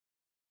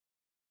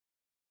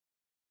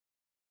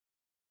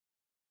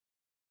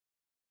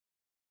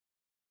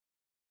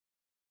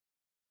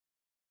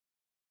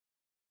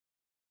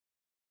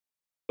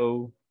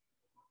Hello.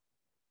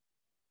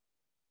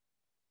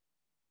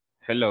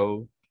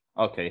 Hello.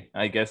 Okay,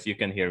 I guess you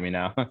can hear me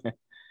now.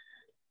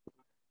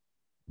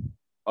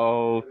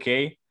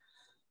 Okay,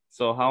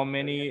 so how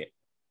many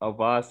of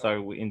us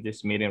are we in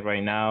this meeting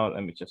right now?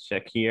 Let me just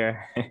check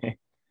here.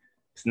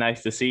 It's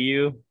nice to see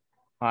you.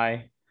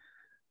 Hi.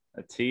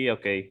 Let's see.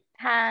 Okay.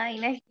 Hi,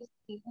 nice to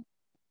see you.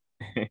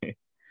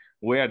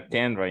 We're at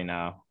 10 right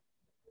now.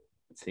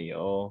 Let's see.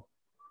 Oh.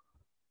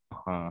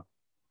 Uh-huh.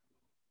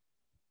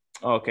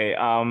 Okay.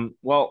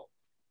 Well,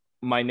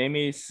 my name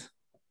is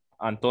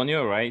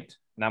Antonio, right?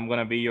 And I'm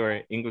gonna be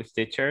your English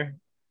teacher.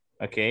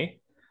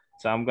 Okay.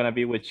 So I'm gonna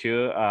be with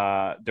you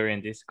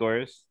during this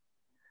course.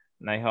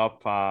 And I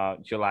hope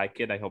you like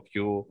it. I hope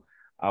you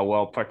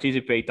will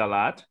participate a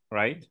lot,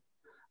 right?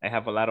 I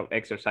have a lot of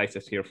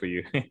exercises here for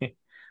you.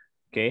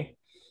 Okay.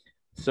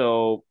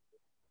 So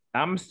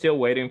I'm still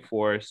waiting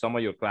for some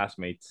of your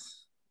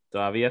classmates.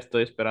 Todavía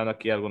estoy esperando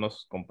aquí a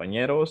algunos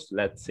compañeros.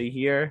 Let's see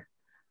here.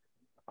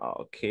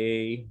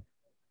 Okay.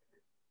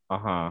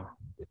 Ajá.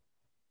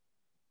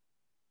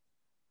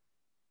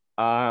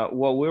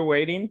 While we're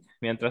waiting,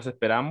 mientras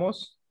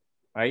esperamos,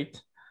 right?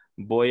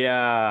 Voy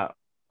a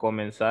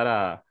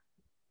comenzar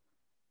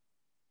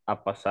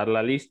a pasar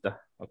la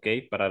lista, ¿ok?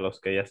 Para los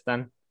que ya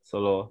están.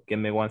 Solo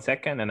give me 1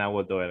 second and I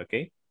will do it,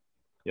 ¿ok?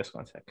 Just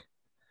 1 second.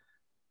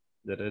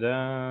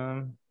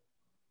 Da-da-da.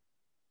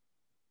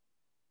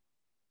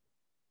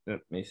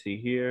 Let me see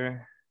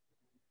here.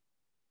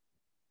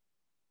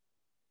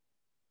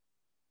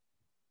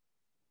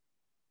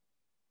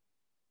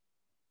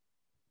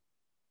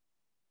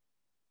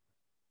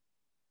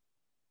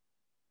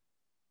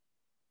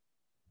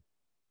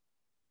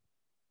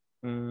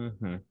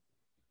 Mm-hmm.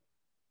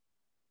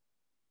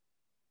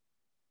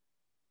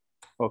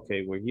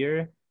 Okay, we're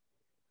here.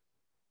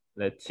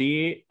 Let's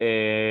see.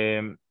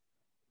 Quiero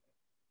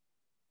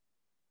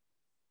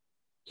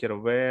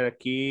ver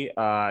aquí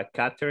a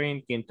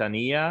Catherine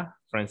Quintanilla,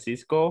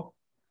 Francisco,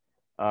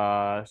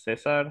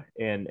 César,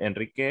 and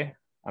Enrique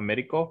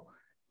Américo.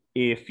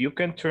 If you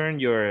can turn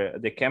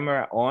the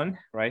camera on,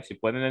 right? Si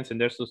pueden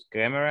encender sus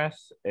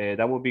cámaras,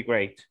 that would be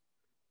great.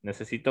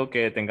 Necesito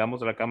que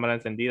tengamos la cámara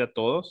encendida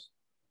todos,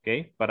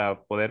 ¿ok?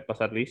 Para poder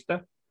pasar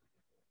lista.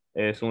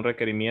 Es un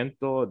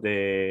requerimiento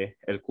de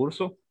el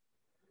curso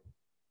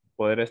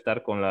poder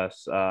estar con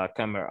las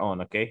camera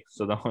on, ¿ok?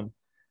 So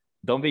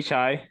don't be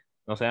shy.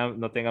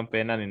 No tengan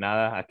pena ni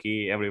nada.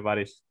 Aquí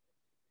everybody's,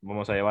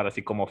 vamos a llevar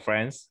así como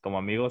friends, como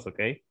amigos, ¿ok?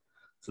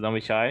 So don't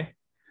be shy.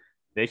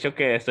 De hecho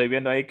que estoy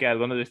viendo ahí que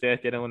algunos de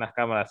ustedes tienen unas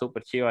cámaras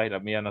súper chivas y la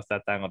mía no está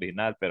tan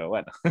original, pero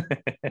bueno.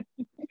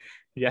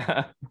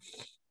 Ya,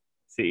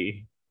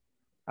 sí.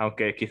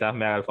 Aunque quizás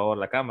me haga el favor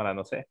la cámara,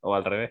 no sé, o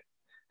al revés.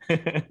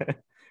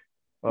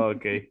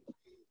 Okay,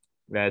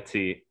 let's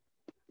see.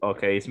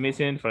 Okay, it's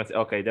missing.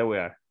 Okay, there we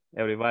are.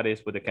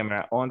 Everybody's with the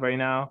camera on right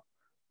now.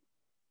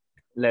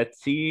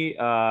 Let's see.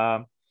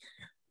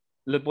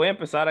 Les voy a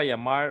empezar a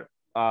llamar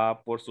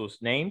por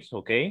sus names,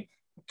 ¿ok?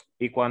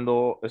 Y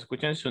cuando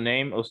escuchen su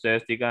name,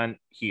 ustedes digan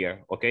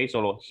here, ¿ok?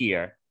 Solo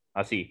here,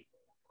 así,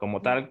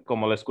 como tal,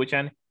 como lo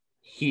escuchan,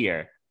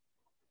 here.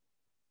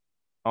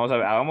 Vamos a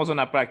ver, hagamos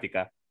una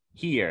práctica.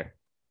 Here,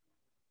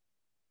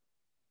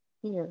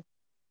 Here.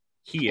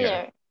 here.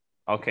 Here.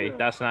 Okay,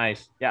 that's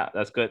nice. Yeah,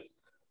 that's good.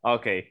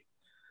 Okay,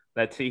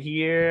 let's see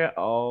here.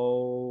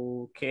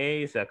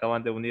 Okay, se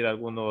acaban de unir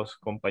algunos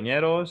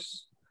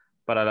compañeros.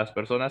 Para las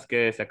personas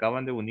que se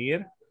acaban de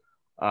unir,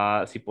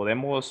 si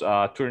podemos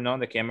turn on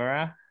the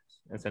camera,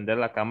 encender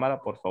la cámara,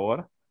 por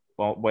favor.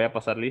 Voy a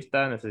pasar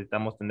lista.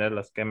 Necesitamos tener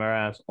las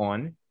cámaras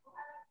on.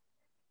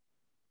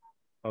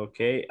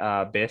 Okay,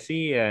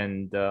 Bessie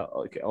and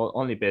okay,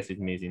 only Bessie is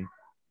missing.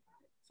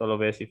 Solo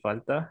Bessie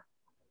falta.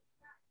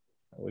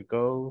 There we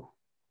go.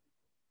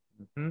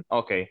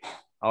 Ok,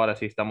 ahora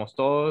sí estamos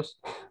todos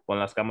con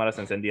las cámaras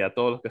encendidas,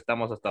 todos los que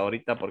estamos hasta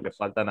ahorita porque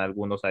faltan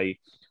algunos ahí.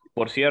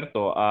 Por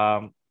cierto,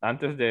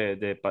 antes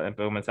de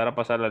comenzar a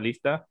pasar la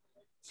lista,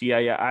 si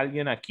hay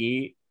alguien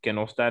aquí que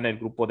no está en el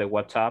grupo de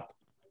WhatsApp,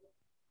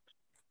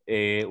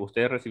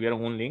 ustedes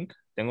recibieron un link,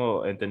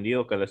 tengo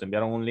entendido que les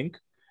enviaron un link,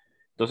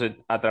 entonces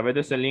a través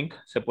de ese link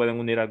se pueden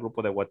unir al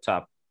grupo de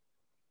WhatsApp,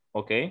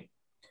 ¿ok?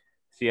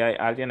 Si hay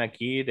alguien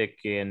aquí de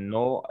que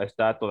no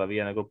está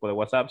todavía en el grupo de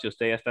WhatsApp, si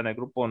usted ya está en el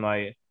grupo, no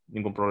hay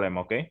ningún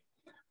problema, ¿ok?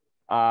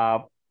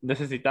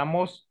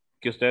 Necesitamos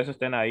que ustedes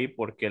estén ahí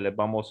porque les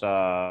vamos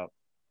a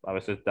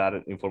veces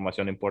dar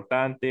información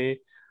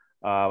importante.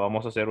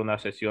 Vamos a hacer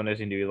unas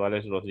sesiones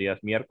individuales los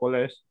días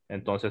miércoles.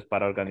 Entonces,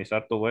 para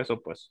organizar todo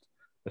eso, pues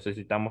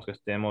necesitamos que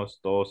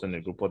estemos todos en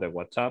el grupo de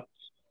WhatsApp.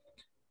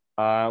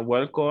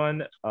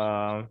 Welcome,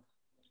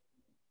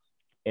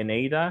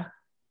 Eneida,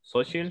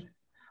 Social.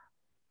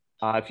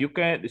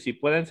 Si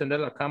pueden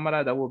encender la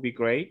cámara, that would be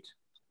great.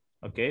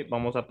 Ok,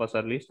 vamos a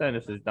pasar lista y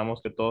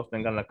necesitamos que todos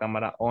tengan la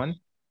cámara on.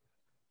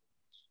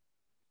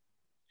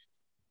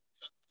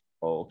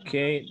 Ok,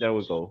 there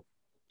we go.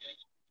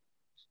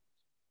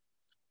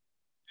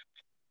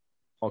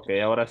 Ok,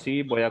 ahora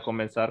sí voy a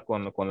comenzar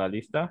con la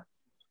lista.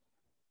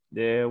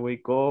 There we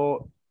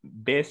go.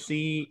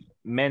 Bessie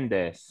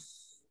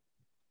Méndez.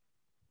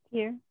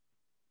 Here.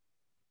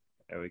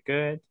 Very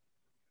good.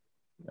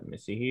 Let me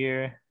see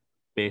here.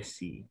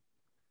 Bessie.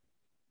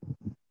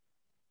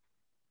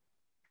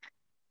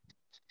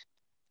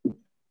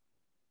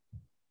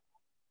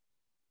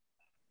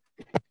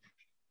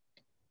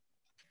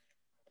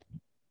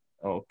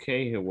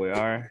 Okay, here we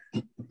are.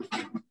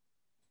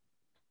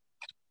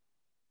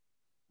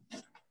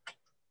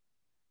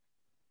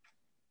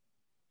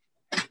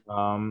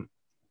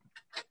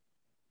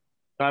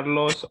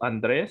 Carlos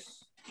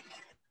Andrés.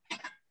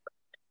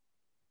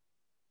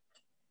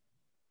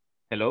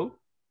 Hello?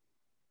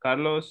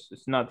 Carlos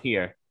is not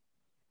here.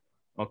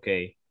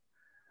 Okay.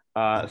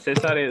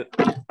 César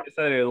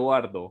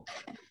Eduardo.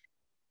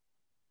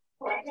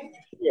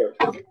 Here.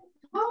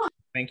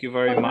 Thank you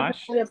very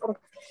much.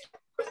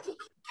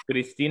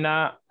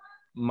 Cristina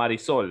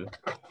Marisol.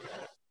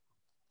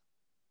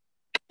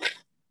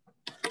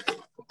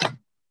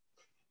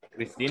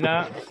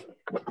 Cristina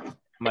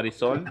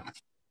Marisol.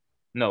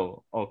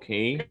 No,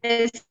 okay.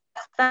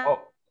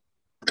 Oh,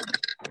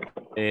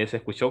 se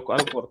escuchó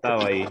algo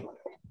cortado ahí.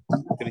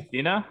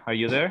 Cristina, are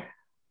you there?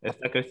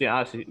 Está Cristina.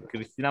 Ah, sí,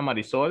 Cristina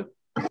Marisol.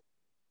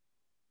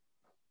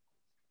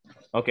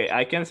 Okay,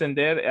 I can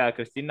encender a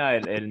Cristina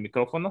el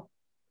micrófono.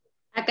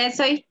 Acá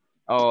estoy.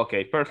 Oh,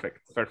 okay,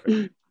 perfect,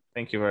 perfect.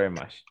 Thank you very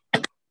much.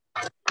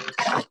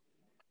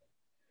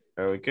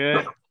 Very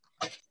good.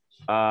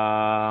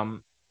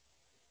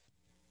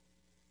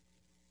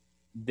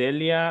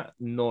 Delia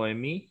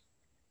Noemi.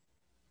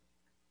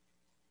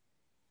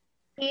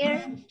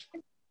 Here.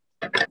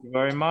 Thank you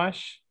very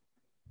much.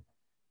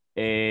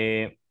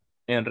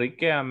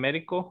 Enrique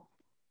Américo.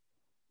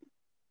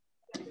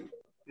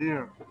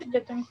 Here.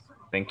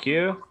 Thank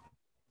you.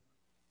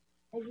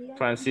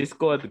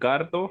 Francisco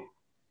Edgardo.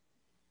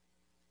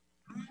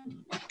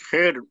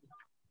 Here.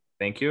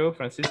 Thank you,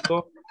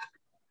 Francisco.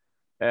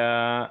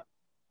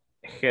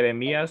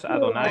 Jeremías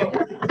Adonai.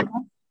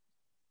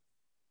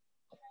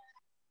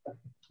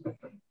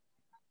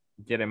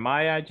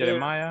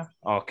 Jeremiah.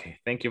 Okay,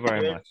 thank you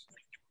very much.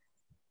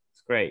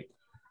 It's great.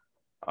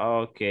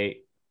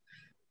 Okay.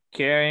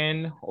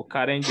 Karen or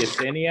Karen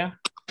Yesenia.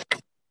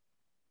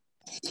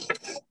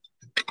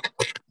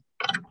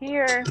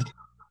 Here.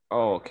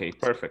 Oh, okay,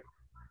 perfect.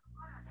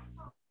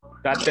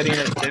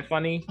 Catherine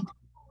Stephanie.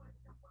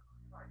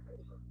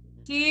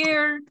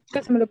 Here.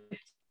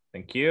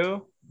 Thank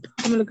you.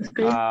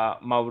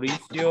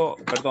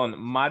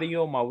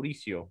 Mario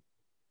Mauricio.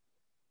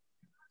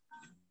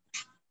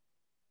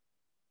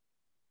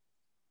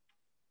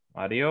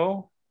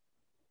 Mario,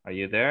 are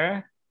you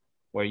there?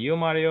 Were you,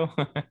 Mario?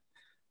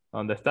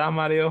 ¿Dónde está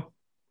Mario?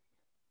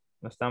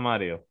 ¿Dónde está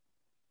Mario?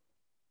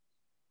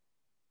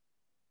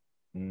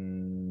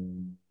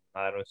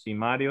 I don't see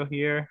Mario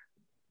here.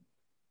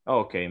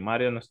 Okay,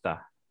 Mario no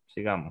está.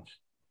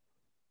 Sigamos.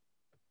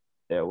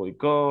 There we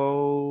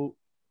go.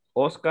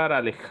 Oscar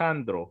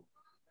Alejandro.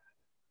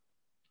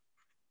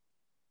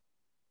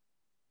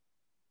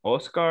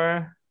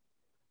 Oscar.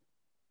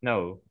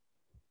 No.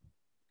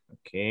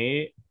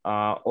 Okay.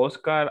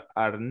 Oscar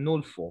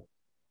Arnulfo.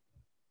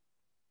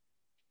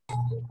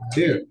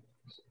 Here.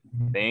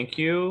 Thank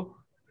you.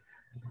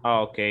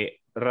 Okay.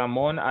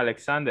 Ramon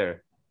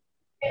Alexander.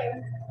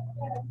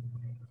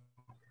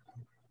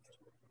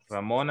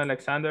 Ramon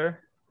Alexander.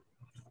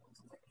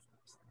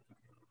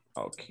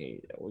 Okay,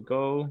 there we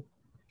go.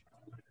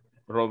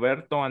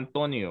 Roberto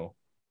Antonio.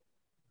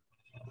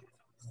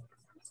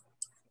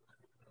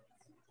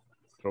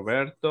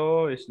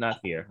 Roberto is not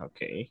here.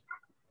 Okay.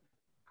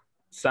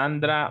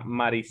 Sandra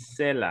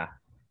Marisela.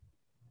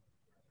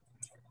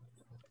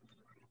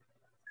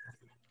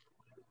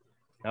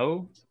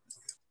 No.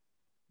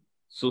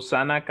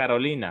 Susana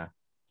Carolina.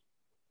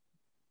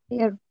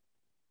 Here.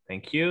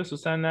 Thank you,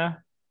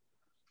 Susana.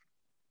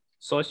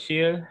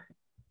 Social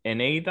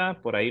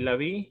Eneida, por ahí la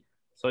vi.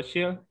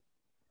 Social.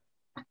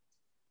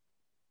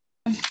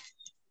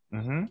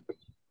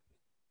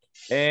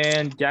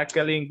 And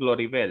Jacqueline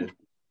Gloribel.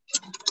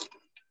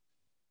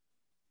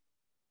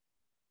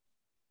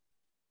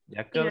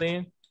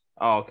 Jacqueline.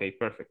 Oh, okay,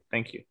 perfect.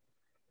 Thank you.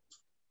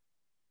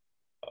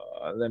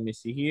 Let me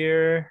see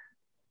here.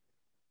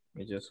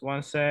 Give me just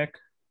one sec.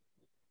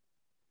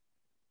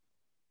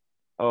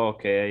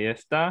 Okay, ahí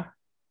está.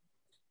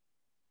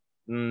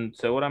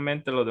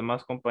 Seguramente los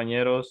demás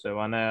compañeros se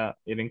van a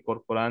ir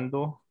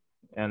incorporando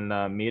en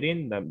la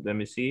meeting. Let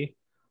me see.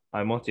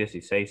 Habemos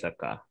 16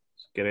 acá.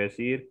 Quiere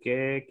decir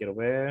que, quiero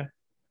ver,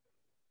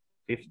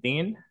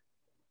 15.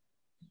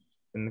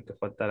 Tienen que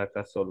faltar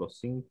acá solo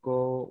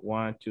 5.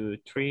 1, 2,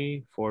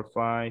 3, 4,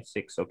 5,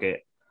 6. Ok.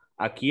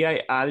 Aquí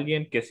hay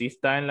alguien que sí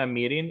está en la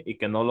meeting y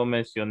que no lo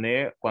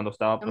mencioné cuando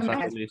estaba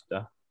pasando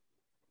lista.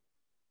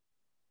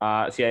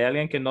 Si hay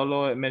alguien que no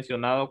lo he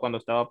mencionado cuando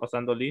estaba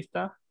pasando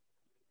lista,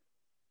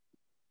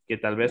 que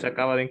tal vez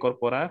acaba de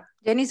incorporar.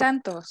 Jenny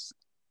Santos.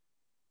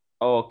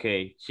 Ok,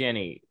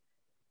 Jenny.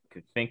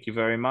 Thank you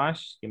very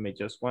much. Give me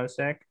just one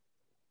sec.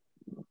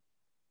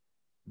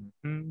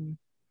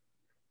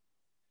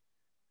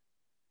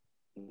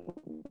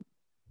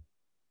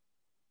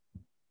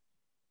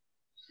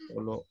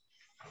 Solo.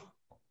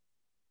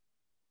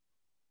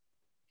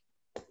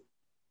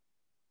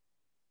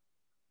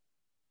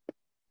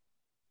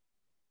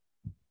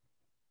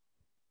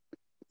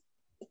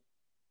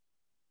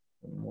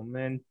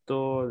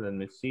 momento. Let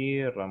me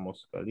see.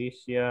 Ramos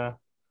Galicia.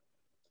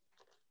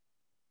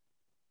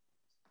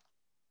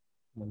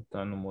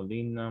 Montano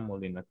Molina.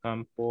 Molina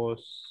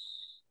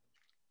Campos.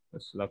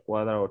 Es la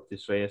Cuadra.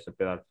 Ortiz Reyes.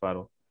 Cepeda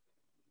Alfaro.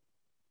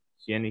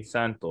 Jenny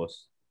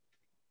Santos.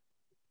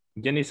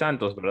 Jenny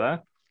Santos,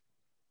 ¿verdad?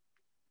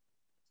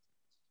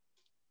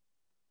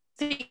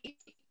 Sí.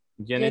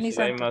 Jenny Jenny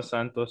Zuleima Santos.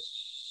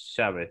 Santos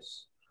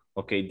Chávez.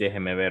 Ok,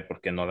 déjeme ver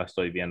porque no la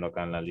estoy viendo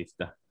acá en la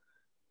lista.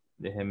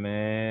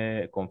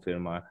 Déjeme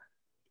confirmar.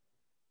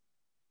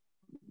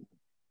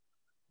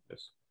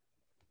 Eso.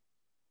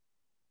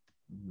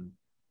 Ujú.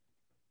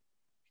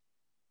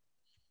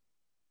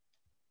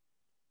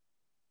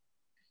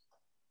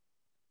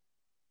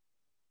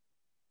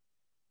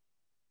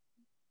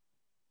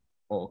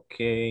 Ok.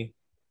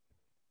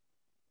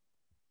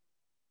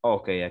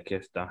 Ok, aquí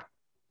está.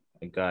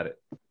 I got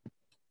it.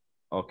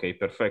 Ok,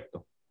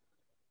 perfecto.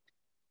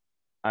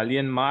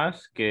 ¿Alguien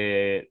más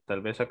que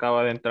tal vez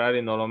acaba de entrar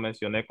y no lo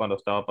mencioné cuando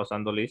estaba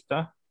pasando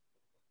lista?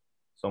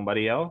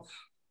 Somebody else?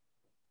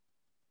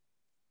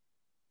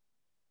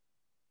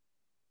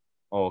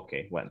 Ok,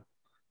 bueno.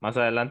 Más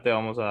adelante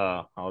vamos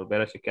a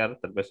volver a chequear.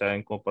 Tal vez se hayan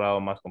incorporado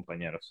más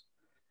compañeros.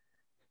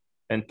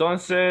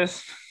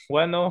 Entonces,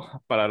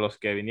 bueno, para los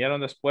que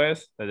vinieron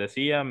después, les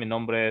decía, mi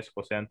nombre es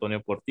José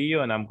Antonio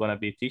Portillo and I'm gonna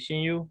be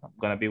teaching you. I'm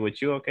gonna be with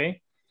you,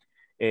 okay?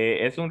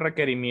 Es un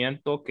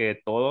requerimiento que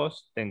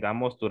todos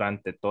tengamos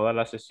durante toda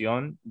la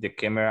sesión de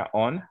camera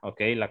on, ok,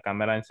 la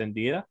cámara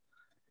encendida.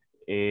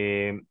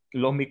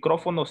 Los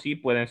micrófonos sí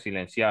pueden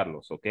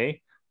silenciarlos, ok.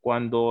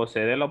 Cuando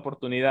se dé la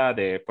oportunidad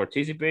de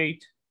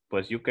participate,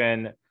 pues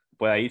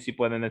pues ahí sí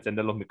pueden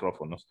encender los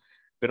micrófonos.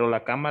 Pero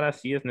la cámara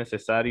sí es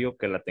necesario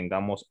que la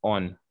tengamos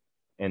on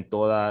en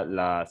toda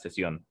la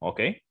sesión, ok.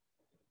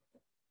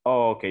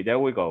 Ok, there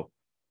we go.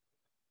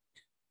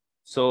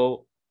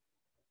 So,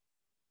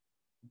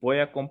 voy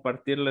a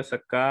compartirles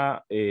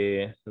acá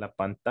la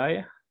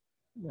pantalla.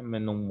 Denme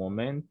un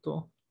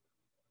momento.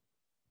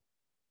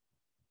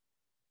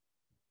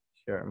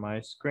 Share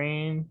my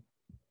screen.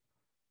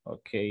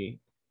 Ok,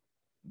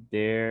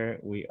 there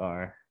we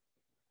are.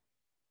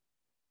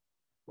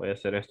 Voy a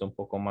hacer esto un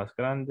poco más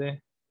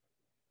grande.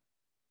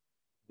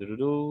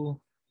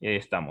 Y ahí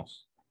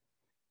estamos.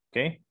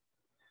 Ok.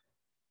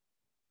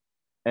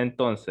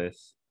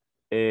 Entonces,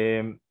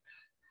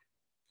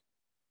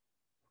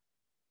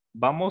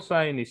 vamos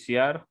a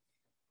iniciar.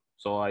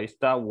 So, ahí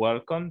está,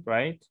 welcome,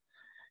 right?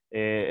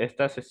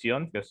 Esta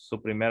sesión, que es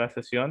su primera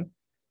sesión,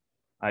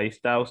 ahí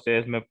está,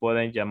 ustedes me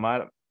pueden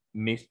llamar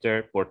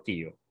Mr.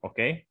 Portillo, ¿ok?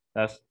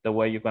 That's the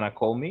way you're gonna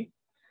call me.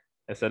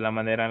 Esa es la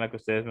manera en la que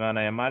ustedes me van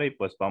a llamar y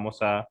pues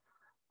vamos a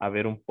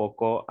ver un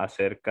poco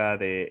acerca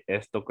de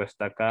esto que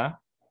está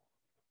acá,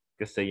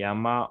 que se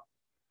llama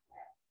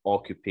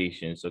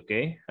occupations, ¿ok?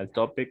 El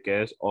topic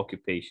es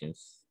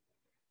occupations.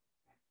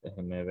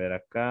 Déjenme ver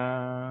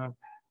acá.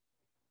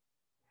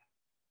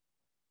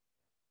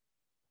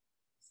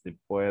 Si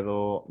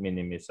puedo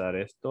minimizar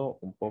esto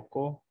un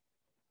poco.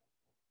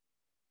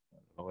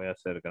 Lo voy a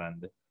hacer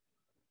grande.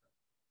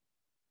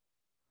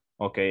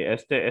 Ok,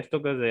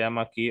 esto que se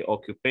llama aquí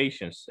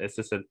occupations,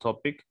 este es el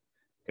topic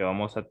que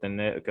vamos a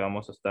tener, que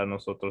vamos a estar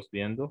nosotros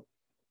viendo.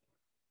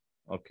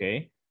 Ok.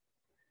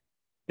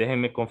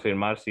 Déjenme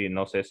confirmar si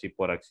no sé si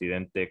por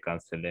accidente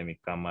cancelé mi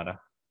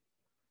cámara.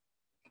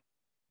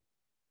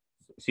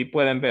 ¿Sí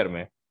pueden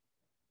verme?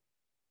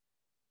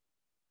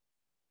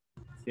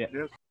 Sí.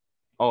 Yes.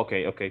 Ok,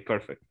 ok,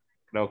 perfecto.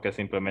 Creo que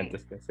simplemente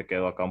Sí. se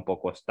quedó acá un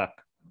poco stuck.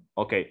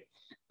 Ok,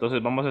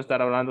 entonces vamos a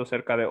estar hablando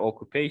acerca de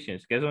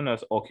occupations. ¿Qué son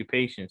las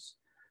occupations?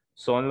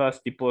 Son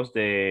los tipos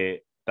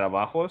de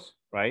trabajos,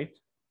 right?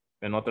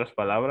 En otras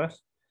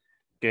palabras,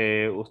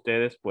 que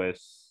ustedes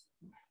pues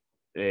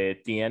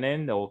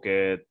tienen o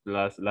que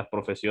las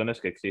profesiones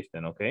que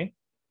existen, ¿ok?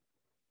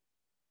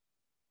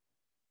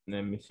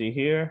 Let me see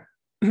here.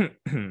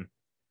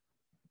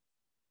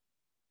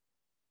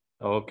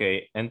 Ok,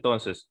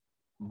 entonces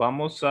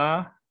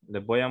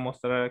les voy a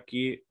mostrar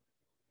aquí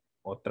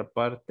otra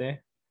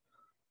parte,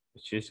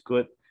 which is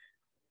good.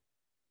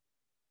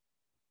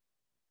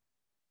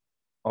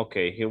 Ok,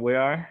 here we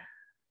are.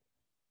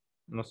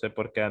 No sé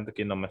por qué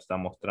aquí no me está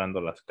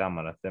mostrando las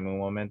cámaras. Deme un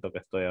momento que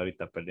estoy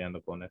ahorita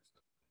peleando con esto.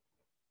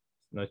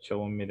 It's not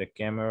showing me the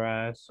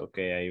cameras. Ok,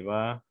 ahí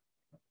va.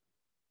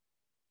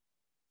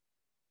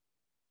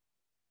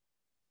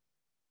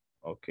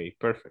 Ok,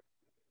 perfect.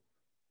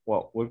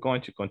 Well, we're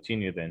going to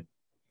continue then.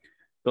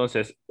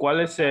 Entonces, ¿cuál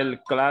es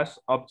el class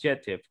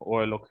objective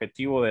o el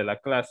objetivo de la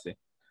clase?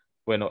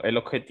 Bueno, el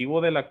objetivo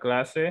de la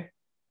clase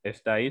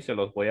está ahí, se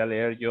los voy a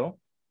leer yo.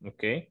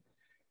 Ok.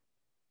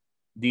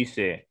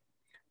 Dice,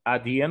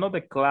 at the end of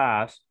the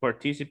class,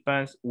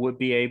 participants will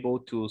be able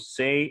to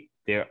say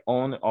their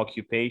own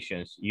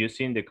occupations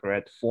using the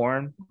correct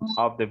form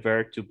of the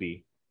verb to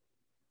be.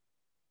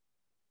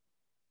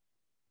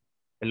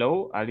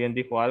 Hello, ¿alguien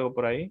dijo algo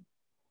por ahí?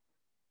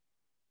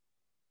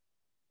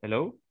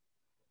 Hello?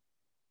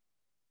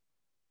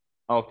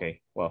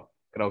 Okay, well,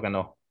 creo que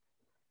no.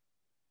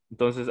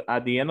 Entonces,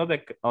 at the end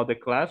of the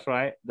class,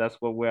 right, that's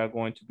what we are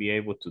going to be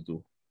able to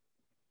do.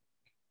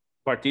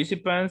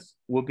 Participants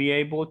will be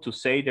able to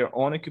say their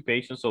own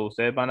occupation. So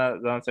ustedes van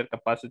a ser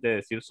capaces de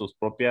decir sus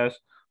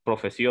propias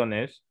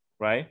profesiones,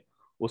 right?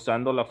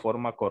 Usando la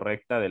forma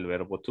correcta del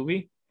verbo to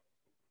be.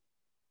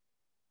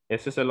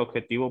 Ese es el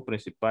objetivo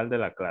principal de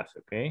la clase,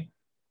 ¿ok?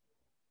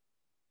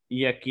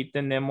 Y aquí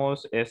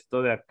tenemos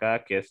esto de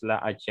acá que es la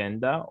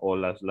agenda o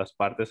las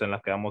partes en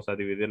las que vamos a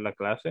dividir la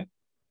clase.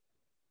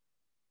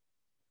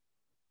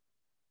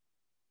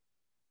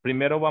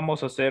 Primero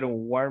vamos a hacer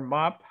un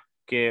warm-up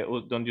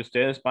donde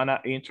ustedes van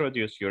a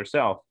introduce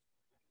yourself.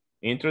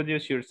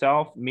 Introduce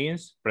yourself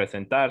means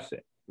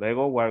presentarse.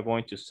 Luego we're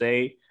going to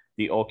say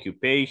the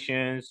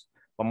occupations.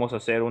 Vamos a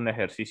hacer un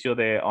ejercicio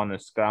de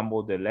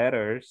unscramble the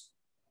letters.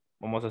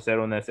 Vamos a hacer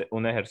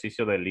un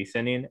ejercicio de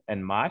listening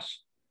and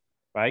match,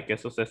 right? Que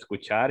eso es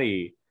escuchar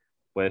y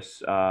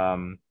pues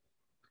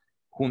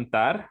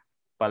juntar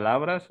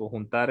palabras o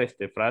juntar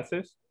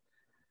frases.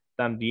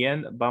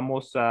 También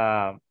vamos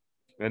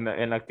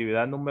en la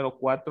actividad número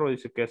 4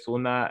 dice que es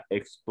una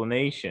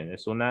explanation,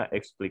 es una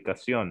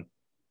explicación,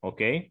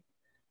 ¿ok?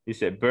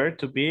 Dice verb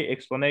to be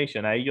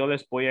explanation. Ahí yo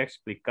les voy a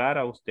explicar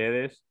a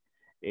ustedes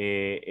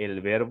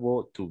el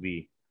verbo to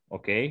be,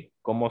 ¿ok?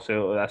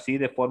 Así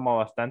de forma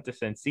bastante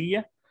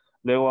sencilla.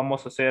 Luego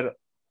vamos a hacer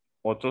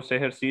otros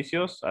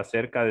ejercicios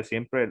acerca de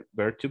siempre el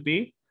verb to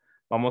be.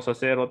 Vamos a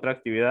hacer otra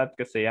actividad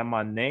que se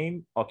llama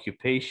name,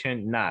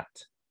 occupation, not.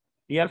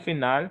 Y al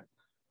final,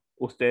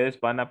 ustedes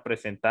van a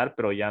presentar,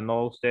 pero ya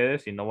no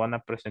ustedes, sino van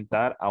a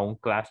presentar a un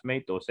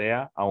classmate, o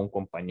sea, a un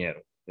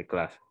compañero de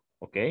clase.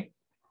 ¿Ok?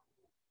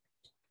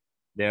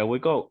 There we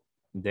go.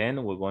 Then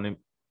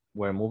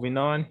we're moving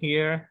on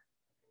here.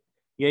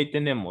 Y ahí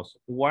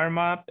tenemos warm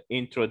up,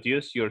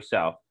 introduce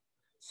yourself.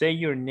 Say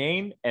your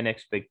name and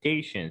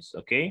expectations,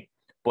 ¿ok?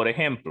 Por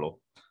ejemplo,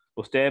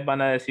 ustedes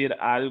van a decir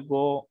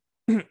algo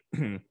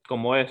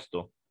como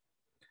esto.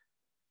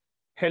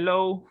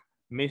 Hello,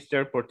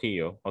 Mr.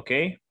 Portillo, ¿ok?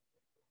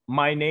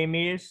 My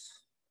name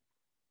is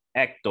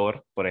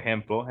Héctor, por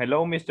ejemplo.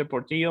 Hello, Mr.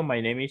 Portillo,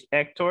 my name is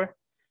Héctor.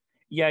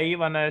 Y ahí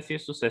van a decir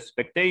sus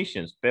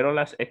expectations, pero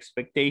las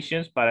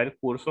expectations para el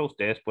curso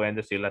ustedes pueden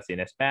decirlas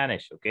en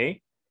Spanish, ¿ok?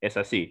 Es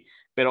así.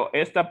 Pero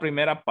esta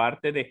primera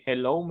parte de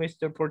hello,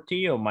 Mr.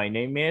 Portillo, my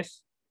name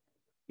is,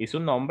 y su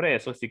nombre,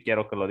 eso sí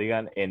quiero que lo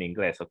digan en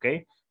inglés, ¿ok?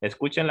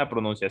 Escuchen la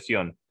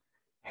pronunciación.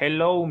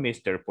 Hello,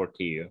 Mr.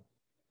 Portillo,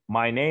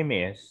 my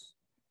name is,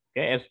 ¿ok?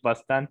 Es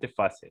bastante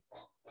fácil.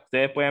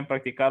 Ustedes pueden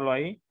practicarlo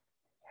ahí.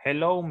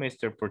 Hello,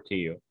 Mr.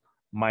 Portillo,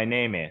 my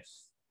name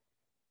is,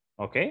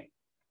 ¿ok?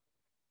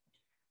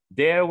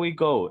 There we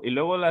go. Y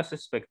luego las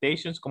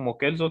expectations, como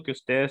qué es lo que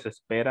ustedes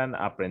esperan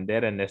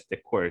aprender en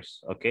este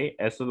curso, ¿ok?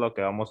 Eso es lo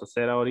que vamos a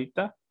hacer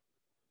ahorita.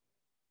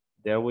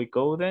 There we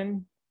go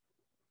then.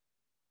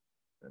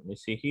 Let me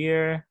see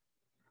here.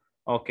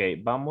 Ok,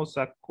 vamos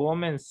a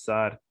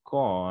comenzar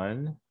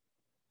con...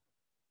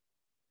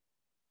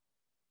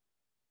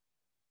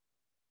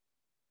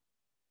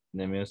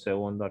 Deme un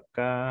segundo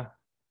acá.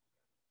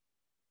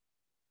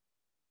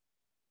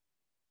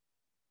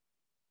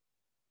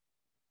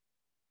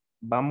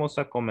 Vamos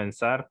a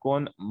comenzar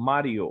con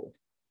Mario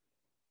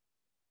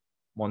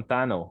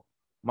Montano.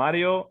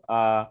 Mario,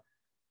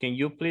 can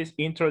you please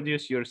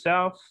introduce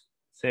yourself?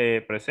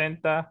 Se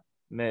presenta,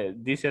 me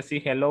dice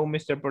así, hello,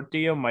 Mr.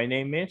 Portillo, my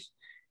name is,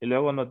 y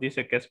luego nos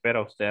dice qué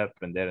espera usted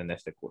aprender en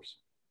este curso.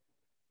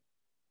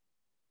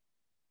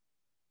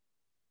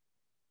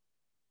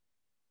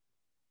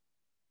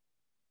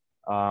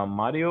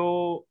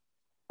 Mario,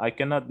 I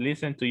cannot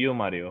listen to you,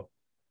 Mario.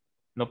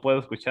 No puedo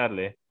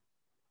escucharle.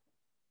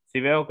 Sí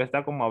veo que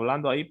está como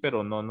hablando ahí,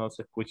 pero no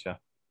se escucha.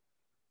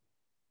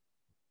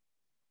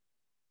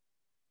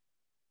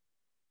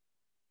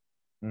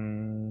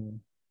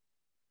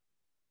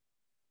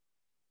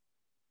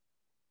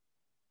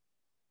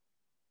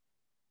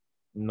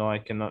 No,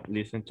 I cannot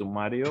listen to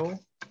Mario.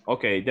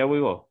 Ok, there we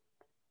go.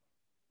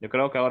 Yo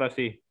creo que ahora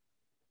sí.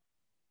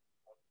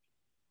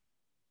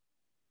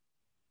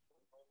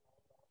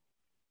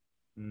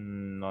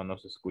 No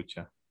se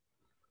escucha.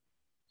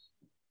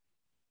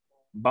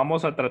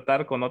 Vamos a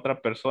tratar con otra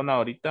persona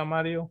ahorita,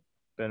 Mario.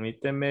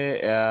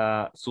 Permíteme.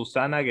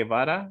 Susana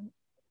Guevara.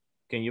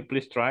 Can you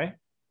please try?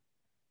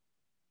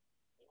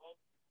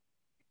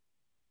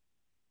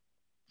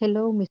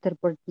 Hello, Mr.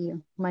 Portillo.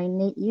 My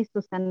name is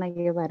Susana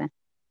Guevara.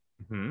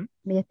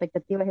 Mi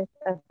expectativa es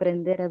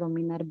aprender a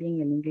dominar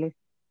bien el inglés.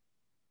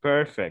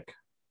 Perfect.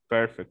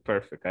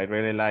 I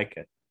really like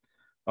it.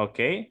 Ok.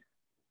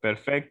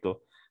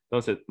 Perfecto.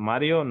 Entonces,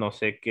 Mario, no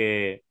sé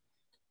qué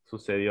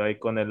sucedió ahí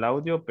con el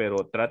audio,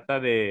 pero trata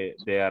de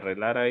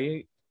arreglar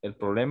ahí el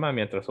problema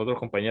mientras otros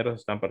compañeros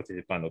están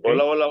participando. ¿Ok?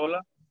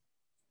 Hola.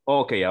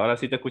 Ok, ahora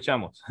sí te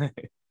escuchamos.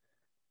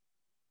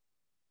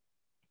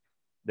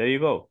 There you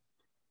go.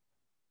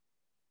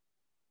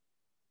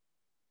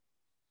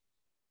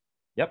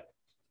 Yep.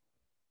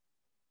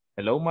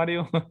 Hello,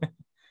 Mario.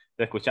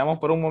 Te escuchamos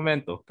por un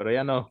momento, pero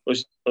ya no. Hoy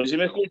sí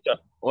me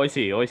escucha. Hoy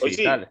sí. Hoy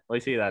sí. Dale.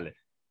 Hoy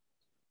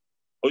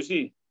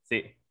sí.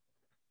 Sí.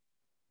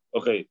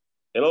 Ok.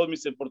 Hello,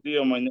 Mr.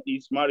 Portillo. My name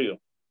is Mario.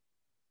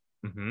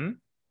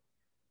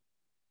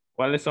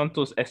 ¿Cuáles son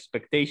tus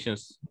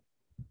expectations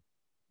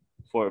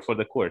for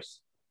the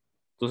course?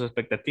 Tus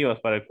expectativas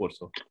para el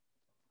curso.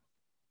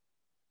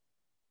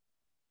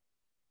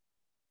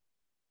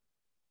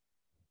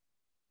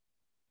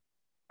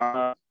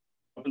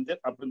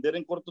 Aprender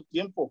en corto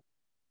tiempo.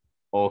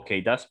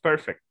 Okay, that's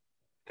perfect.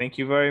 Thank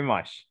you very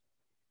much.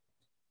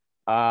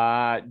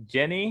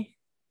 Jenny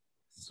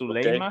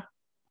Suleima. Okay.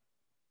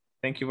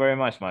 Thank you very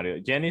much, Mario.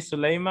 Jenny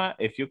Suleima,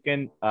 if you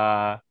can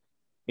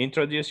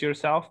introduce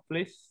yourself,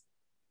 please.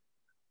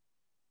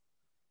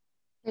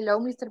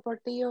 Hello, Mr.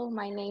 Portillo.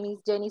 My name is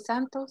Jenny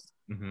Santos.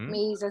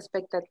 Mis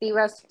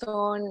expectativas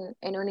son,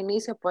 en un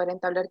inicio, poder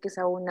entablar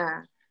quizá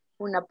una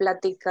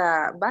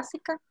plática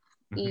básica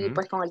y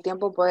pues con el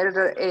tiempo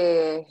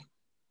poder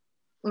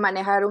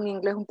manejar un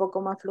inglés un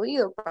poco más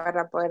fluido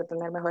para poder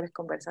tener mejores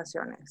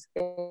conversaciones.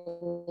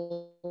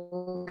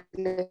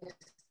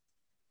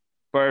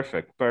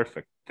 Perfect,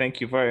 perfect.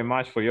 Thank you very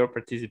much for your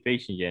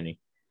participation, Jenny.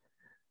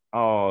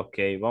 Ok,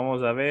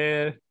 vamos a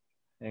ver.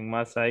 En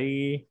más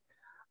ahí.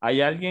 Hay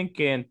alguien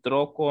que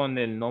entró con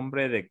el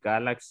nombre de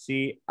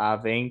Galaxy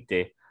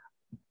A20.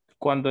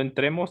 Cuando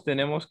entremos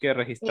tenemos que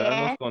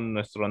registrarnos con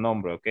nuestro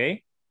nombre, ¿ok?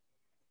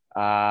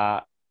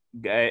 La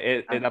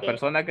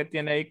persona que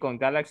tiene ahí con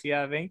Galaxy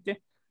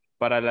A20,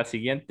 para la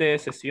siguiente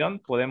sesión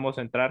podemos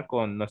entrar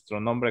con nuestro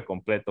nombre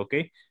completo, ¿ok?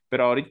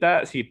 Pero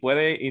ahorita si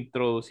puede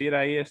introducir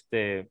ahí,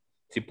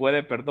 si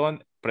puede,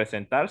 perdón,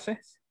 presentarse.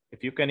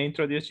 If you can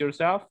introduce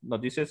yourself, nos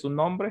dice su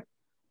nombre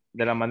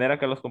de la manera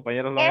que los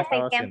compañeros lo han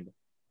estado haciendo.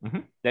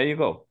 There you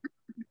go.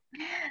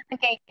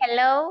 Okay,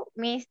 hello,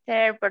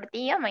 Mr.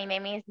 Portillo. My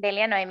name is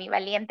Delia Noemi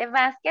Valiente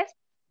Vázquez.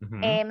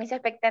 Mis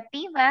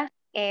expectativas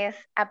es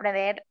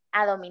aprender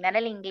a dominar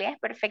el inglés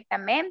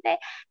perfectamente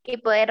y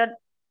poder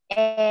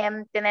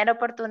tener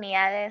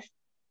oportunidades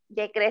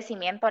de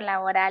crecimiento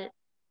laboral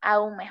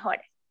aún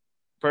mejores.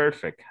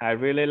 Perfect. I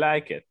really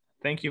like it.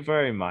 Thank you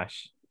very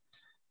much.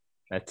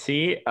 Let's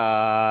see.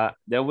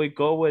 Then we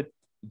go with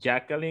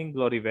Jacqueline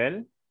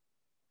Gloribel.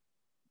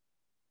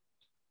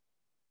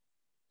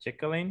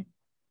 Jacqueline.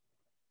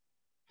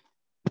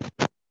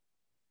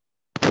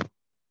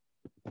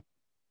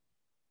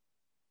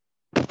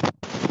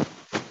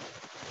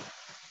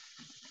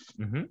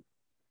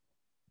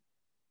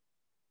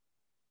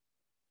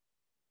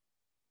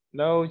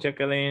 No,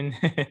 Jacqueline.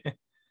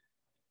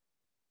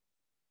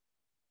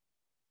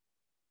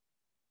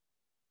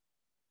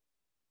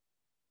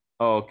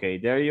 Okay,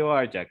 there you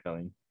are,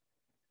 Jacqueline.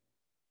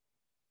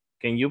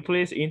 Can you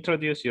please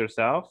introduce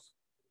yourself,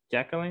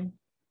 Jacqueline?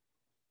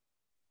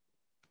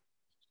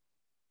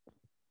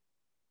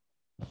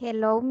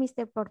 Hello,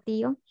 Mr.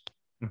 Portillo.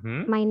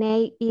 My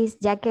name is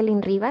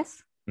Jacqueline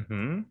Rivas.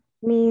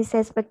 Mis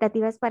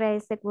expectativas para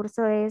este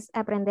curso es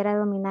aprender a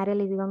dominar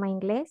el idioma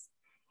inglés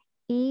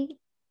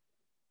y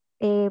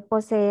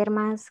poseer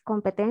más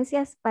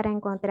competencias para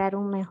encontrar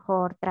un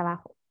mejor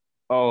trabajo.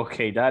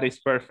 Okay, that is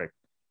perfect.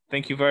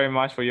 Thank you very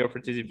much for your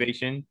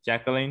participation,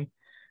 Jacqueline.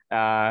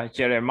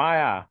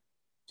 Jeremias,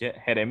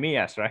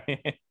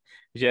 right?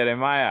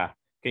 Jeremiah,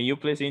 can you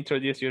please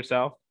introduce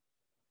yourself?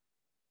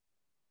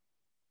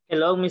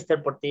 Hello, Mr.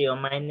 Portillo.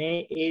 My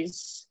name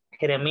is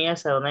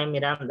Jeremías Adonai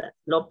Miranda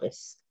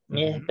López.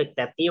 Mis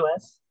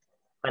expectativas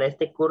para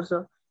este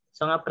curso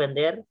son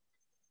aprender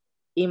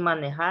y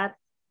manejar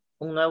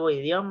un nuevo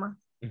idioma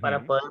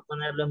para poder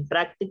ponerlo en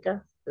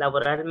práctica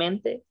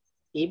laboralmente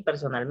y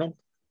personalmente.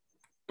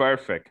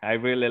 Perfect. I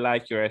really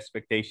like your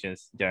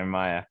expectations,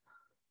 Jeremiah.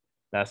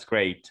 That's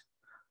great.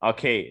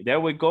 Okay,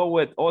 there we go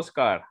with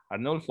Oscar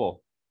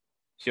Arnulfo.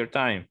 It's your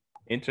time.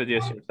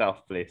 Introduce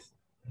yourself, please.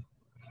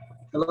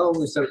 Hello,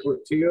 Mr.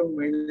 Portillo.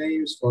 My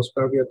name is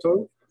Oscar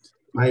Viator.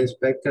 My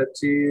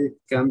expectative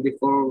can be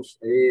for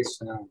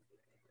is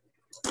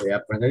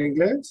aprender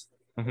inglés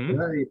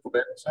y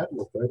poder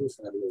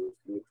usarlo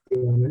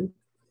definitivamente.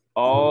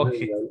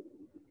 Okay.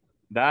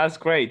 That's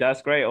great.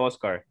 That's great,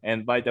 Oscar.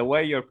 And by the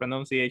way, your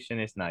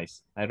pronunciation is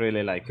nice. I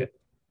really like it.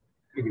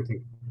 Thank you,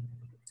 thank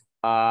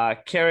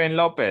you. Karen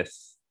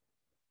Lopez.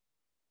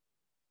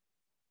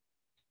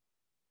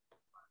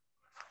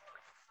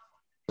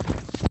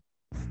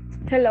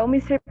 Hello,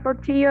 Mr.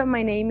 Portillo.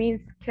 My name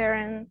is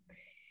Karen,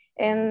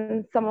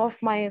 and some of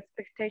my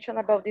expectations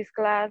about this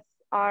class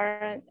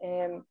are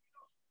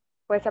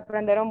pues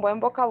aprender un buen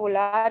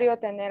vocabulario,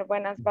 tener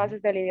buenas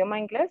bases del idioma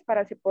inglés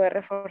para así poder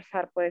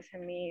reforzar pues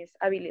mis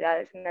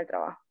habilidades en el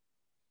trabajo.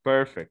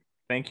 Perfect.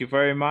 Thank you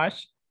very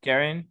much,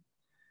 Karen.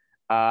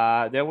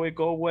 Then we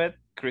go with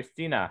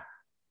Cristina.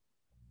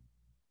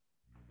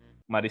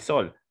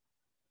 Marisol.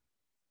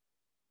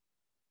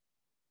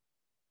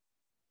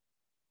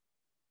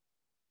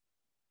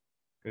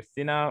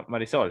 Cristina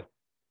Marisol.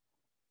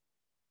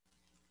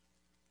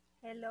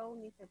 Hello,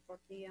 Mr.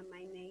 Portillo.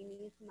 My name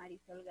is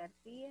Marisol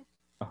García.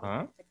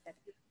 Mi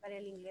expectativa para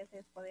el inglés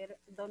es poder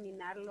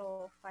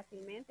dominarlo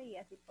fácilmente y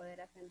así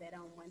poder ascender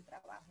a un buen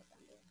trabajo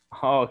también.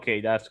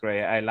 Okay, that's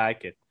great. I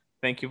like it.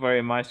 Thank you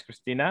very much,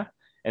 Cristina.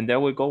 And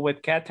then we go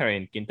with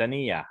Catherine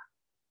Quintanilla.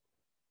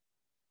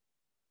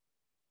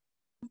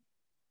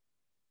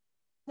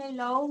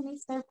 Hello,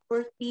 Mr.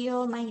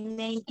 Portillo. My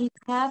name is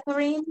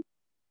Catherine.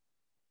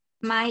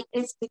 My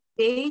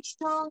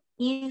expectation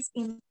is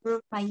improve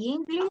my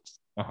English.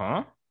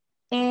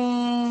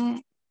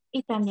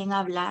 Y también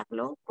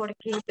hablarlo,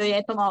 porque yo ya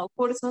he tomado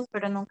cursos,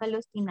 pero nunca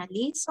los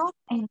finalizo.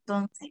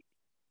 Entonces,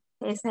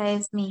 esa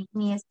es mi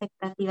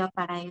expectativa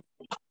para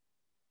este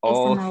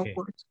nuevo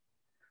curso.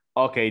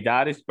 Okay,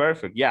 that is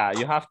perfect. Yeah,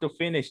 you have to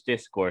finish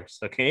this course,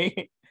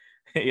 okay?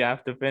 You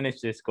have to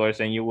finish this course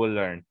and you will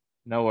learn.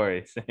 No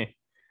worries.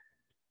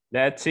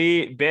 Let's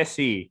see,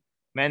 Bessie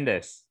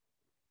Mendez.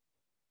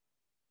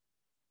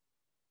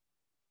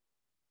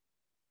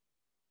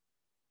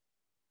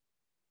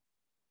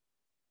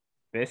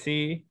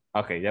 Bessie,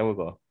 okay, there we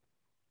go.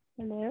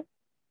 Hello.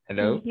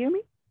 Hello. Can you hear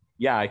me?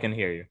 Yeah, I can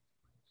hear you.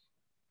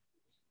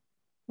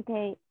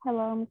 Okay.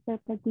 Hello, Mr.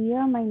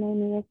 Padilla. My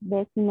name is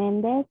Bessie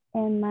Mendez,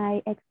 and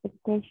my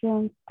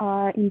expectations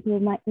are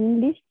improve my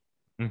English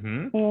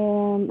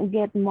and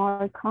get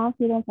more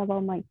confidence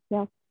about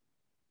myself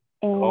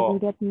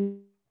and get more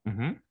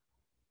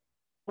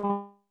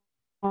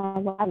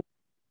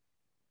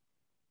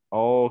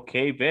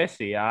Okay,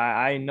 Bessie,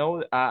 I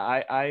know,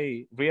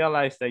 I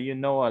realized that you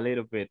know a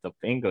little bit of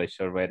English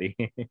already.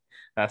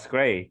 That's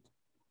great.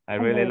 I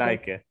really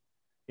like it.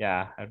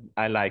 Yeah,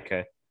 I like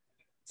it.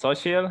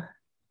 Social,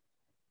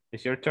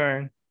 it's your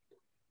turn.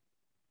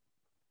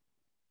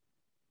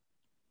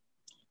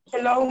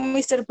 Hello,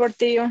 Mr.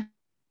 Portillo.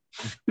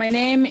 My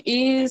name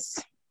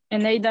is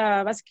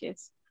Eneida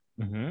Vázquez.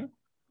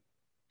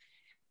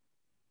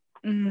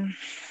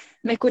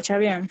 ¿Me escucha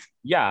bien?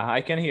 Yeah,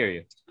 I can hear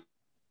you.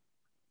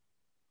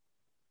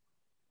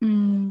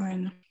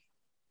 Bueno.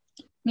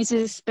 Mis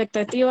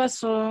expectativas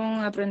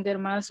son aprender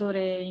más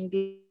sobre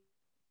inglés.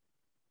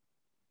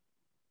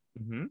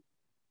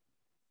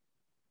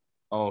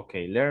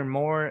 Okay, learn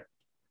more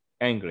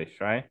English,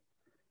 right?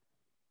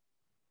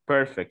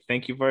 Perfect.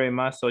 Thank you very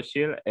much,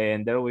 Sochil.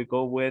 And there we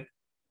go with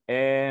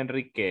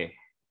Enrique.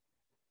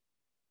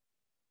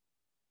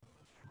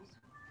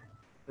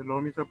 Hello,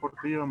 Mr.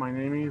 Portillo. My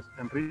name is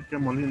Enrique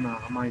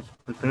Molina. My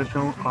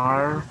expectations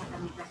are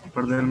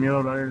perder el miedo a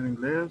hablar el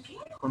inglés,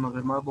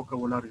 conocer más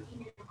vocabulario.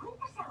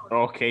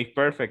 Okay,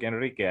 perfect,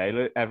 Enrique.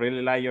 I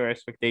really like your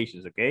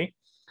expectations, okay?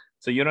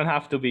 So you don't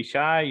have to be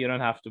shy. You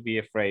don't have to be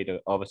afraid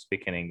of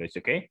speaking English,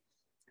 okay?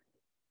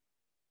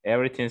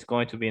 Everything's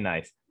going to be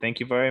nice. Thank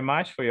you very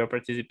much for your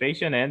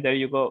participation. And there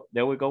you go.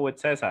 There we go with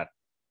Cesar.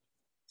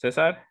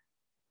 Cesar?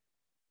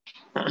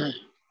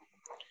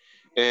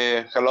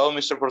 Hello,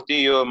 Mr.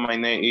 Portillo. My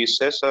name is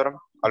Cesar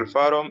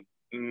Alfaro.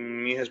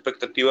 Mis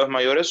expectativas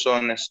mayores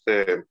son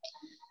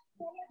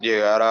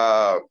llegar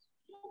a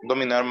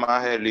dominar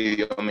más el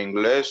idioma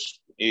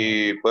inglés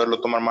y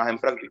poderlo tomar más en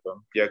práctica,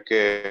 ya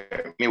que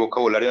mi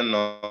vocabulario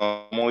no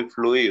es muy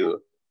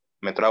fluido.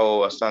 Me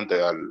trabo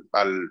bastante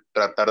al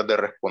tratar de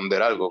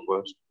responder algo,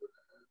 pues.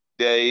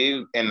 De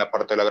ahí, en la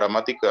parte de la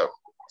gramática,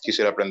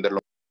 quisiera aprenderlo.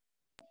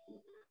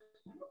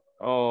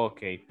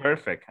 Okay,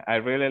 perfect. I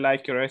really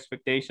like your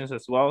expectations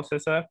as well,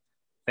 Cesar.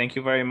 Thank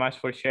you very much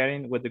for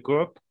sharing with the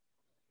group.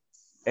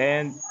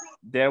 And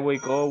there we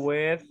go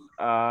with,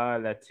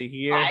 let's see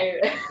here.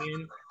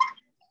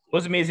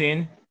 Who's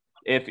missing?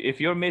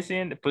 If you're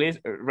missing, please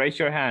raise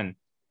your hand.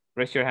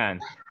 Raise your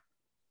hand.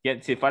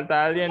 Yeah, si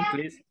falta alguien,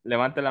 please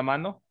levante la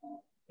mano.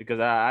 Because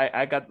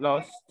I got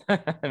lost.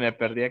 Me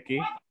perdí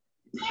aquí.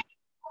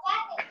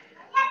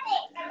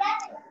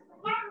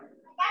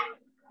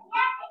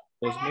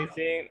 Who's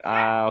missing?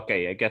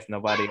 Okay, I guess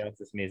nobody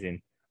else is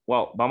missing.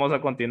 Well, vamos a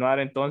continuar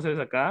entonces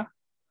acá.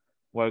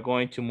 We're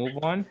going to move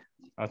on,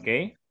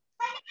 okay,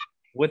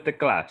 with the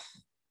class.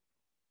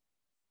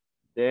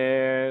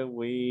 There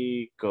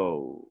we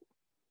go.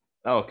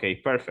 Okay,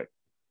 perfect.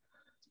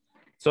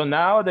 So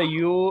now that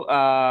you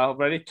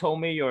already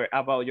told me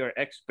about your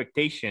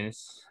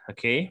expectations,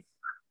 okay?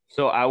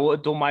 So I will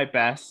do my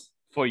best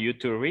for you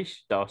to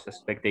reach those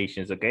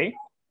expectations, okay?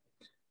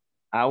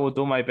 I will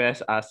do my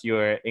best as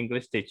your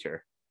English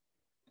teacher.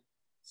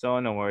 So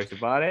no worries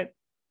about it.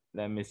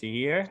 Let me see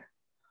here.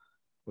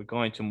 We're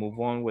going to move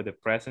on with the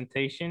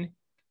presentation.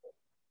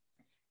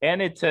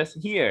 And it says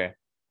here,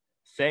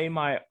 say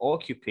my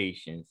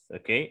occupations,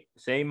 okay?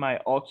 Say my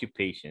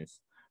occupations.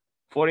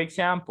 For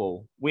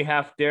example, we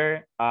have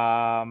there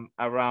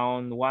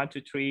around 1,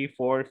 2, 3,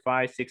 4,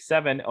 5, 6,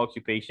 7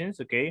 occupations,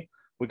 okay?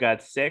 We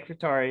got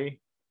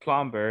secretary,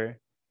 plumber,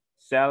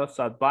 sales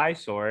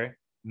advisor,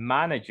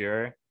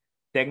 manager,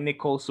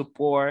 technical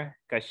support,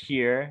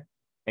 cashier,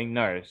 and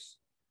nurse,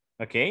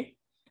 okay?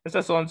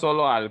 Estas son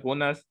solo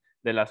algunas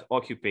de las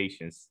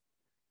occupations,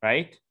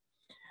 right?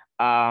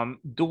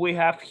 Do we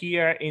have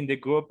here in the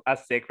group a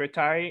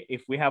secretary?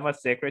 If we have a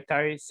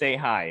secretary, say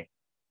hi.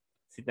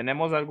 Si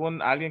tenemos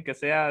alguien que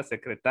sea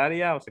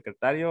secretaria o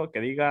secretario, que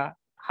diga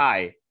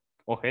hi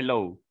o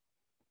hello.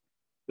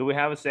 Do we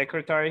have a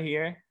secretary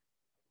here?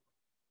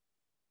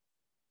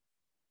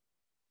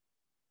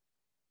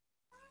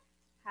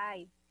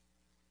 Hi.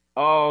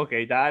 Oh,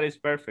 okay, that is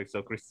perfect.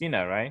 So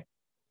Christina, right?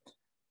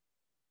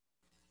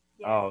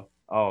 Yes. Oh,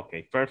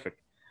 okay,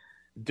 perfect.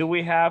 Do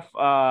we have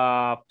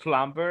a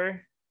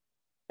plumber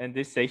in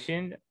this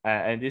session,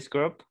 in this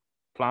group?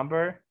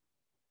 Plumber.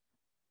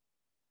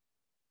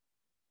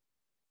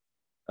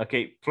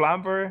 Okay,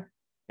 plumber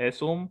es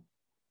un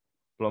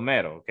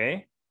plomero,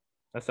 okay?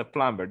 That's a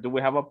plumber. Do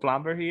we have a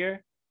plumber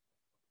here?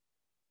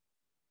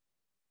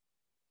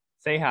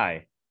 Say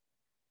hi.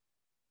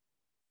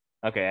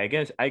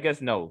 Okay, I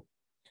guess no.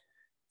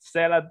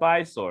 Sell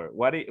advisor.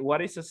 What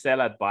is a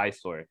sell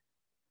advisor?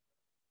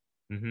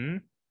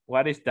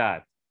 What is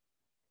that?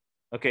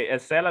 Okay, a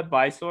sell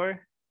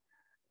advisor,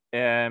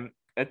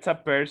 it's a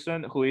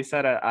person who is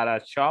at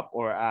a shop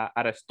or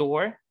at a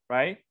store,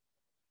 right?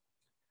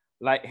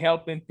 Like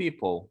helping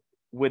people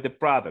with the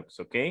products,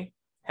 okay?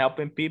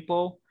 Helping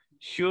people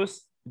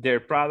choose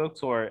their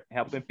products or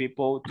helping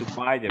people to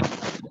buy them.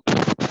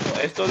 So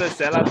esto de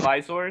sell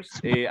advisors,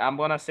 I'm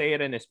gonna say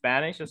it in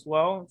Spanish as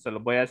well. Se lo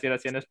voy a decir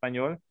así en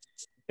español.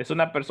 Es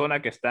una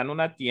persona que está en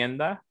una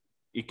tienda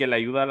y que le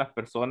ayuda a las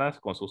personas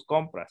con sus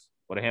compras.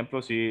 Por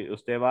ejemplo, si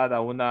usted va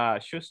a una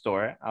shoe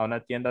store, a una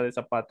tienda de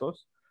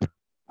zapatos,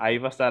 ahí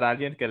va a estar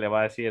alguien que le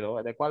va a decir,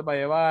 oh, ¿de cuál va a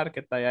llevar?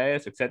 ¿Qué talla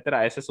es?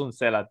 Etcétera. Ese es un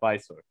sell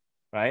advisor,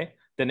 right?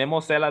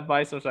 Tenemos sell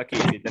advisors aquí.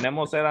 Si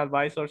tenemos sell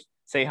advisors,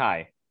 say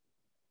hi.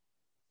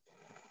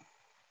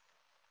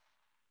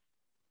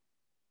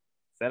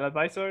 Sell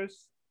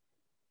advisors.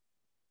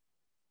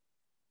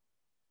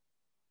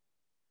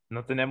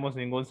 No tenemos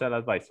ningún sell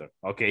advisor.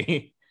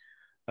 Okay.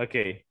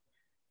 Okay.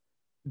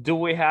 Do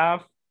we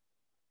have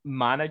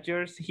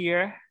managers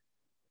here?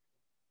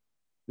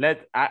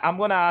 I'm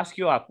going to ask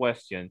you a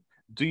question.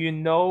 Do you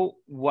know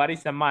what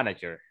is a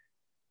manager?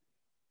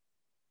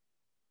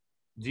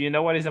 Do you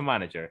know what is a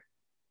manager?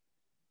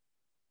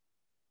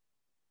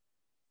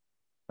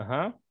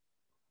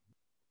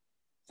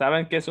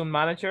 ¿Saben qué es un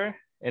manager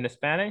in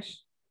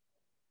Spanish?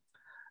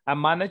 A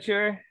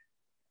manager,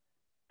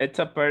 it's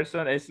a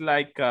person, it's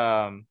like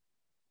el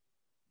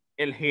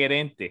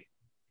gerente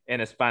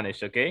in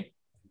Spanish, okay?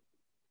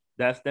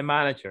 That's the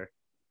manager.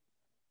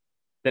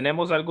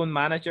 ¿Tenemos algún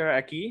manager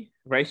aquí?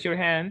 Raise your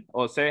hand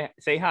or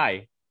say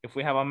hi if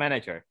we have a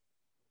manager.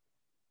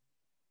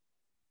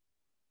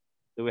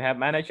 Do we have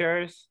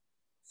managers?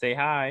 Say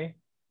hi.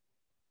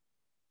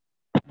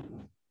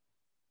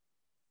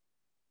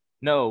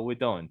 No, we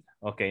don't.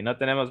 Okay, no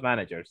tenemos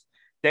managers.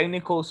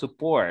 Technical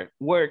support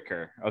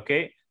worker,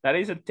 okay? That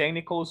is a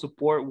technical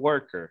support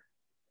worker.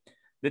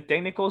 The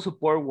technical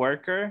support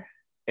worker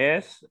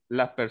es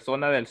la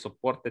persona del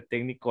soporte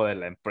técnico de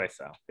la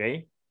empresa,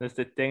 okay? That's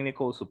the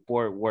technical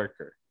support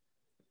worker.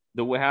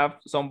 Do we have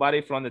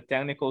somebody from the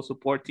technical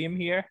support team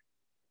here?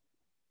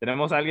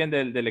 ¿Tenemos alguien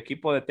del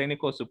equipo de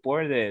technical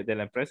support de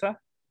la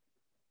empresa?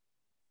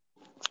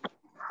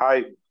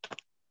 Hi.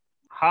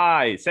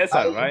 Hi,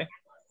 César, Hi. right?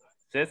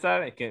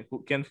 César,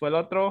 ¿quién fue el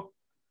otro?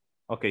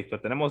 Ok,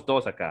 pero tenemos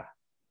dos acá.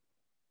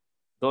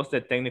 Dos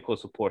de technical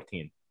support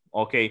team.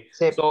 Ok,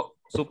 sí. So,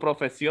 su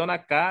profesión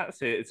acá,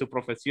 su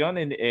profesión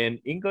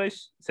en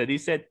English se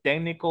dice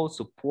technical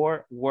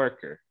support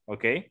worker.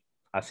 Ok,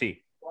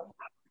 así.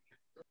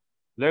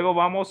 Luego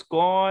vamos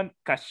con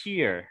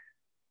cashier.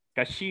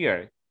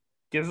 Cashier.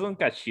 ¿Qué es un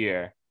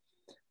cashier?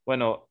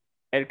 Bueno,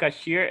 el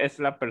cashier es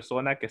la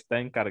persona que está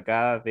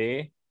encargada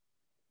de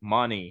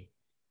money.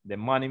 De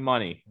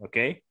money, ok.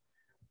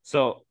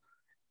 So,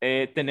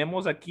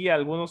 tenemos aquí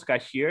algunos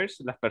cashiers,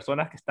 las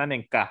personas que están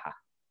en caja.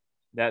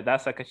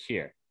 That's a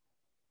cashier.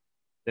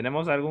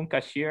 ¿Tenemos algún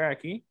cashier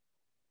aquí?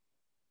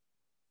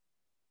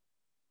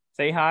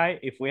 Say hi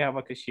if we have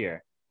a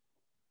cashier.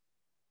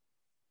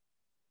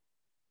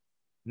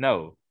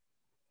 No.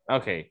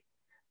 Okay.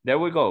 There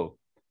we go.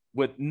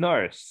 With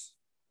nurse.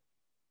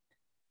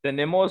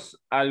 ¿Tenemos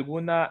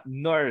alguna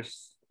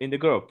nurse in the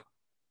group?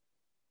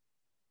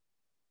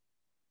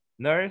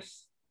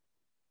 Nurse?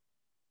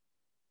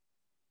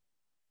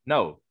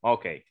 No.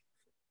 Okay.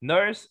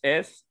 Nurse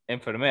es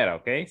enfermera,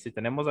 okay? Si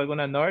tenemos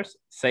alguna nurse,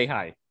 say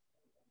hi.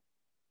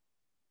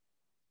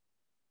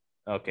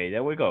 Okay,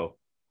 there we go.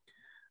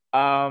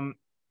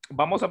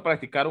 Vamos a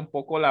practicar un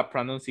poco la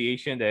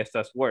pronunciation de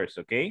estas words,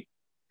 okay?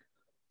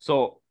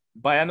 So,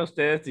 vayan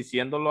ustedes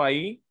diciéndolo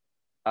ahí.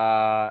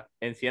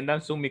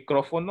 Enciendan su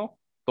micrófono,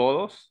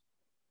 todos,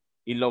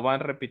 y lo van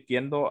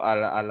repitiendo a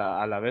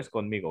la vez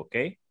conmigo,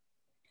 okay?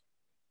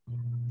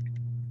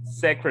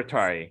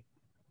 Secretary.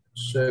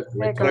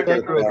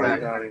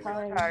 Secretary.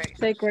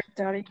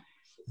 Secretary.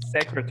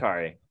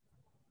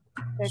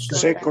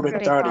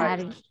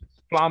 Secretary.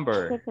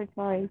 Plumber.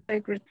 Secretary.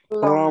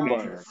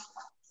 Plumber.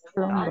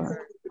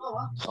 Plumber.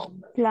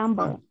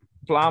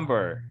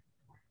 Plumber.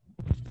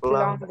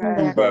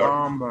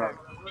 Plumber.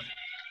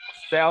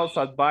 Sales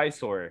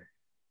advisor.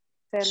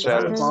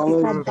 Sales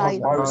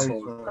advisor.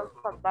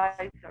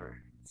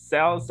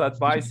 Sales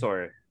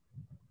advisor.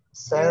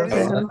 Sales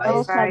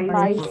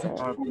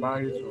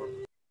advisor.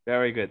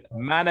 Very good.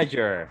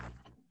 Manager.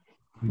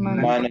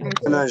 Manager.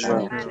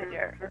 Excellent.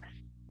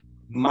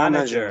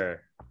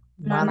 Manager.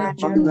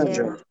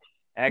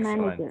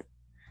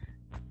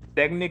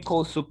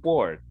 Technical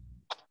support.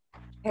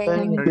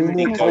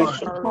 Technical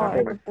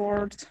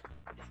support.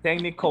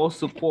 Technical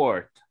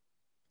support.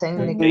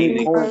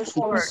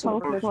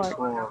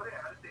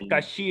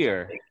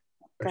 Cashier.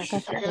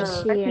 Cashier.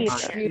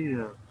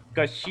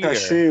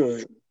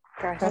 Cashier.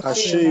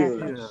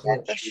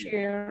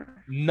 Cashier.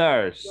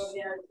 Nurse.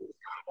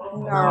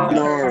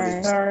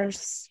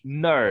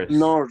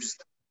 Nurse.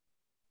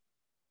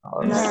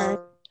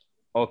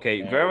 Ok,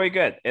 very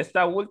good.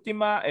 Esta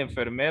última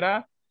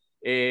enfermera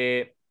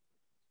se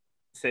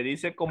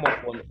dice como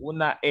con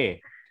una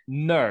E.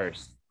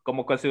 Nurse.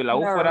 Como que si la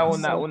U fuera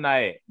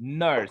una E.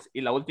 Nurse.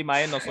 Y la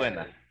última E no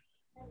suena.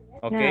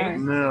 Ok.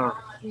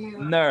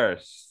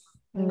 Nurse.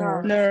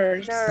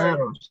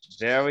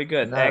 Very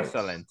good.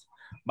 Excellent.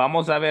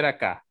 Vamos a ver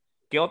acá.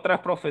 ¿Qué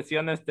otras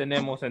profesiones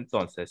tenemos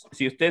entonces?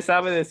 Si usted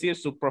sabe decir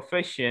su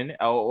profession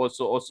o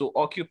su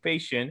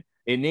occupation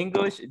en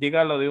English,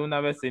 dígalo de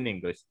una vez en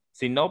English.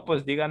 Si no,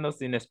 pues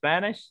díganos en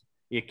Spanish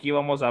y aquí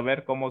vamos a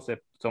ver cómo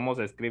se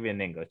escribe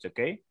en English, ¿ok?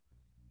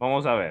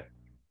 Vamos a ver.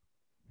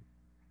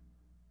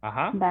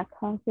 Ajá.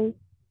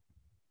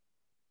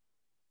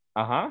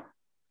 Ajá.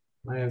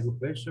 My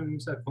occupation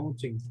is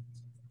accounting.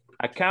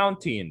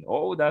 Accounting.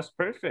 Oh, that's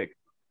perfect.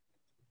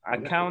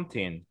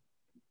 Accounting.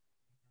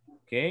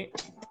 Okay.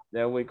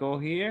 There we go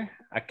here.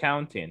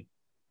 Accounting.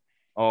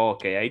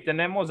 Ok, ahí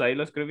tenemos, ahí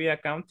lo escribí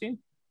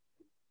accounting.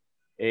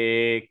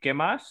 ¿Qué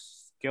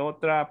más? ¿Qué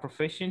otra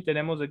profesión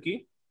tenemos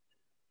aquí?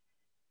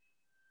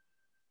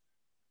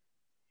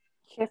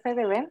 Jefe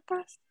de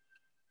ventas.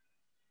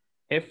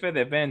 Jefe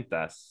de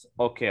ventas.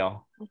 Ok.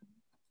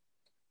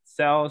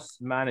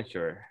 Sales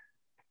manager.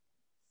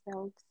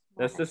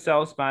 That's the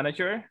sales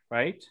manager,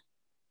 right?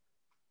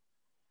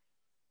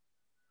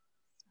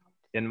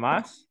 ¿Quién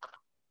más?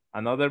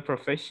 Another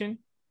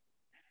profession?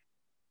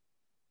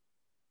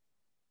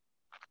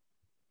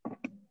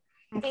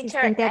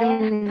 Asistente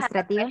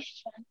administrativa.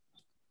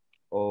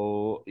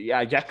 Oh,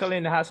 yeah,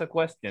 Jacqueline has a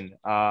question.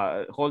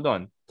 Hold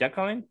on.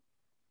 Jacqueline?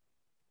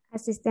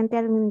 Asistente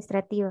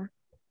administrativa.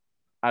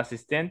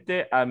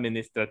 Asistente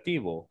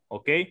administrativo,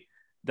 okay?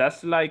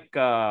 That's like,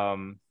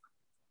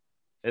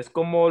 es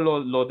como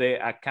lo de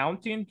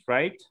accounting,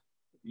 right?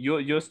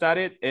 You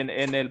studied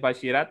en el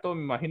bachillerato,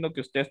 me imagino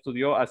que usted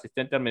estudió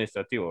asistente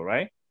administrativo,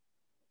 right?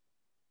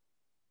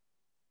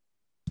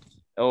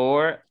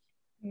 Or?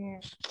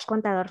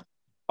 Contador.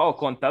 Oh,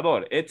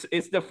 contador.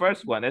 It's the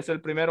first one. Es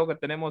el primero que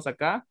tenemos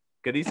acá,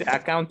 que dice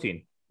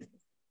accounting.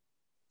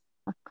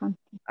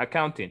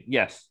 Accounting,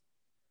 yes.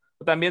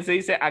 También se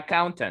dice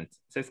accountant.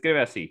 Se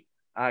escribe así.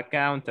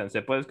 Accountant.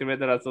 Se puede escribir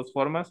de las dos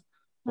formas.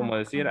 Como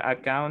decir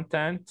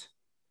accountant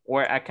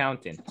or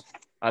accountant.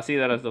 Así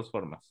de las dos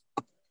formas.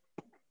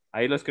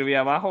 Ahí lo escribí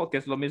abajo, que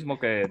es lo mismo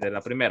que de la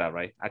primera,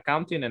 right?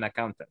 Accounting and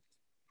accountant.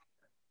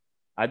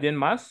 ¿Alguien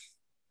más?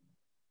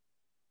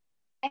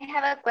 I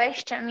have a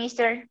question,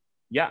 Mr.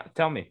 Yeah,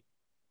 tell me.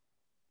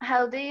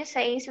 How do you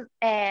say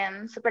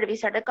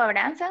supervisor de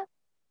cobranza?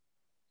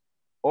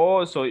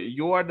 Oh, so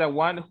you are the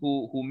one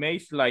who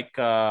makes like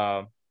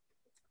la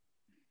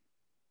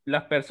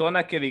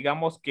persona que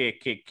digamos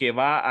que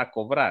va a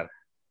cobrar.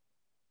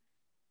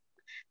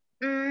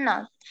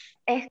 No,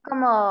 es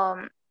como,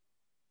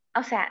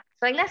 o sea,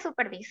 soy la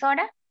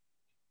supervisora,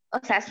 o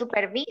sea,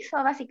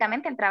 superviso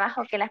básicamente el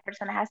trabajo que las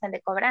personas hacen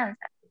de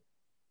cobranza.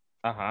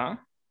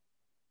 Ajá.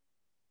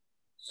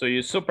 So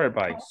you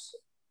supervise.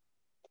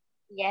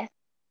 Yes.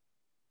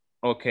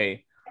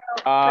 Okay.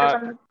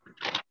 Pero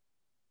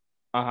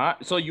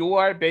So you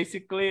are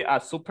basically a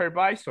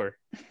supervisor,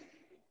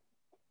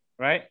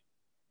 right?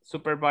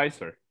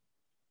 Supervisor.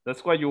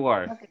 That's what you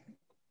are. Okay.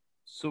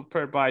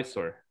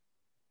 Supervisor.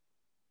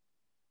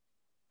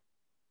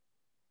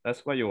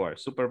 That's what you are,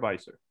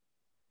 supervisor.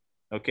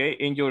 Okay,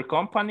 in your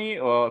company,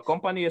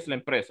 company es la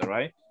empresa,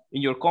 right?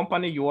 In your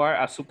company, you are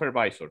a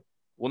supervisor.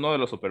 Uno de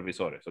los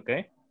supervisores,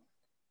 okay?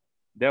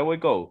 There we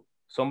go.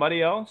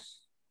 Somebody else?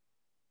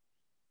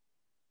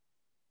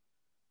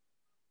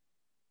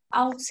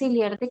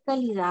 Auxiliar de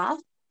calidad.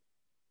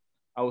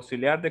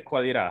 Auxiliar de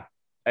calidad.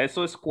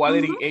 Eso es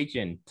quality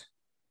agent.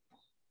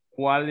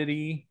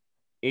 Quality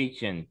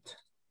agent.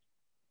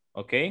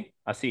 ¿Ok?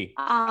 Así.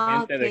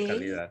 Agente de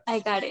calidad. I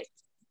got it.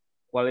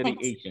 Quality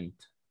Thanks. agent.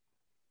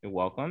 You're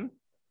welcome.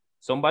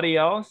 Somebody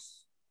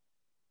else?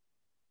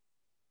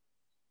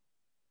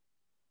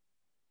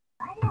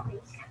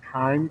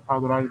 I'm a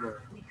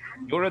driver.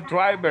 You're a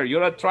driver.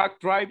 You're a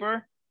truck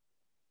driver?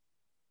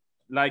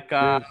 Like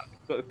Yes.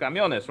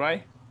 camiones,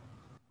 right?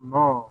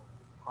 No.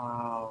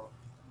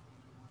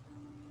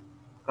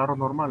 Carros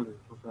normales.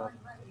 O sea,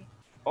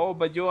 Oh,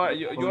 but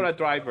you're a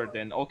driver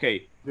then.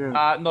 Okay.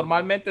 yes.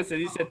 Normalmente se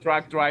dice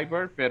truck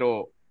driver,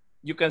 pero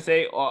you can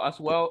say as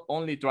well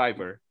only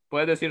driver.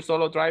 Puedes decir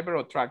solo driver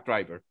o truck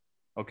driver.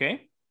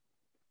 Okay.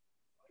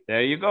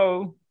 There you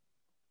go.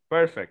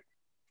 Perfect.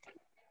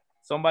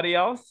 Somebody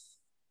else?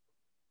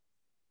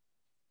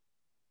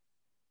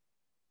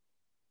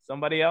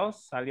 Somebody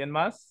else? ¿Alguien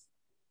más?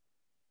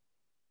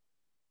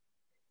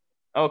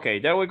 Okay,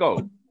 there we go.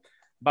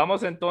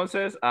 Vamos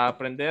entonces a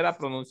aprender a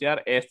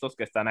pronunciar estos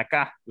que están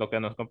acá, lo que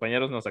los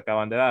compañeros nos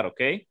acaban de dar,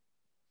 ¿ok?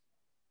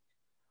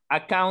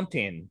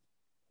 Accounting.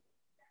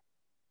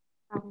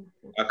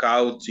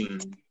 Accounting.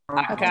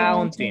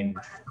 Accounting.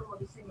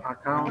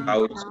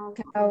 Accounting.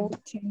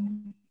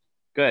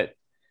 Good.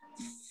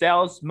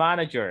 Sales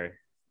manager.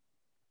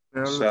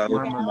 Sales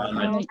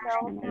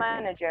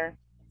Manager.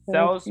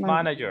 Sales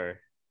manager.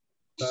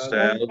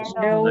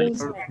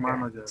 Sales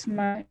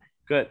manager.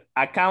 Good.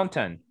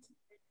 Accountant.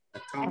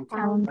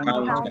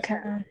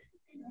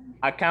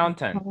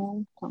 Accountant.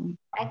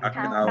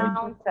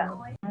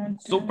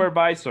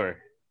 Supervisor.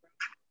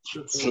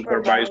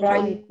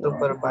 Supervisor.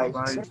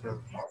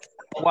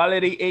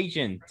 Quality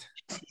agent.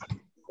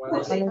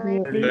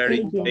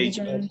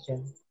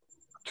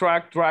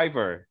 Truck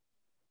driver.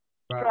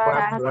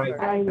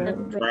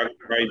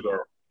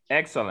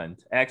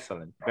 Excellent,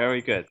 excellent.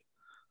 Very good.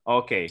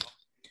 Okay.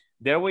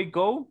 There we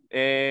go.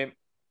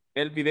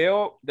 El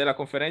video de la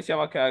conferencia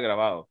va a quedar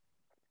grabado.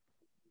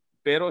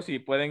 Pero si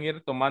pueden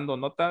ir tomando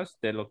notas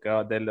de lo que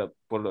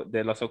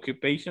de las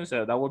occupations,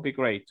 that would be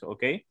great,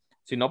 okay?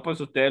 Si no, pues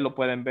ustedes lo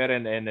pueden ver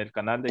en el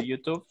canal de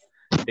YouTube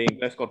de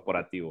Inglés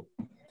Corporativo.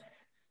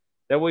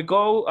 There we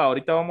go.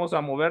 Ahorita vamos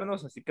a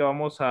movernos, así que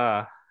vamos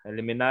a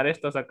eliminar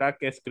estas acá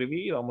que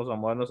escribí y vamos a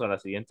movernos a la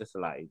siguiente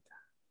slide.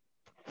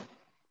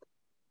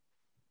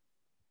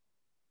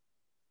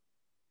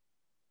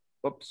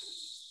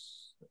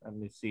 Oops. Let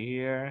me see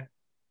here.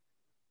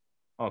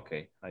 Ok,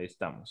 ahí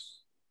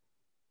estamos.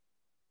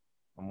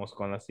 Vamos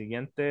con la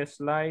siguiente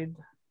slide.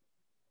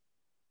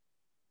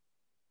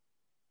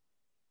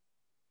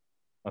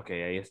 Ok,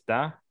 ahí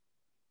está.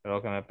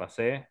 Creo que me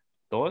pasé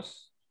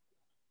 2.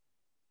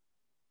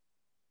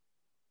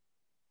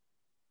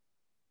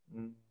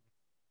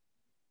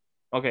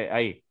 Ok,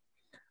 ahí.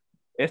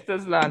 Esta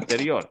es la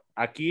anterior.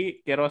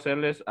 Aquí quiero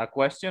hacerles a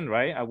question,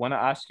 right? I want to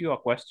ask you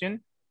a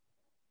question.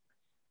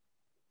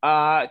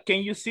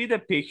 Can you see the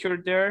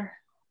picture there?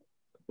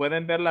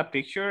 ¿Pueden ver la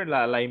picture,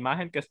 la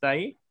imagen que está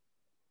ahí?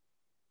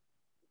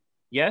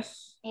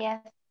 Yes? Yes.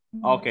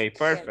 Okay,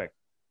 perfect.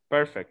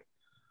 Perfect.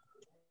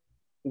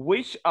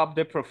 Which of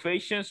the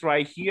professions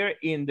right here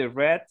in the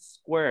red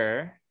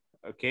square,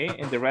 okay,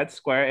 in the red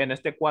square, en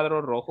este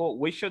cuadro rojo,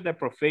 which of the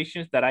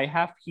professions that I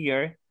have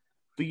here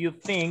do you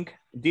think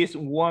this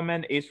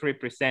woman is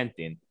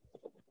representing?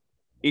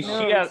 Is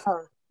she a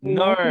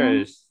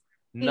nurse?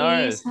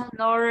 Nurse.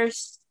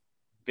 Nurse.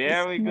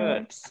 Very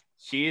good.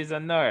 She is a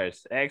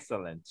nurse.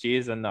 Excellent. She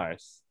is a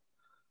nurse.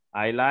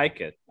 I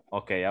like it.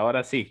 Ok,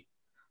 ahora sí.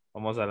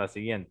 Vamos a la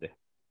siguiente.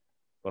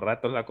 Por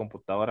ratos la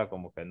computadora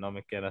como que no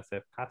me quiere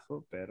hacer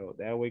caso, pero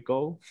there we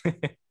go.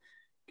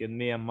 Give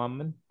me a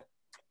moment.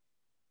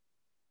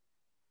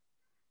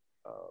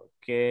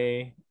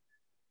 Ok.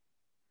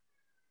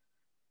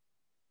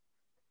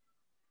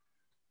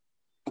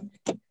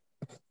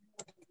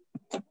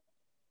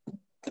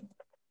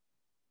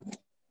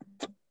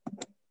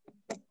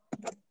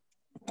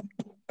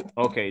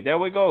 Okay, there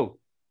we go.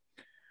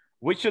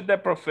 Which of the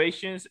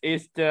professions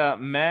is the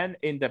man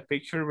in the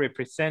picture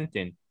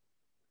representing?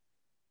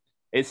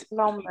 It's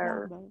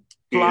Plumber.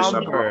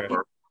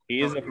 Plumber.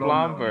 He is a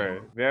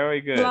plumber.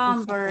 Very good.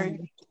 Plumber.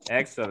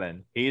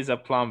 Excellent. He is a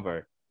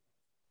plumber.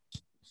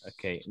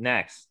 Okay,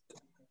 next.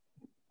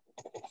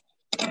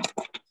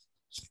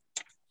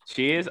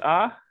 She is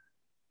a?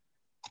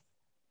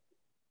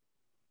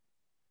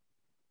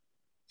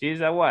 She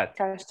is a what?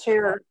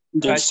 Cashier.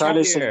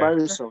 Cashier.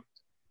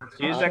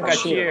 She is a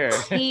cashier.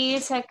 She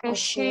is a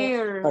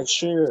cashier.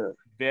 Cashier.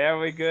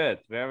 Very good.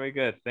 Very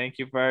good. Thank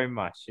you very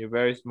much. You're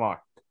very smart.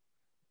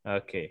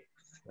 Okay.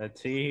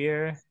 Let's see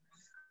here.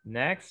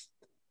 Next.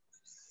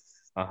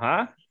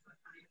 Uh-huh.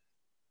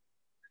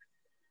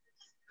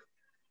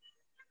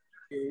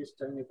 He is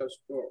technical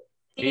support.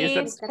 He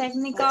is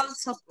technical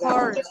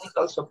support.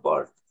 Technical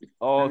support.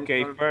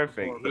 Okay,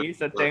 perfect.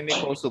 He's a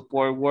technical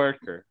support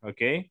worker.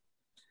 Okay.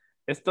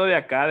 Esto de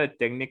acá de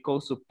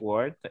technical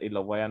support, y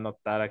lo voy a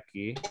anotar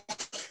aquí.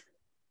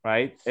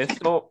 Right.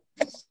 Esto,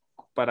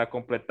 para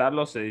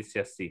completarlo, se dice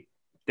así.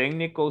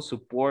 Technical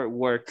support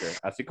worker.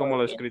 Así como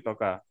lo he escrito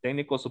acá.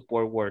 Technical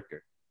support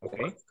worker.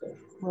 Okay.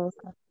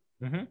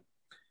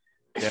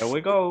 There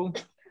we go.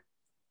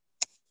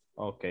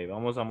 Ok,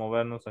 vamos a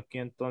movernos aquí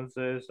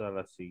entonces a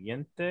la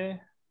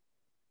siguiente.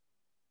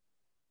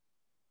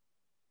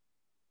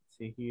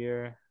 See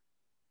here.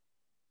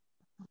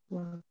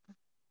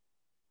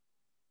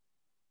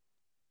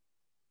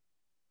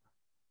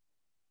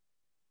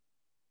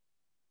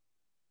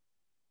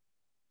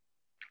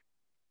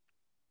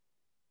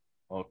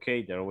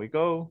 Okay, there we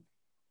go.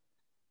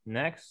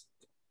 Next.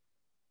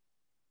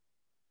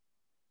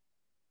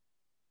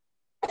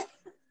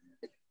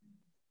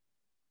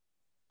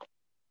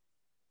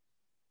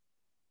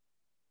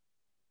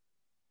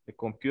 The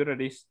computer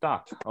is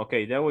stuck.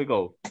 Okay, there we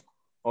go.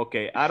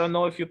 Okay, I don't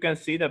know if you can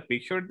see the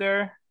picture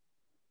there.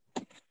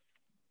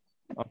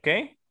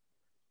 Okay.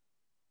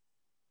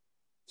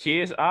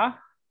 She's a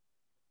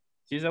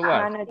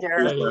what?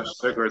 Manager.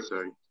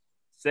 Secretary.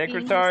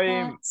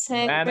 Secretary,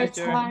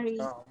 manager.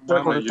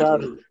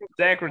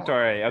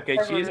 Secretary. Okay,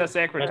 she's a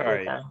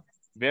secretary.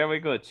 Very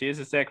good. She's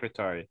a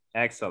secretary.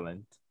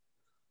 Excellent.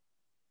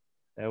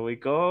 There we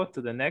go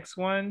to the next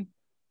one.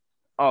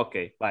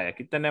 Okay, vaya,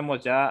 aquí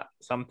tenemos ya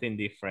something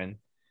different.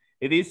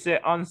 Y dice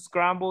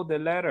unscramble the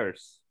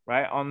letters,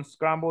 right?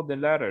 Unscramble the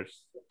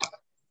letters.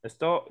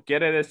 Esto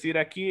quiere decir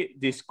aquí,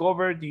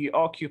 discover the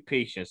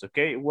occupations,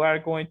 okay? We are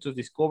going to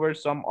discover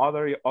some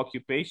other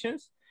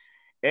occupations.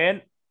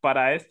 And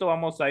para esto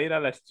vamos a ir a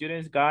la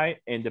Student's Guide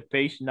en the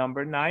page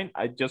number 9.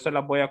 Yo se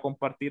las voy a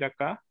compartir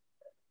acá.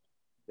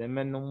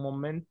 Denme un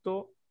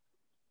momento.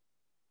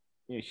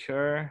 Yeah,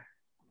 sure.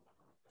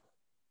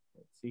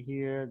 Let's see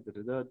here.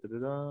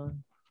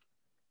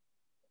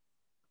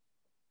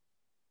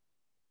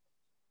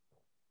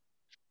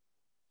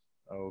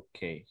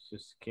 Okay,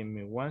 just give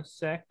me one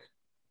sec.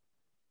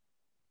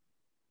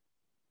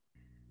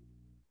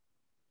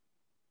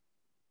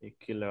 Y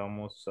aquí le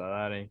vamos a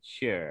dar en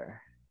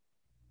share.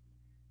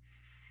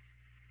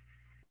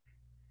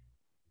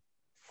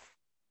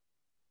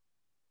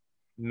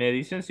 Me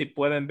dicen si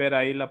pueden ver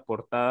ahí la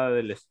portada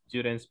del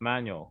Student's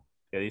Manual,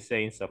 que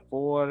dice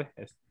INSAFORP,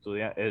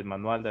 el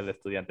manual del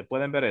estudiante.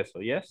 ¿Pueden ver eso?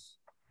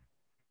 Yes?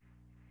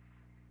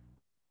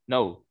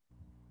 No.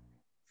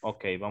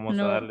 Ok, vamos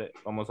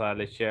a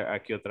darle share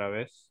aquí otra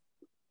vez.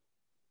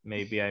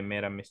 Maybe I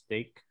made a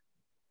mistake.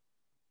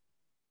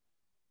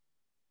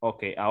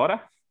 Ok,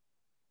 ¿ahora?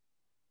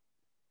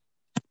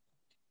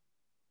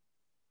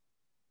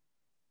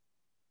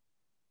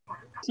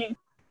 Sí.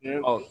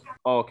 Oh,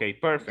 ok,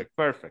 perfect.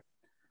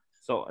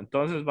 So,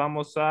 entonces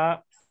vamos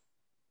a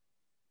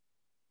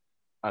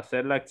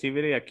hacer la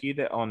activity aquí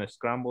de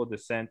unscramble the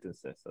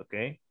sentences, ok.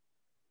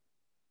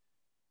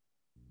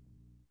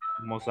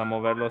 Vamos a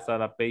moverlos a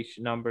la page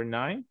number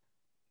 9.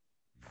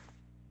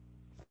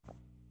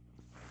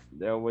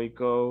 There we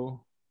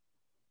go.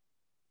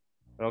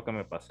 Creo que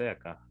me pasé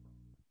acá.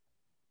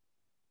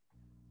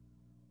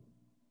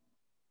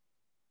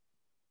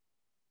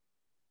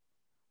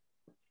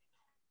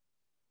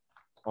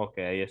 Ok,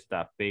 ahí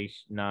está,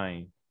 page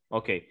 9.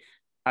 Ok,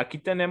 aquí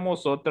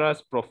tenemos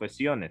otras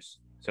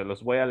profesiones. Se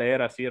los voy a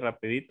leer así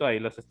rapidito. Ahí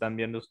las están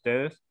viendo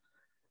ustedes.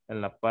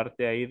 En la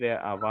parte ahí de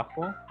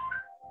abajo.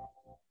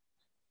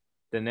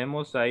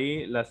 Tenemos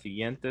ahí las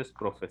siguientes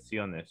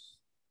profesiones.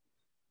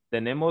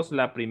 Tenemos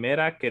la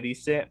primera que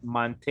dice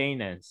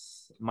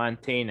maintenance.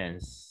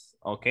 Maintenance.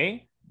 Ok.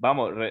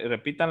 Vamos,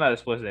 repítanla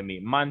después de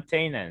mí.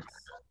 Maintenance.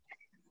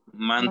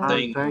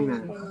 Maintenance.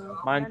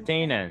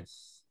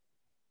 Maintenance.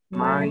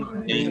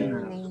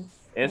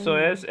 Eso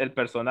es el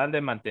personal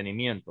de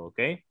mantenimiento, ¿ok?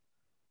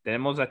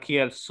 Tenemos aquí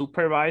el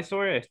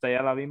supervisor, esta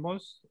ya la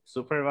vimos.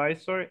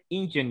 Supervisor,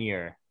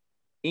 engineer.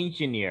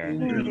 Engineer.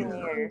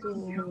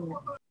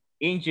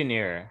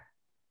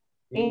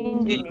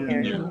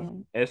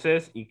 Ese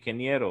es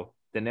ingeniero.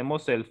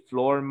 Tenemos el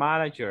floor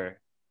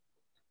manager.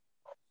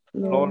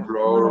 Floor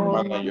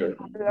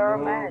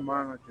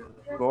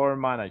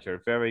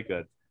manager, very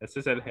good. Ese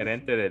es el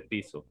gerente del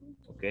piso,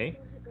 ¿ok?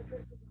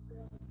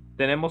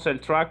 Tenemos el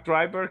truck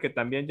driver, que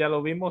también ya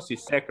lo vimos, y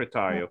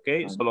secretary,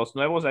 ¿ok? So los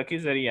nuevos aquí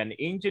serían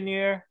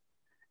engineer,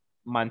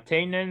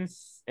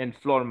 maintenance, and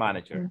floor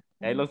manager.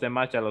 Ahí los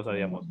demás ya los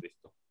habíamos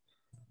visto.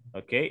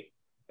 ¿Ok?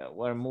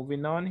 We're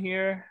moving on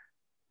here.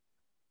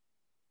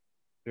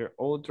 Your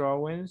old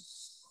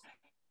drawings.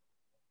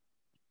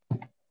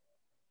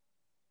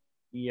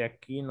 Y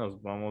aquí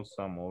nos vamos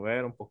a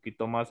mover un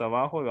poquito más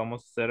abajo y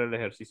vamos a hacer el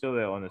ejercicio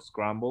de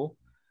unscramble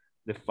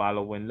the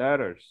following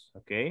letters,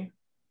 ¿ok?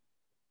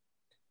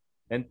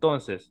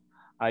 Entonces,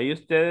 ahí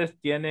ustedes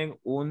tienen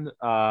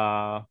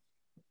una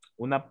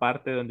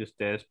parte donde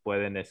ustedes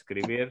pueden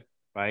escribir,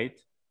 right?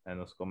 En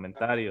los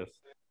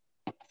comentarios.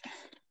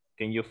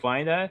 Can you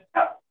find that?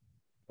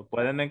 ¿Lo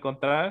pueden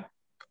encontrar?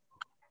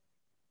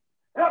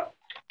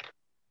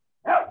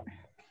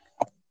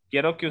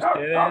 Quiero que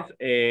ustedes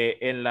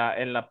en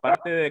la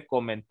parte de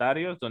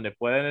comentarios donde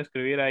pueden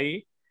escribir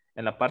ahí,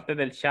 en la parte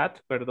del chat,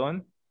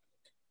 perdón,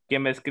 que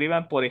me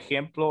escriban, por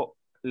ejemplo,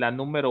 la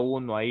número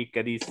 1 ahí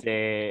que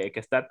dice que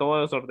está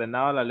todo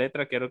desordenado la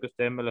letra. Quiero que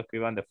ustedes me lo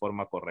escriban de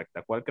forma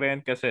correcta. ¿Cuál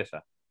creen que es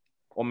esa?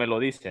 O me lo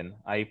dicen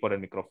ahí por el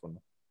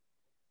micrófono.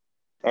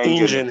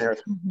 Engineer.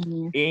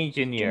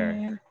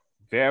 Engineer.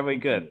 Very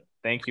good.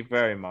 Thank you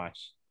very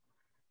much.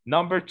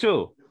 Number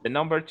 2. The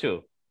number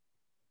 2.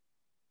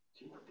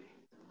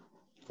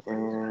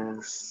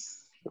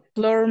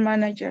 Floor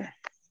manager.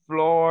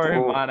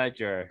 Floor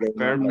manager.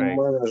 Perfect.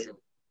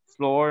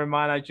 Floor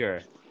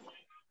manager.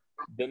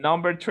 The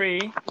number 3.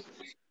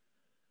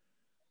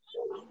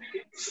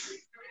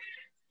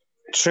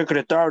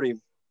 Secretary.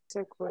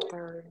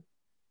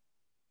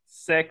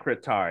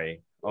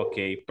 Secretary. Ok,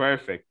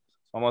 perfect.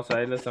 Vamos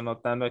a irles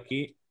anotando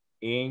aquí.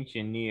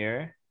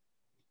 Engineer.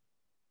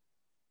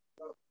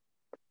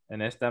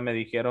 En esta me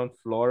dijeron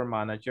floor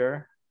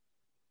manager.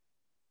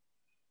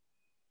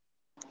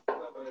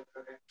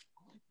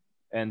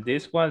 And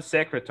this one,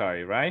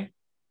 secretary, right?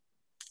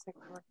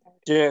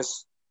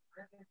 Yes.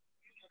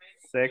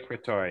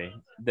 Secretary.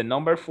 The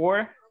number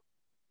 4?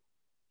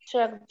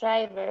 Truck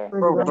driver.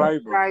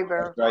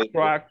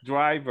 Truck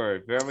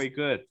driver. Very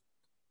good.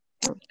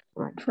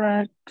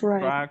 Truck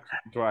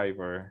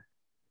driver.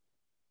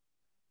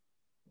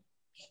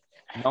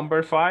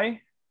 Number 5?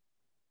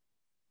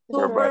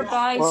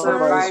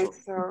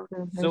 Supervisor.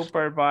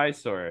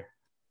 Supervisor.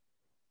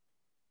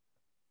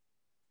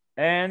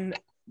 And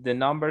the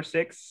number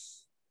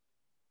 6.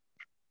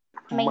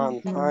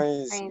 Maintenance.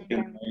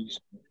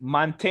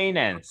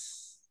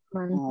 Maintenance.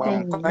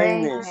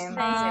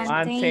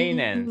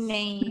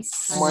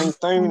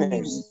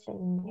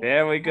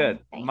 Very good.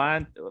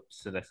 Oops,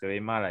 se la escribí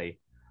mal ahí.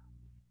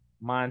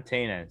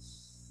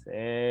 Maintenance.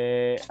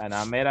 And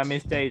I made a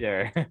mistake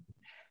there.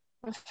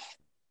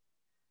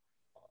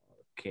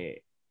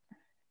 Okay.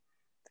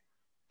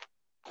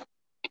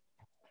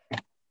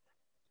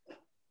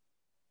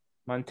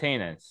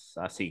 Maintenance.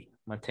 Así.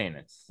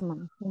 Maintenance.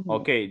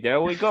 Okay,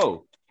 there we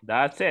go.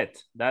 That's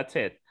it. That's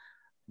it.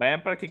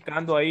 Vayan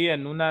practicando ahí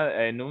en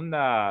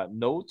una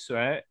notes,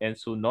 en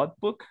su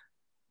notebook,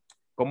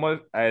 como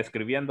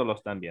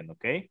escribiéndolos también,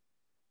 ¿ok?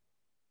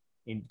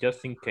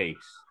 Just in case.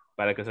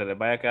 Para que se les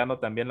vaya quedando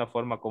también la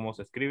forma como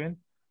se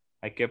escriben,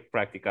 hay que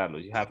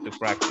practicarlos. You have to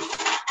practice.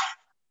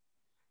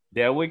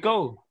 There we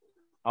go.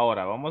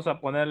 Ahora, vamos a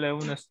ponerle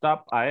un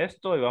stop a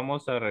esto y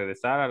vamos a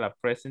regresar a la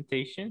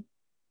presentation.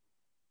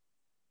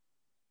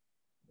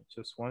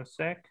 Just one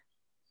sec.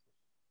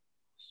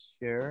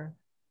 Share.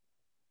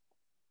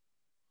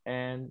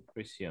 And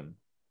resume.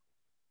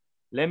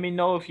 Let me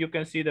know if you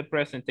can see the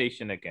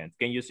presentation again.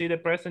 Can you see the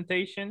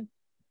presentation?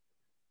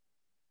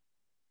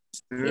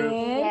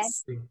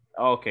 Yes.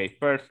 Okay,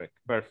 perfect,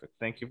 perfect.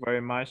 Thank you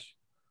very much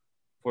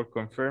for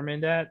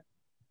confirming that.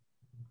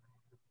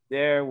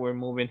 There, we're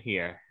moving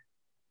here.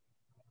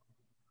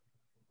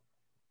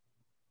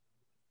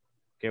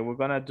 Okay, we're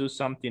gonna do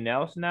something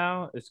else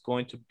now. It's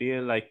going to be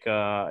like,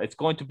 it's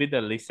going to be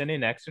the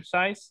listening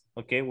exercise.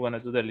 Okay, we're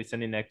gonna do the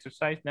listening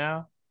exercise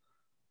now.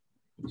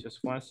 Just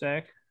one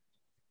sec.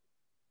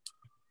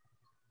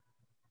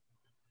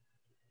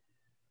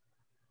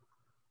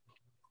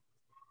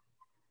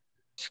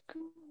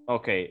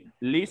 Okay,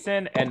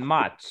 listen and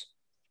match.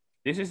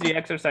 This is the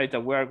exercise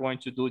that we are going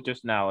to do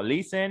just now.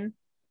 Listen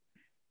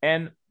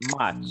and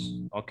match,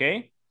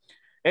 okay?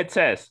 It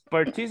says,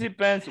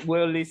 participants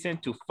will listen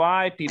to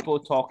 5 people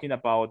talking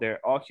about their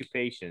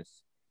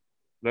occupations.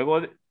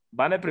 Luego,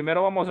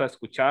 primero vamos a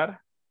escuchar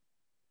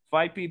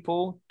 5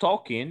 people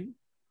talking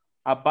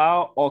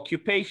about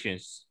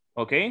occupations,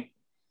 okay?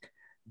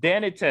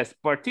 Then it says,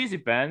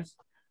 participants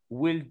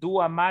will do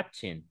a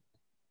matching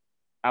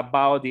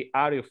about the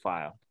audio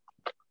file.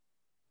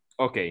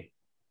 Okay.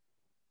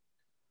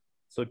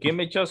 So give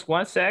me just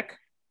one sec.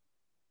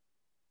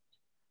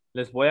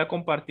 Les voy a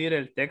compartir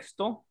el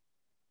texto,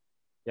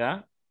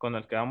 ¿ya? Con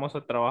el que vamos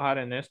a trabajar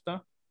en este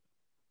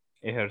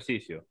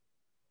ejercicio.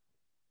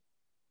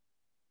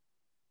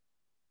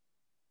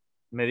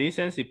 Me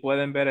dicen si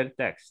pueden ver el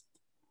texto.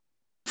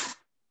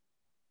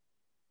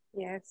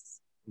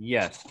 Yes.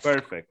 Yes,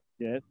 perfect.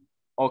 Yes.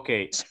 Ok.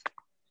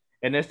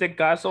 En este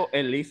caso,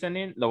 el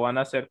listening lo van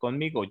a hacer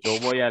conmigo. Yo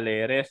voy a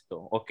leer esto.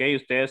 Ok,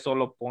 ustedes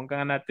solo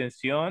pongan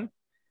atención.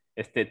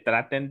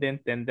 Traten de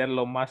entender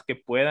lo más que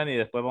puedan y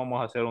después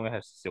vamos a hacer un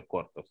ejercicio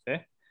corto. ¿Sí?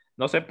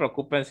 No se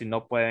preocupen si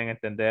no pueden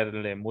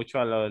entenderle mucho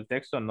a lo del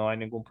texto. No hay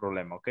ningún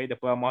problema. Ok,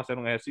 después vamos a hacer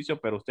un ejercicio,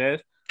 pero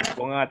ustedes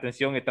pongan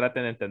atención y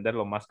traten de entender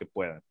lo más que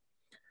puedan.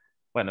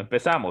 Bueno,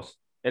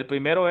 empezamos. El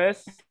primero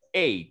es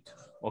 8.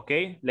 Ok,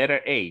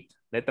 letter 8.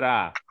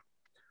 Letra A.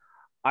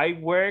 I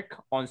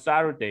work on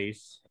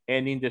Saturdays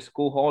and in the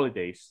school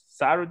holidays.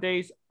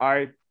 Saturdays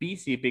are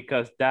busy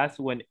because that's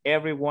when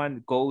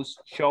everyone goes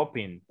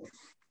shopping.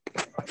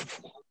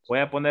 Voy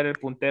a poner el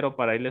puntero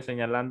para irle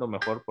señalando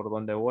mejor por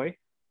dónde voy.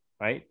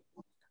 Right?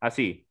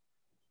 Así.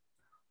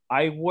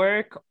 I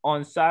work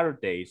on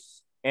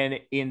Saturdays and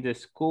in the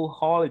school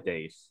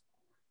holidays.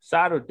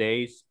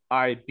 Saturdays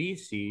are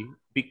busy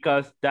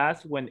because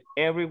that's when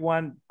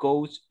everyone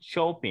goes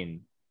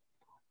shopping.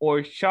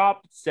 Our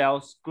shop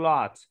sells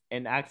clothes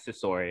and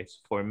accessories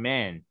for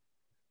men,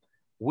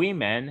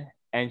 women,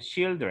 and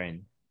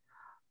children.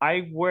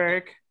 I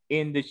work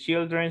in the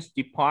children's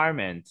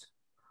department.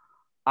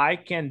 I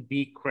can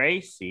be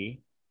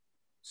crazy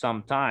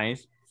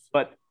sometimes,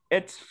 but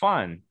it's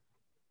fun.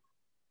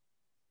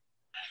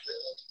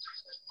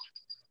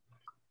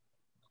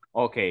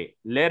 Okay,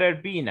 letter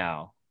B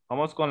now.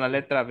 Vamos con la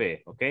letra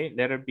B, okay?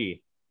 Letter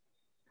B.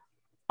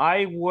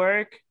 I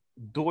work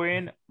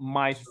during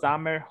my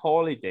summer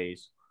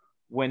holidays.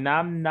 When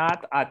I'm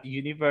not at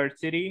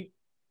university,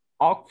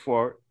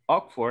 Oxford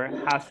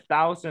has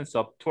thousands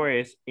of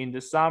tourists in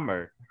the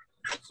summer.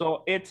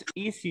 So it's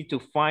easy to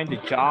find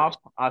a job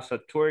as a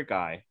tour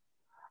guide.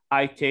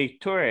 I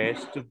take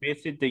tourists to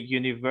visit the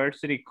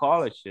university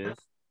colleges,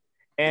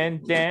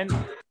 and then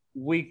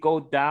we go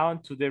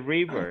down to the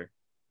river.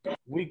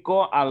 We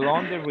go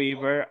along the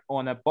river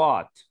on a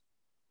boat.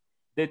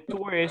 The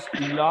tourists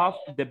love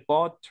the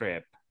boat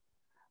trip.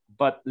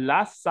 But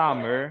last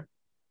summer,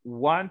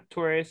 one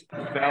tourist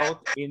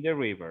fell in the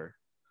river.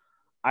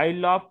 I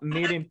love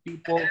meeting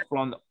people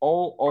from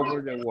all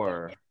over the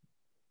world.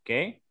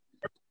 Okay?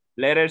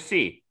 Letter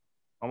C.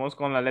 Vamos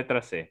con la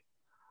letra C.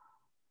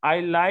 I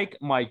like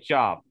my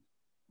job,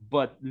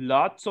 but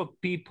lots of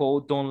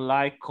people don't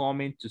like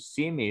coming to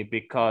see me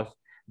because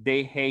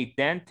they hate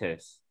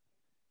dentists.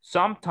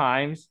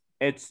 Sometimes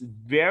it's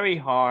very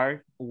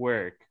hard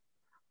work.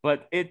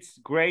 but it's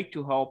great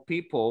to help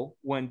people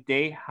when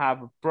they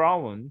have a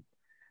problem.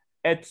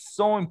 It's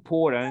so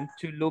important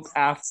to look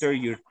after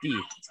your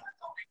teeth.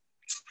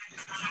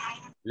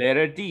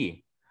 Letter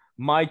D.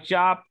 My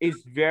job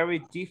is very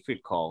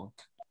difficult,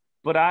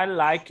 but I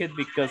like it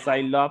because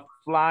I love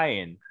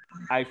flying.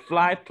 I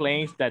fly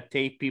planes that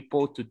take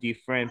people to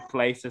different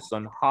places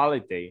on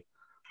holiday.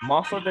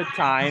 Most of the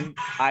time,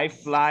 I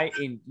fly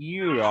in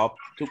Europe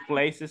to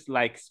places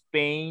like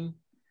Spain,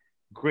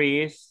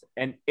 Greece,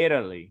 and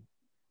Italy.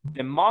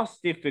 The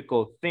most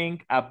difficult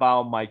thing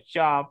about my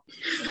job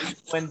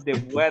is when the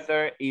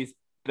weather is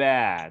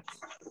bad.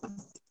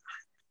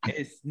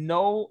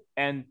 Snow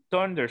and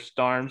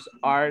thunderstorms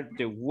are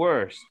the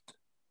worst.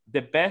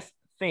 The best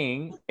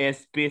thing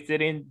is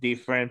visiting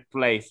different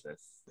places.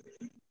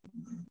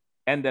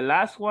 And the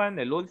last one,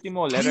 el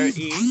último, letter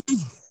E.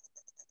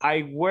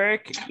 I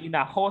work in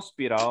a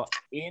hospital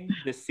in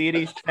the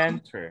city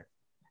center.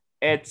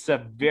 It's a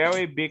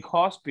very big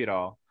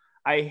hospital.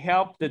 I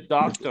help the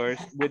doctors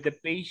with the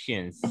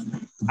patients.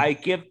 I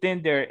give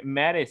them their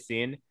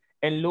medicine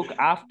and look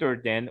after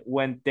them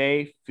when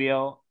they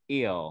feel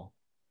ill.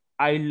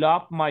 I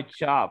love my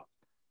job,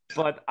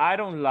 but I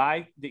don't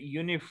like the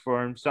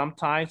uniform.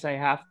 Sometimes I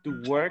have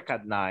to work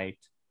at night.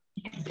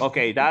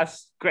 Okay,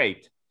 that's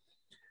great.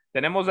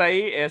 Tenemos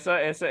ahí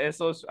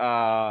esos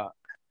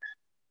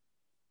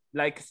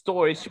like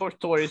stories, short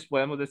stories,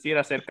 podemos decir,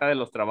 acerca de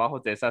los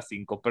trabajos de esas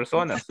 5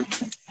 personas.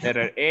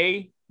 Letter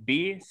A,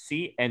 B,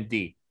 C, and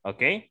D,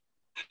 ¿ok?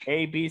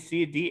 A, B,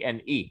 C, D,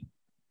 and E.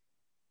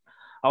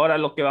 Ahora,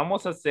 lo que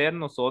vamos a hacer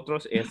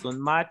nosotros es un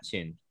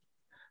matching.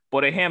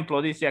 Por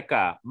ejemplo, dice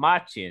acá,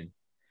 matching.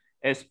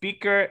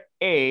 Speaker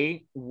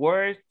A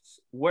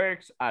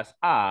works as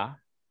a,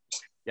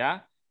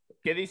 ¿ya?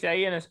 ¿Qué dice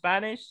ahí en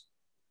Spanish?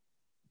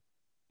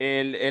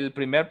 El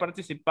primer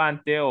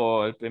participante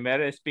o el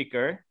primer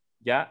speaker,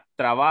 ¿ya?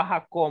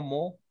 Trabaja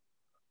como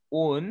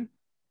un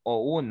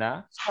o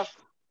una.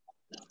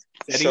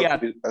 Sería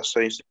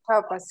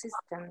Shop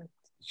assistant.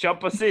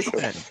 shop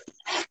assistant.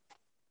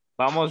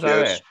 Vamos a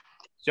ver.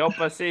 Shop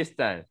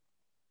assistant.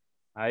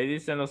 Ahí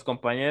dicen los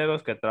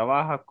compañeros que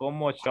trabaja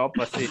como shop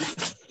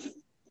assistant.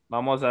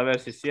 Vamos a ver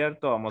si es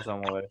cierto. Vamos a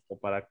mover esto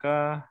para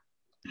acá.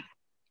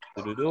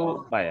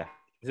 Vaya.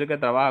 Dice que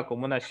trabaja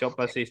como una shop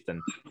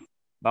assistant.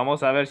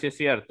 Vamos a ver si es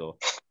cierto.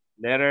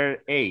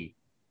 Letter A.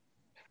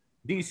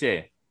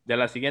 Dice de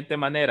la siguiente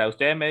manera.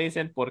 Ustedes me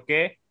dicen por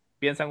qué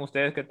piensan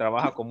ustedes que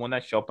trabaja como una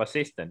shop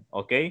assistant.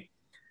 ¿Ok?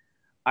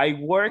 I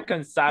work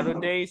on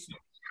Saturdays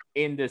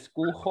in the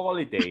school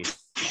holidays.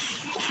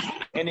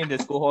 And in the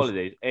school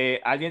holidays.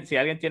 Si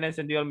alguien tiene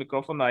encendido el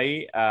micrófono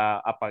ahí,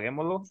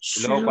 apaguémoslo.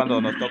 Y luego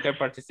cuando nos toque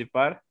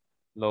participar,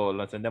 lo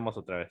encendemos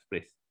otra vez,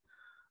 please.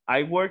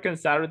 I work on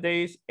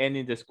Saturdays and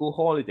in the school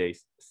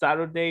holidays.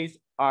 Saturdays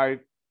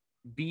are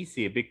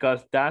busy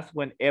because that's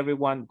when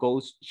everyone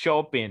goes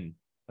shopping,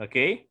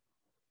 okay?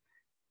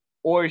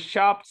 Our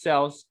shop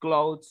sells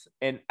clothes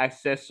and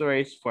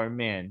accessories for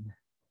men,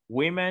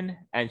 women,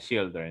 and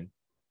children.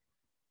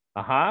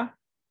 Ajá.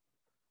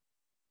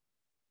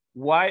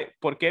 Why?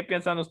 ¿Por qué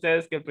piensan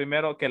ustedes que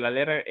la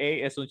letter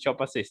A es un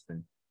shop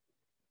assistant?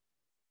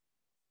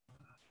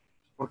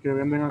 Porque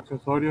venden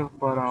accesorios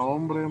para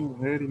hombre,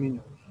 mujer y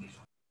niños.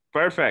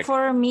 Perfect.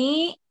 For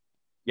me,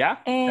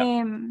 yeah.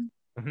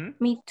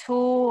 Me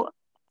too.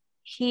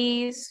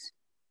 He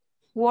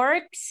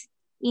works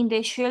in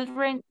the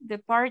children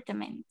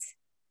department.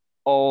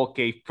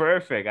 Okay,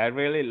 perfect. I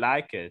really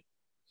like it.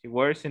 He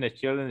works in the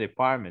children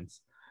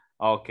departments.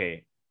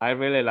 Okay, I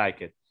really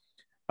like it.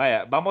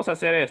 Vaya, vamos a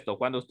hacer esto.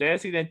 Cuando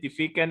ustedes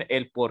identifiquen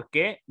el por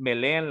qué, me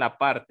leen la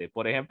parte.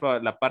 Por ejemplo,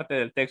 la parte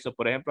del texto.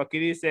 Por ejemplo, aquí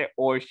dice,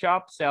 our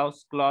shop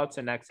sells clothes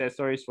and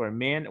accessories for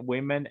men,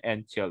 women,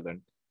 and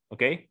children.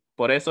 ¿Ok?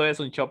 Por eso es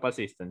un shop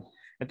assistant.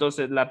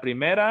 Entonces, la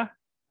primera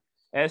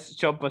es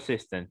shop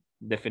assistant,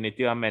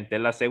 definitivamente.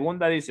 La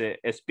segunda dice,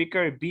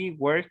 speaker B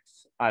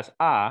works as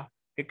a.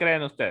 ¿Qué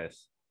creen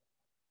ustedes?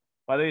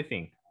 What do you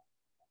think?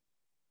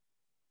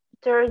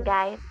 Tour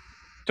guide.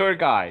 Tour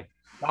guide.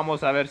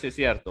 Vamos a ver si es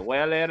cierto. Voy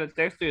a leer el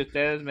texto y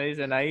ustedes me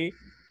dicen ahí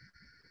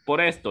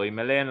por esto y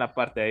me leen la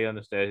parte ahí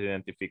donde ustedes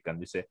identifican.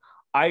 Dice,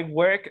 I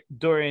work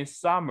during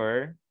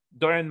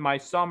my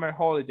summer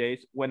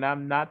holidays when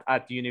I'm not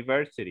at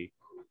university.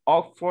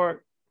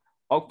 Oxford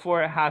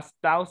has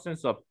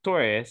thousands of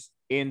tourists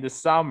in the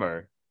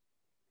summer.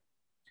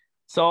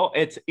 So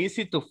it's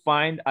easy to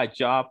find a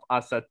job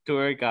as a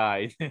tour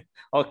guide.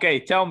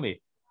 Okay, tell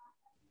me.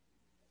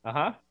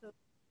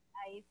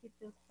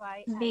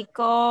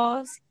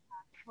 Because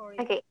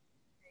okay.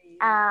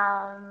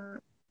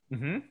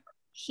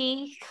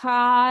 He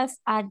has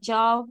a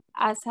job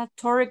as a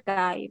tour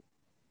guide.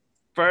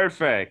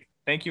 Perfect.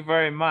 Thank you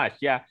very much.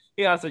 Yeah,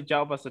 he has a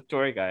job as a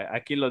tour guide.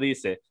 Aquí lo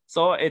dice.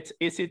 So it's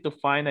easy to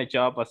find a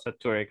job as a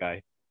tour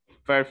guide.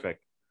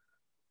 Perfect.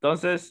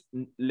 Entonces,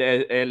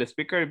 el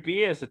speaker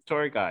B is a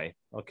tour guide.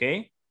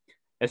 Okay.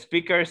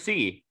 Speaker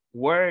C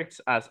works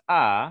as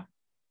a.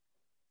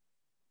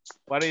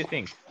 What do you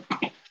think?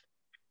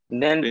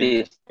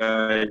 Dentist.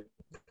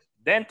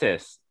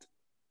 Dentist.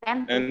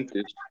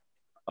 Dentist.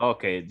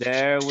 Okay,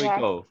 there we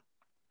go.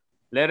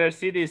 Letter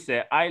C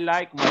dice, I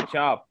like my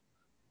job,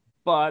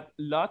 but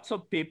lots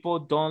of people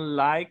don't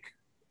like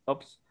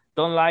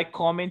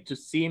coming to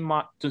see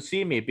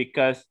me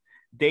because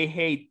they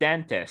hate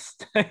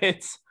dentists.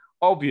 It's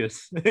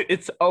obvious.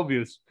 It's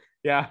obvious.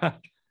 Yeah.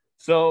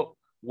 So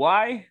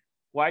why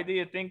do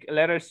you think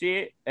letter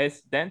C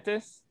is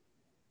dentist?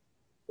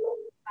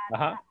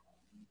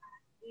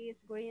 Is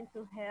going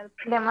to help.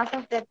 The most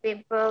of the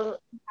people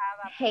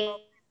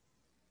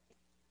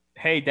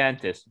hate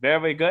dentists.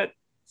 Very good.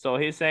 So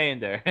he's saying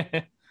there,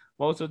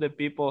 most of the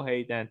people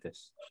hate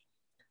dentists.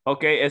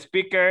 Okay,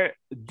 speaker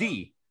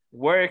D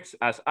works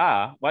as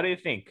a, what do you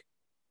think?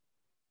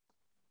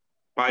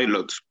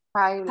 Pilot.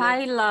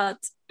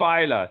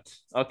 Pilot.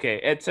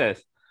 Okay, it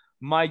says,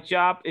 my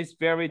job is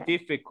very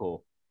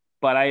difficult,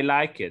 but I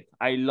like it.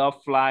 I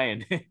love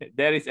flying.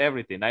 That is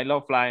everything. I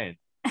love flying.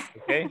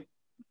 Okay,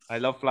 I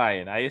love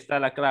flying. Ahí está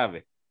la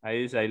clave.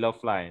 Ahí dice I love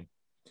flying.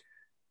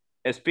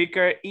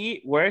 Speaker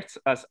E works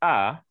as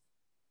a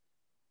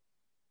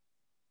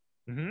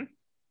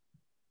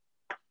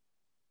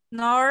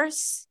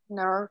nurse.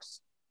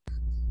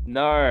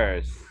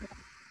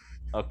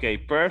 Okay,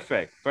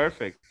 perfect.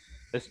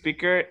 The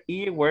speaker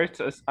E works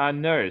as a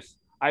nurse.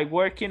 I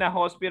work in a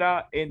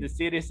hospital in the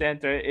city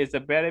center. It's a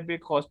very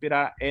big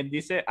hospital and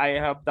dice I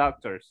help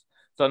doctors.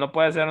 So no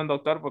puede ser un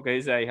doctor porque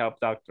dice I help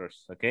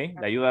doctors. Okay,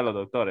 le ayuda a los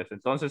doctores.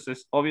 Entonces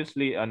es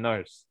obviously a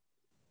nurse.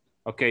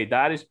 Okay,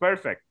 that is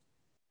perfect.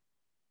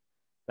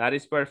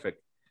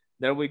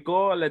 There we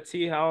go. Let's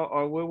see how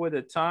are we with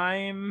the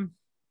time.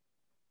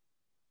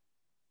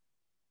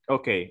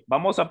 Ok,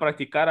 vamos a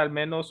practicar al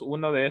menos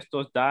uno de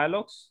estos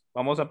dialogues.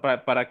 Vamos a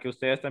para que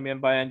ustedes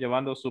también vayan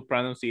llevando su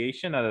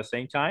pronunciation at the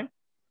same time.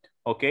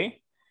 Ok,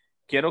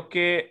 quiero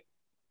que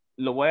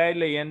lo voy a ir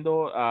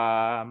leyendo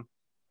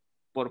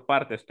por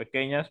partes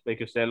pequeñas para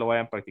que ustedes lo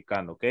vayan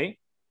practicando. Ok,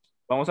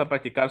 vamos a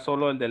practicar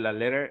solo el de la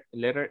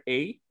letter A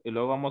y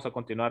luego vamos a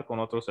continuar con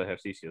otros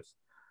ejercicios.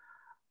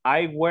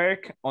 I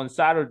work on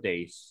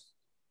Saturdays.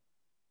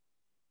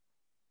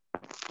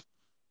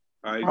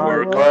 I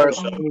work on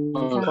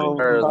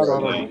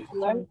Saturdays.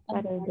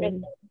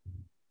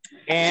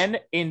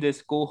 And in the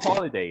school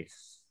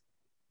holidays.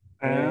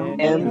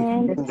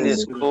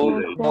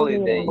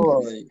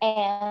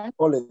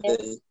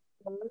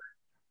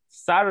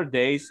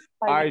 Saturdays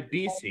are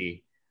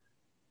busy.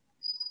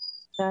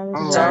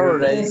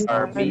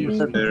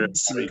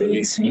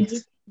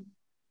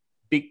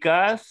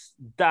 Because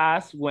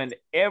that's when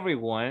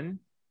everyone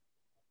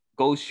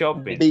goes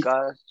shopping.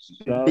 Because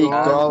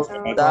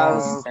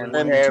that's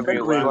when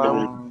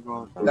everyone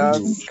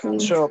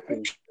goes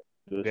shopping.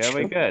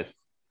 Very good.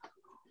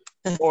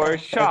 Or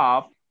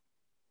shop.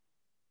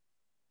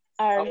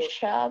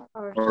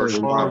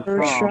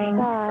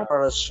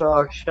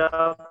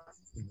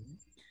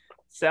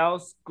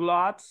 Sells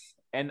clothes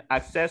and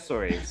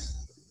accessories.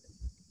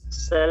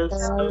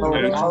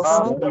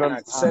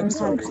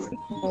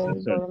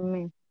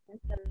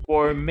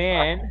 For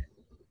men,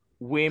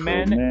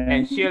 women,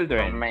 and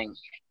children.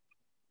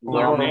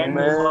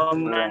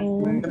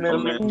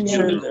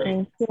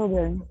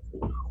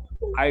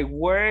 I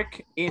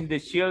work in the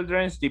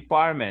children's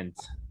department.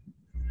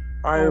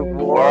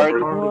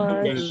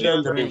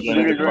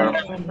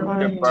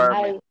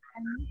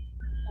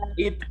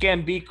 It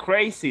can be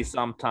crazy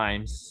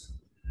sometimes.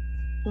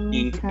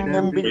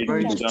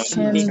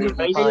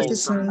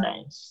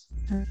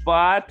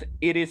 But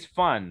it is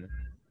fun.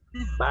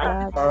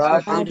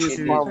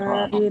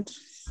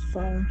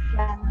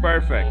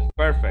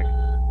 Perfect.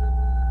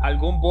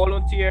 ¿Algún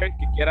volunteer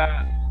que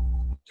quiera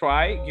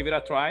give it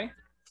a try?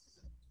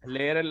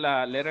 Leer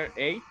la letter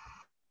A.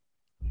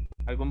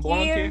 ¿Algún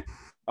volunteer?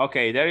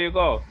 Okay, there you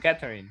go,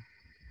 Catherine.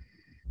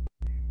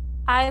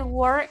 I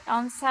work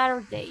on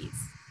Saturdays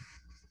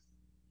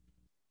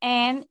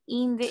and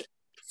in the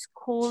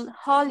school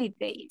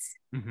holidays.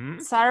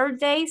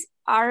 Saturdays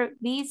are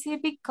busy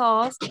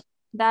because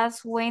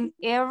that's when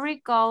everyone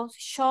goes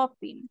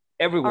shopping.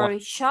 Our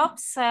shop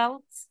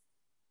sells,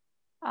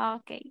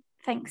 okay,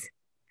 thanks.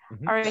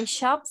 Our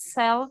shop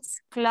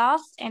sells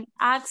clothes and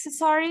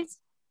accessories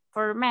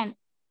for men,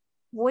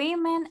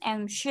 women,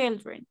 and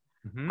children.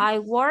 I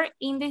work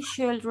in the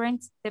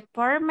children's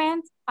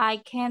department. I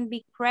can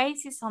be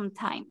crazy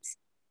sometimes,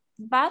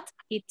 but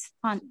it's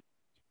fun.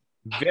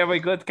 Very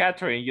good,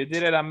 Catherine. You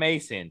did it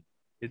amazing.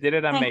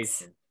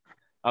 Thanks.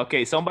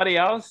 Okay, somebody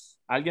else?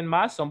 ¿Alguien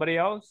más? Somebody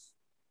else?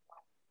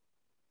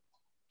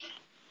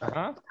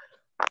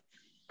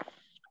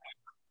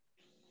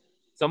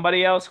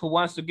 Somebody else who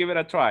wants to give it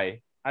a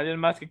try. ¿Alguien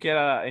más que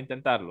quiera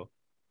intentarlo?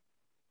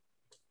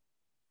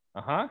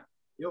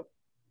 Yo.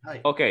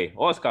 Hi. Okay,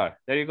 Oscar,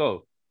 there you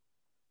go.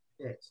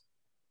 Yes.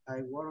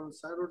 I work on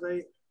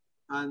Saturday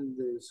and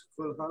the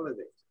school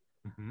holidays.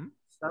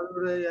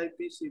 Saturday I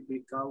busy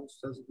because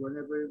that's when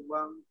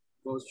everyone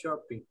goes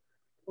shopping.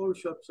 All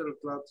shops sell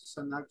clothes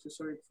and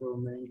accessories for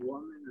men,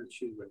 women, and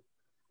children.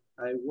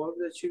 I work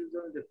the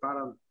children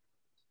department.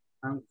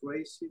 I'm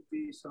crazy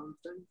be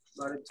something,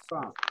 but it's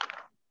fun.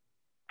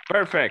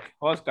 Perfect,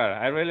 Oscar.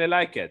 I really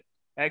like it.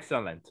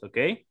 Excellent, ok.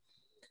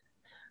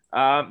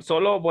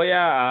 Solo voy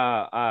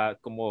a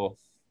como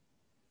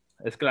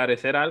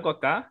esclarecer algo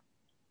acá,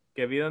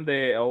 que vi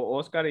donde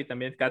Oscar y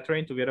también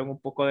Catherine tuvieron un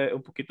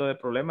poquito de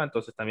problema,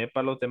 entonces también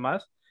para los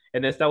demás,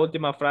 en esta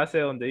última frase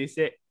donde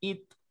dice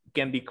it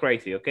can be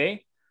crazy, ¿ok?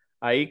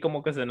 Ahí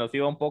como que se nos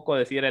iba un poco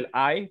decir el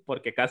I,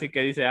 porque casi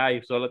que dice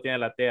I, solo tiene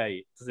la T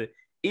ahí. Entonces,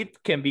 it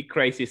can be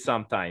crazy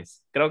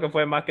sometimes. Creo que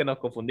fue más que nos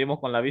confundimos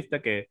con la vista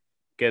que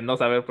no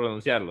saber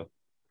pronunciarlo.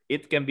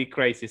 It can be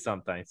crazy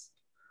sometimes.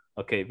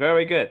 Okay,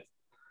 very good.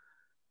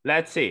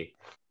 Let's see.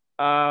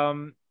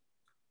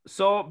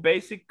 So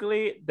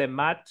basically the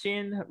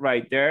matching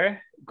right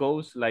there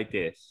goes like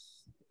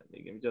this. Let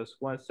me give me just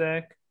one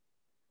sec.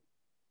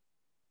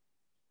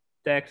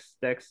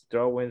 Text,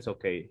 drawings.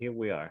 Okay, here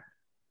we are.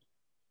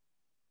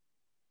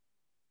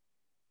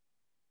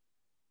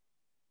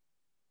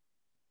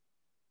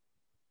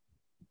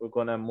 We're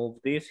gonna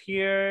move this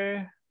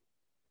here.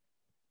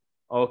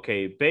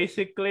 Okay,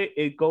 basically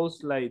it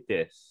goes like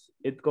this.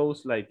 It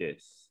goes like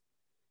this.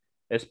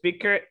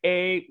 Speaker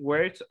A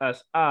works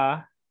as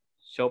a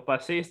shop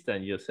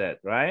assistant, you said,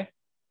 right?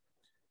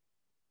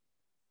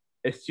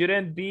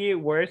 Student B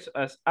works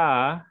as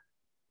a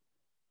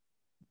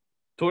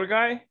tour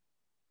guide?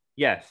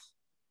 Yes,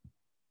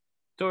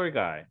 tour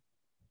guide.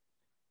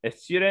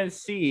 Student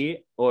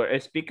C or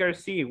speaker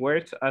C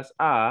works as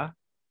a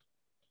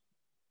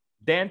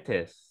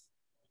dentist,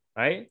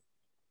 right?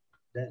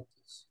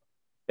 Dentist.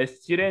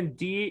 Student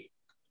D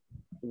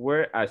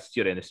were a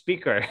student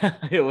speaker.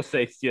 I will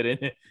say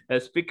student.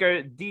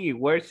 Speaker D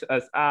works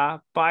as a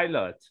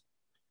pilot.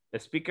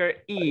 Speaker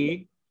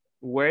E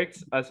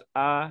works as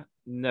a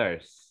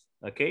nurse.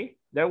 Okay,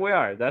 there we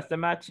are. That's the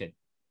matching.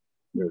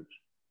 Nurse.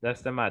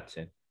 That's the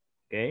matching.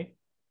 Okay,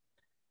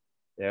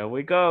 there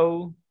we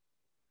go.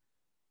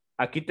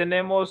 Aquí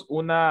tenemos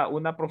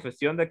una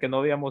profesión de que no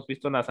habíamos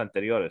visto en las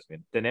anteriores.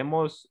 Bien.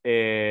 Tenemos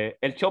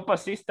el shop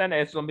assistant,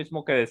 es lo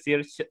mismo que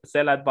decir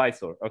sell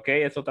advisor, ¿ok?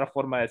 Es otra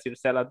forma de decir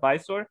sell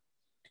advisor.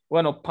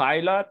 Bueno,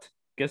 pilot,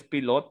 que es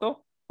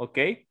piloto, ¿ok?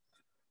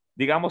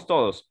 Digamos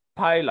todos,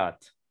 pilot.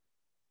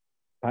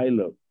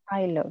 Pilot.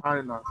 Pilot.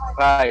 Pilot.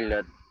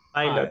 Pilot.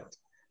 Pilot.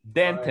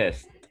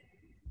 Dentist.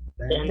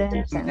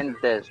 Dentist.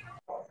 Dentist.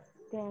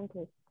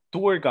 Dentist.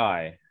 Tour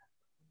guide.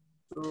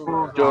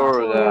 Tour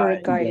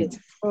guide.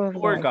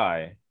 Tour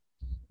guide.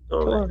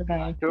 Tour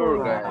guide.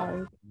 Tour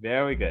guide.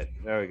 Very good.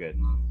 Very good.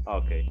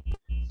 Okay.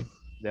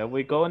 There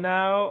we go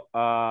now.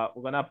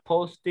 We're gonna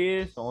post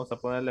this. Vamos a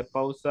ponerle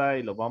pausa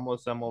y lo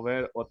vamos a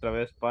mover otra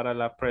vez para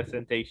la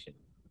presentation.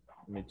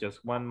 Give me just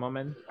one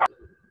moment.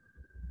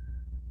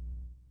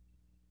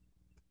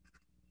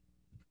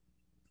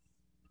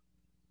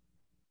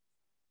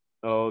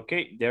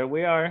 Okay, there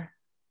we are.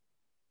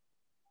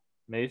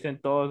 Me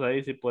dicen todos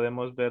ahí si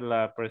podemos ver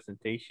la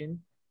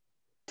presentation.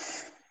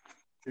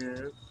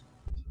 Yes.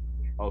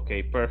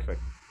 Okay,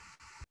 perfect.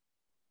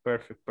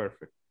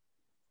 Perfect.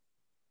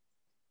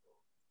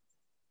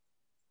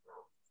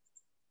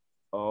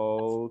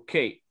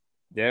 Okay,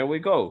 there we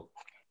go.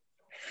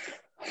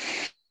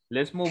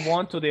 Let's move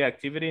on to the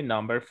activity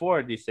number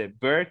 4. Dice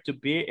verb to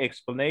be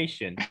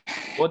explanation.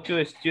 Go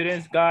to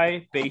Students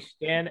Guide, page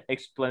 10,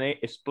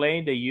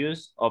 explain the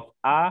use of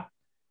a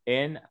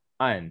and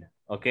an.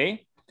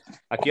 Okay.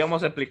 Aquí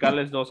vamos a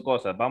explicarles dos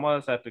cosas.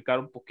 Vamos a explicar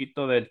un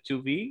poquito del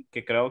to be,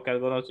 que creo que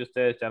algunos de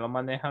ustedes ya lo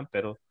manejan,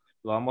 pero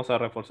lo vamos a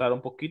reforzar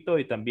un poquito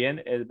y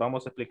también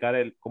vamos a explicar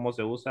cómo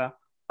se usa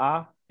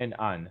a and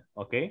an,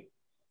 ¿ok?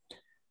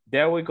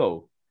 There we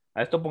go.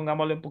 A esto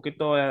pongámosle un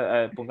poquito,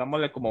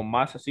 pongámosle como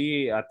más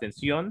así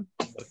atención,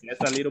 porque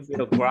es a little bit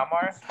of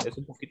grammar, es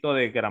un poquito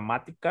de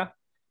gramática,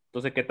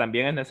 entonces que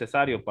también es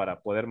necesario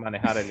para poder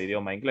manejar el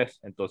idioma inglés.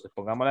 Entonces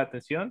pongámosle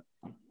atención.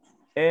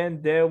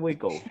 And there we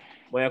go.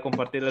 Voy a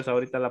compartirles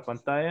ahorita la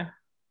pantalla.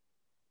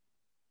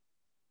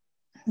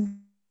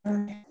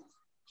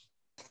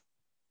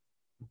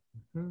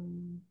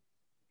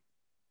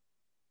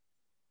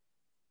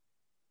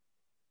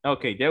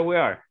 Okay, there we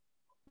are.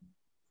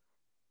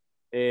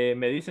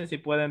 ¿Me dicen si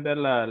pueden ver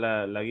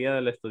la guía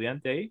del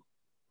estudiante ahí?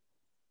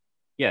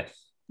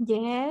 Yes.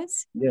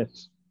 Yes.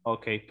 Yes.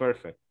 Okay,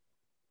 perfect.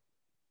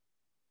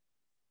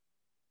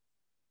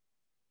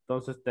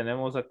 Entonces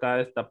tenemos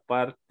acá esta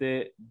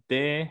parte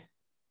de...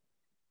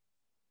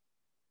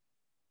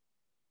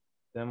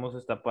 Tenemos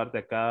esta parte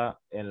acá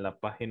en la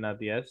página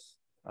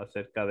 10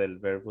 acerca del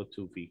verbo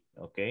to be,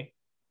 ¿ok?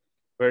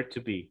 Verb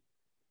to be.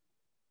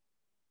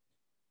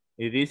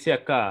 Y dice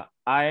acá,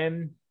 I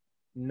am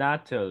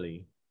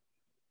Natalie.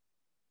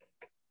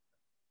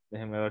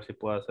 Déjenme ver si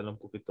puedo hacerlo un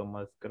poquito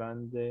más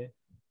grande.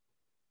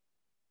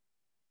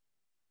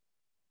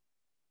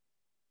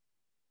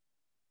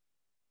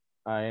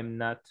 I am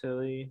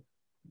Natalie.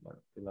 Bueno,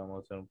 aquí lo vamos a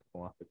hacer un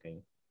poco más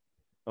pequeño.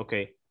 Ok.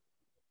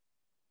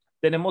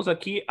 Tenemos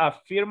aquí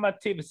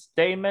affirmative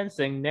statements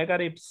and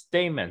negative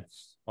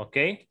statements. Ok.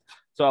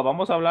 So,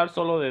 vamos a hablar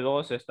solo de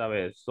dos esta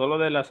vez. Solo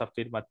de las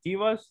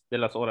afirmativas, de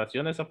las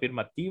oraciones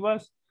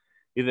afirmativas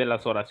y de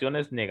las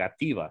oraciones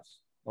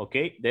negativas. Ok.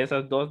 De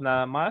esas dos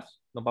nada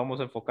más nos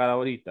vamos a enfocar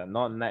ahorita.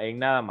 No en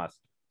nada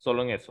más.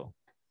 Solo en eso.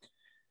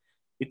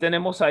 Y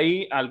tenemos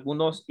ahí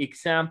algunos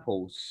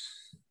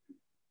examples.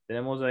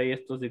 Tenemos ahí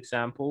estos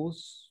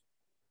examples.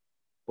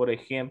 Por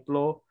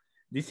ejemplo,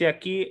 dice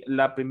aquí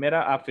la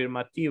primera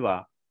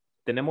afirmativa.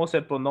 Tenemos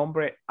el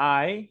pronombre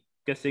I,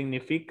 que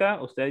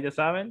significa, ustedes ya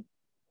saben,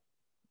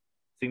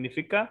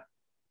 significa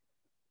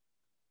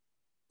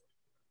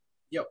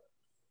yo.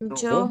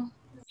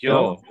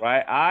 Yo,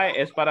 right? I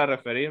es para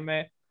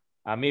referirme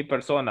a mi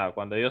persona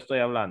cuando yo estoy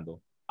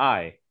hablando.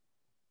 I.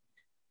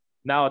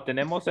 Now,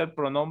 tenemos el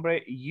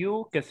pronombre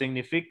you, que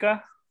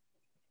significa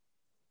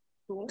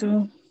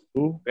Tú.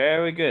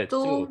 Very good.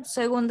 Tú,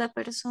 segunda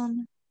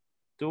persona.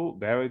 Tú,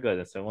 very good.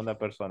 En segunda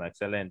persona,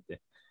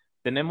 excelente.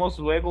 Tenemos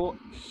luego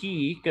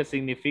he, que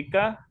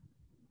significa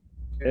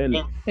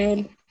Él.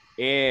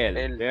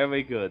 Él.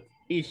 Very good.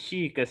 Y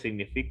she, que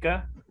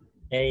significa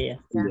Ella.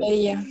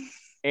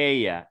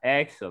 Ella.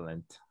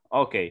 Excellent.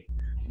 Ok.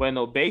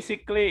 Bueno,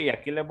 basically, y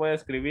aquí le voy a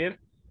escribir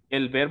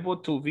el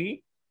verbo to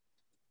be,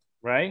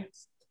 right?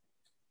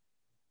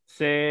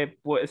 Se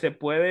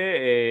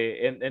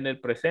puede en el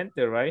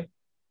presente, right?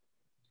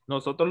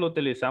 Nosotros lo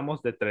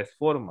utilizamos de 3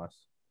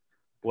 formas.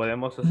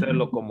 Podemos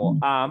hacerlo como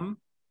am,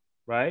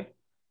 right?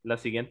 La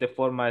siguiente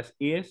forma es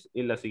is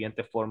y la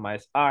siguiente forma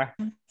es are.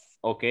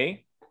 ¿Ok?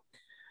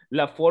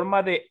 La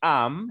forma de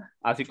am,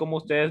 así como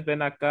ustedes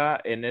ven acá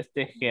en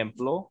este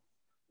ejemplo,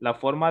 la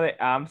forma de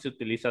am se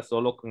utiliza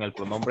solo con el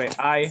pronombre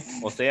I,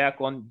 o sea,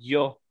 con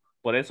yo.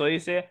 Por eso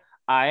dice,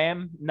 I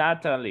am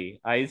Natalie.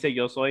 Ahí dice,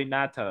 yo soy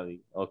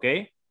Natalie. ¿Ok?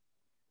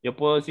 Yo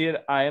puedo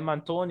decir, I am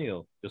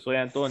Antonio. Yo soy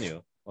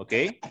Antonio. ¿Ok?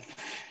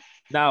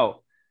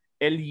 Now,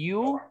 el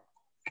you,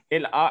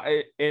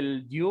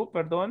 el you,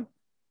 perdón,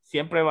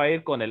 siempre va a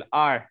ir con el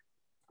are,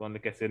 con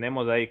el que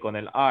tenemos ahí, con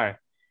el are.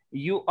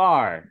 You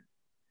are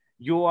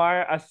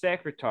a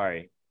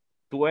secretary.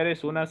 Tú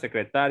eres una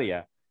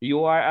secretaria.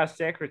 You are a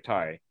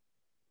secretary.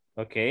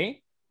 ¿Ok?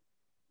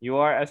 You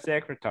are a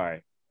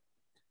secretary.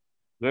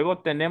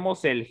 Luego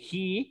tenemos el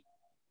he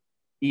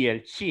y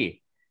el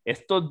she.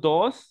 Estos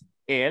dos,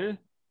 él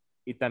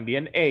y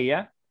también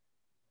ella,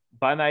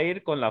 van a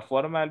ir con la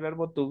forma del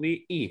verbo to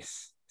be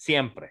is.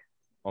 Siempre.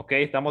 ¿Ok?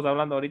 Estamos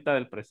hablando ahorita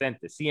del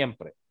presente.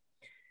 Siempre.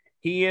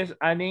 He is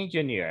an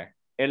engineer.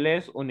 Él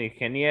es un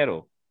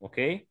ingeniero. ¿Ok?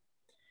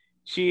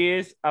 She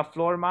is a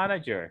floor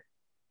manager.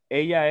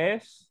 Ella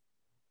es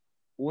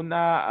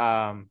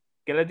una,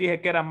 ¿qué les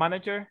dije que era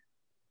manager?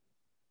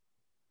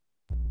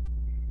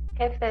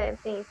 Jefe de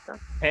piso.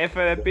 Jefe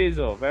de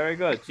piso. Very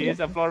good. She is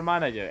a floor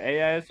manager.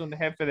 Ella es un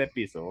jefe de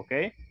piso. ¿Ok?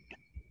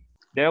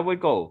 There we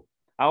go.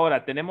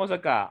 Ahora, tenemos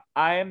acá.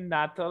 I am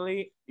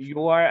Natalie.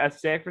 You are a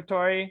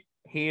secretary.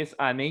 He is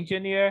an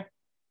engineer.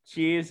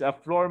 She is a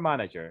floor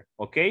manager.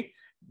 ¿Ok?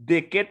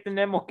 ¿De qué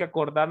tenemos que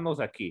acordarnos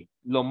aquí?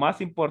 Lo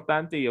más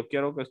importante, y yo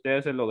quiero que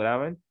ustedes se lo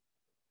graben,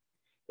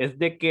 es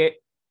de que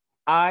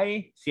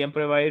I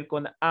siempre va a ir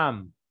con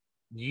am.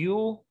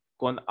 You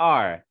con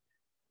are.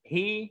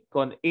 He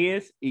con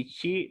is y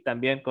she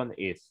también con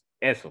is.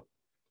 Eso.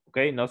 ¿Ok?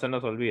 No se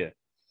nos olvide.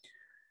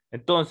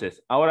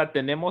 Entonces, ahora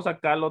tenemos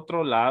acá al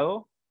otro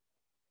lado,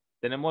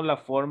 tenemos la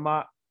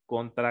forma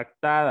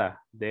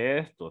contractada de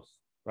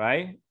estos,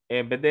 right?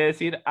 En vez de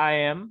decir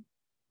I am,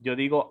 yo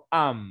digo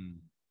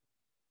am.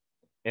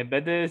 En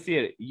vez de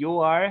decir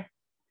you are,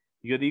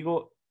 yo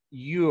digo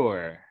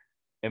you're.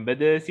 En vez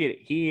de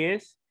decir he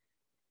is,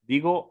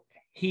 digo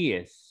he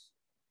is.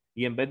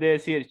 Y en vez de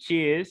decir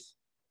she is,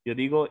 yo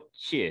digo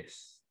she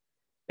is.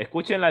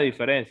 Escuchen la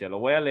diferencia, lo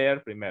voy a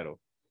leer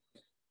primero.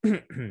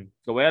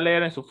 Lo voy a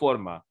leer en su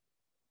forma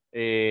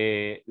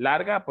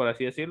larga, por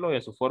así decirlo, y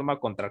en su forma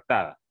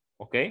contractada.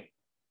 ¿Ok? I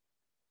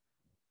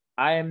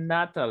am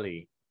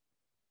Natalie.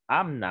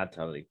 I'm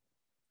Natalie.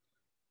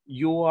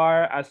 You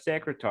are a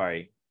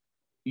secretary.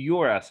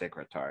 You are a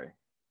secretary.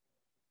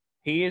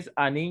 He is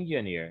an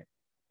engineer.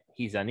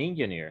 He's an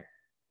engineer.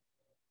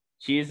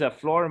 She is a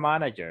floor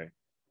manager.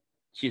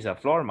 She's a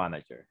floor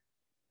manager.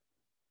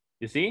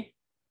 You see?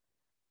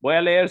 Voy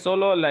a leer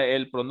solo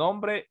el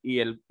pronombre y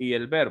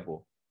el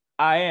verbo.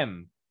 I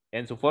am.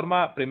 En su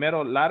forma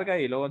primero larga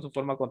y luego en su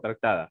forma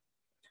contractada.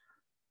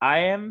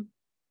 I am,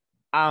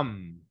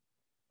 am.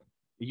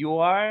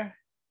 You are,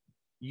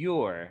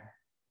 you're.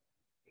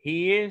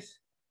 He is,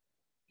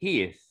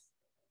 he is.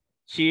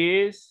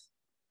 She is,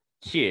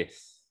 she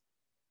is.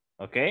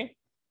 ¿Ok?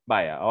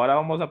 Vaya, ahora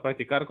vamos a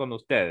practicar con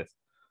ustedes.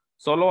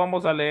 Solo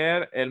vamos a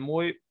leer el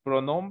muy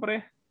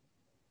pronombre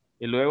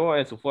y luego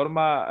en su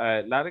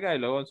forma larga y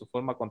luego en su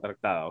forma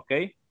contractada. ¿Ok?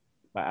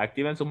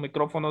 Activen sus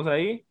micrófonos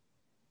ahí.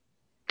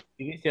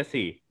 Y dice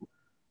así.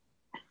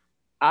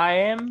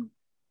 I am.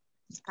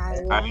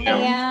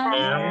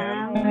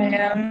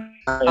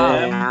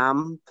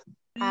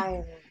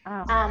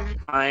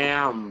 I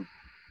am.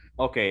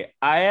 Okay,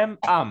 I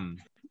am.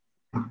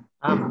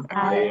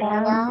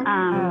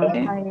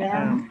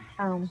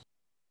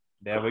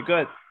 Very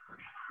good.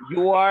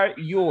 You are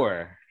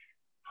your.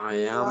 I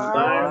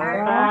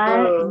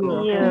am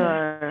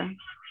your.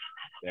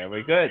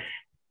 Very good.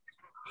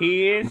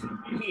 He is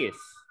his.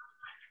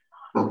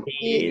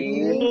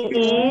 He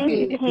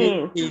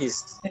is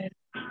his.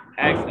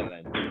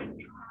 Excellent.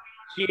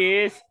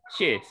 Cheese,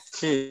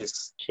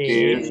 cheese.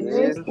 Cheese.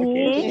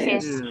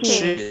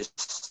 Cheese.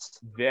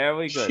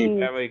 Very good,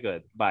 very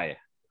good. Vaya.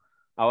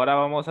 Ahora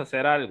vamos a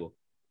hacer algo.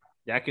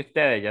 Ya que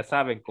ustedes ya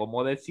saben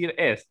cómo decir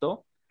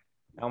esto,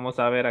 vamos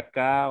a ver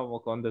acá,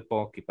 ¿dónde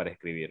pongo aquí para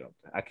escribir?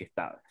 Aquí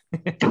está.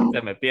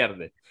 Se me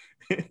pierde.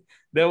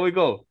 There we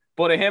go.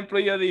 Por ejemplo,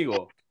 yo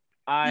digo,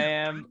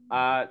 I am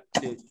a...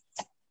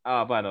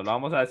 bueno, lo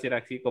vamos a decir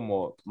así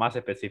como más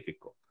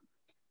específico.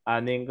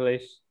 An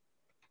English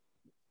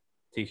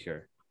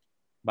teacher.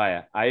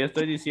 Vaya, ahí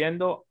estoy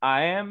diciendo,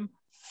 I am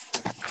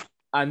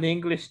an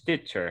English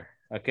teacher.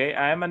 Ok,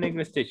 I am an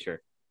English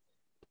teacher.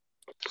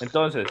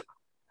 Entonces,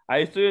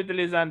 ahí estoy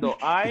utilizando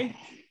I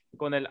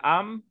con el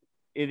am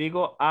y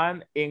digo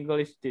an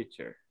English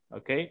teacher.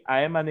 Ok, I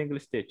am an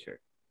English teacher.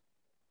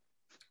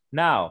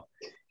 Now,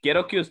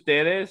 quiero que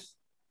ustedes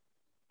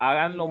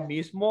hagan lo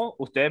mismo.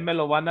 Ustedes me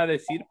lo van a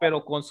decir,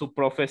 pero con su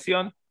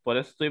profesión. Por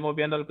eso estuvimos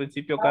viendo al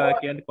principio cada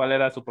quien cuál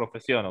era su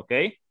profesión, ¿ok?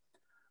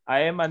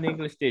 I am an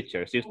English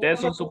teacher. Si usted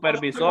es un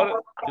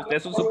supervisor, o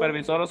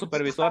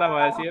supervisora,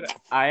 va a decir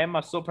I am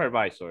a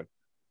supervisor.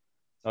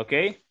 ¿Ok?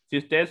 Si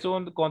usted es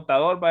un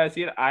contador, va a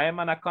decir I am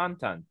an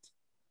accountant.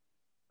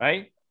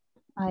 Right?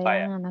 I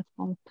am an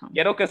accountant.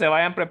 Quiero que se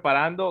vayan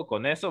preparando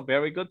con eso.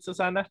 Very good,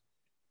 Susana.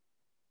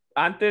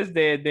 Antes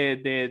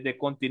de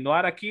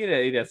continuar aquí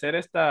y de hacer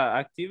esta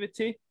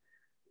activity,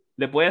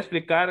 les voy a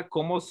explicar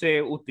cómo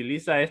se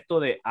utiliza esto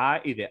de a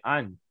y de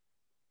an.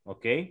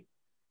 ¿Ok?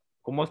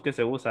 ¿Cómo es que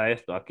se usa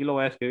esto? Aquí lo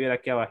voy a escribir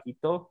aquí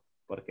abajito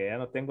porque ya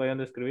no tengo ahí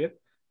donde escribir.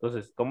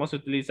 Entonces, ¿cómo se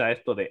utiliza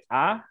esto de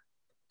a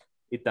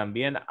y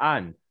también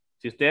an?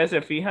 Si ustedes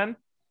se fijan,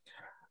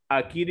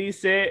 aquí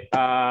dice,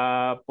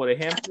 por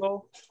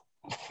ejemplo,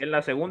 en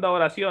la segunda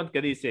oración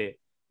que dice,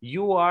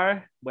 you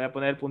are, voy a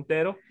poner el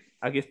puntero,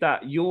 aquí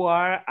está, you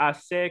are a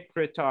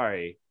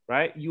secretary,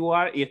 right? You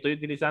are, y estoy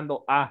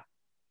utilizando a.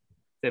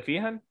 ¿Se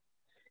fijan?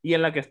 Y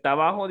en la que está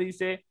abajo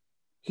dice,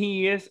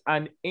 he is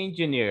an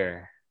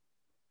engineer.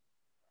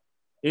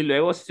 Y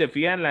luego si se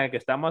fijan en la que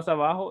está más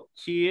abajo,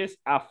 she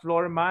is a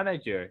floor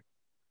manager.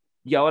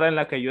 Y ahora en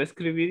la que yo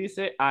escribí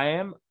dice, I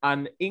am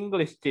an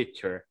English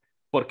teacher.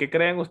 ¿Por qué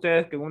creen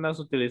ustedes que en unas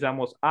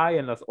utilizamos I y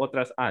en las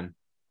otras an?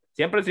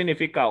 Siempre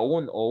significa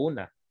un o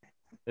una.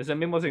 Es el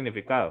mismo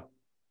significado.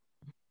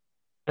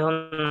 Es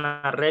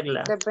una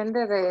regla.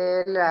 Depende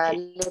de la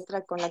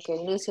letra con la que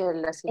inicie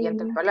la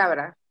siguiente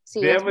palabra. Si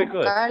es Very good.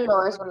 vocal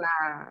o es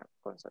una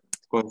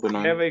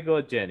consonante. Very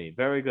good, Jenny.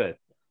 Very good.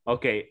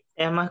 Ok.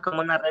 Es más como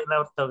una regla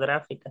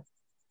ortográfica.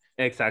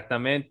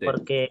 Exactamente.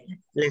 Porque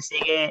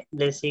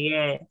le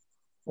sigue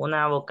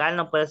una vocal,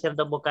 no puede ser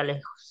dos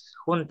vocales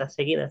juntas,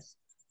 seguidas.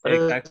 Por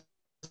eso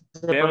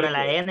se pone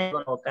la N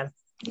con vocal.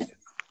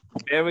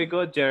 Very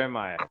good,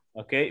 Jeremiah.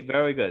 Okay,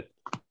 very good.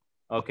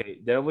 Okay,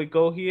 there we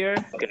go here.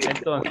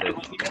 Entonces,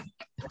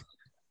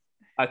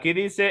 aquí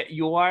dice,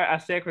 you are a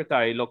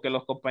secretary. Lo que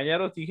los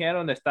compañeros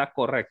dijeron está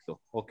correcto.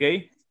 Ok,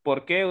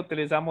 ¿por qué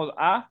utilizamos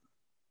a?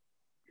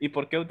 ¿Y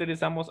por qué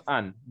utilizamos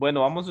an?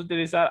 Bueno, vamos a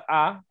utilizar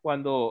a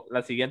cuando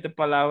la siguiente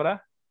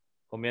palabra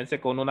comience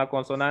con una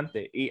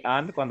consonante y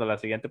an cuando la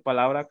siguiente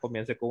palabra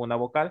comience con una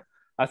vocal.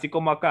 Así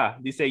como acá,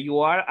 dice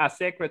you are a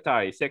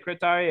secretary.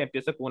 Secretary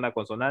empieza con una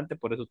consonante,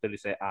 por eso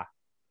utilicé a.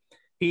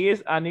 He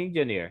is an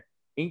engineer.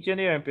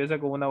 Engineer empieza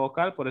con una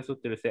vocal, por eso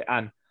utilicé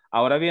an.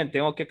 Ahora bien,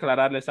 tengo que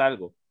aclararles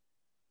algo.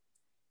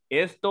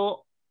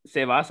 Esto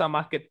se basa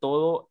más que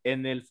todo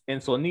en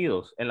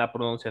sonidos, en la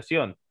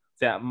pronunciación, o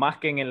sea, más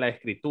que en la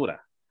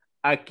escritura.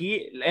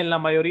 Aquí, en la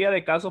mayoría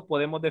de casos,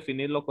 podemos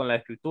definirlo con la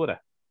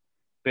escritura,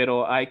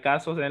 pero hay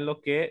casos en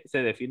los que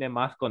se define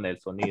más con el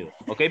sonido.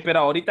 ¿Ok? Pero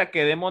ahorita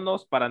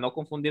quedémonos para no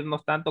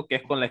confundirnos tanto que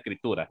es con la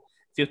escritura.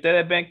 Si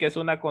ustedes ven que es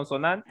una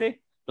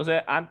consonante,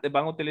 entonces antes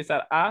van a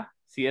utilizar a.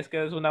 Si es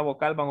que es una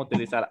vocal, van a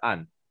utilizar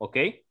an. ¿Ok?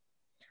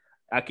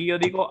 Aquí yo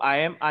digo,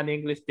 I am an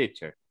English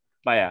teacher.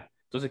 Vaya.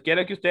 Entonces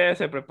quiero que ustedes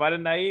se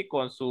preparen ahí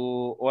con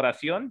su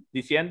oración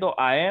diciendo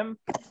I am,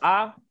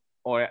 a,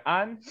 o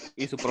an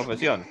y su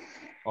profesión.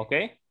 ¿Ok?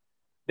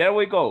 There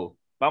we go.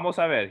 Vamos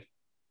a ver.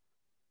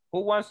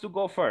 Who wants to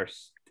go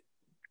first?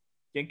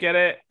 ¿Quién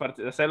quiere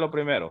hacerlo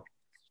primero?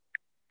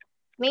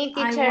 Me,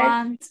 teacher. I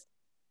want.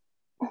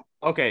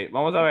 Okay,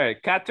 vamos a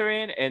ver.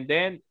 Catherine and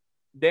then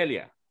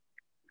Delia.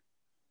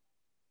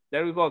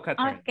 There we go,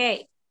 Catherine.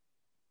 Okay.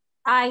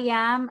 I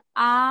am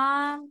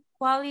a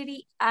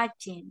quality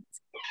agent.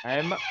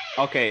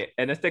 Okay,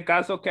 en este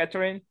caso,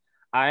 Catherine,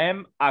 I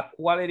am a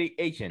quality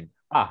agent.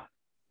 I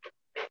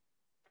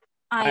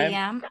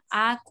am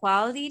a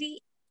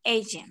quality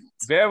agent.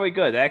 Very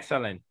good.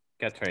 Excellent,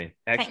 Catherine.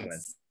 Excellent.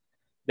 Thanks.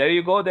 There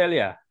you go,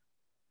 Delia.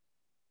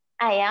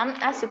 I am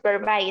a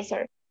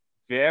supervisor.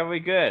 Very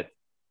good.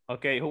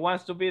 Okay, who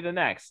wants to be the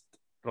next?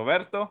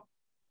 Roberto,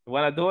 you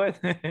want to do it?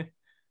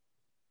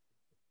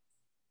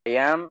 I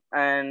am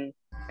an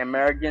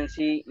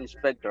emergency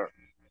inspector.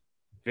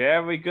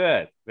 Very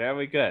good.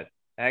 Very good.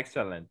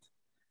 Excellent.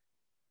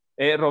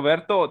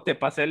 Roberto, te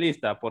pasé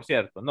lista, por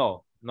cierto.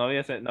 No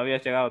había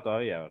llegado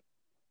todavía.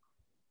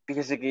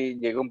 Fíjese que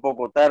llegué un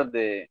poco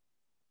tarde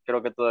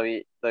creo que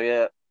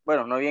todavía,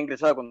 bueno, no había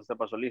ingresado cuando usted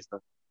pasó lista.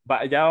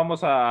 Ya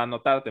vamos a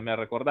anotarte, me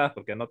recordás,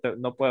 porque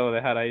no puedo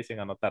dejar ahí sin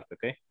anotarte,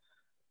 ¿ok?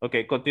 Ok,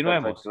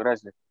 continuemos. Perfecto,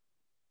 gracias.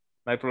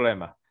 No hay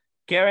problema.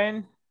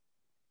 Karen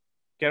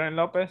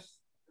López.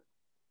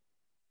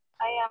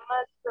 I am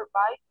a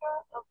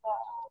supervisor of a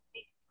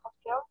big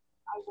hotel.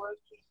 I work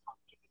in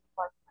housekeeping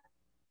department.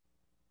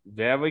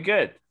 Very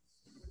good.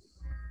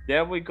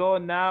 There we go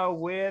now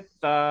with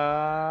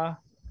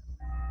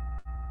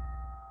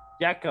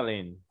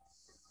Jacqueline.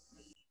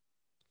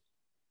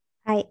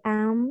 I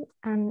am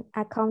an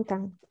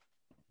accountant.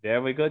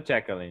 There we go,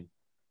 Jacqueline.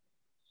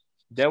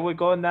 There we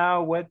go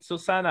now with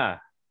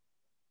Susana.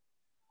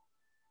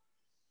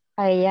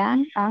 I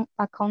am an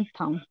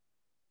accountant.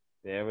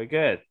 Very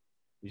good.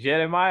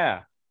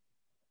 Jeremiah.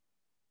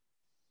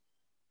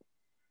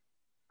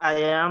 I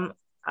am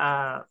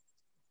a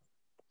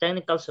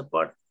technical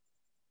support.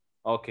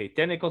 Okay,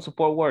 technical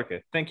support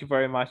worker. Thank you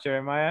very much,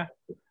 Jeremiah.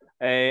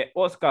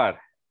 Oscar.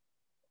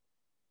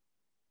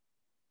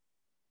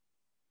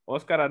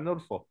 Oscar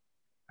Arnulfo.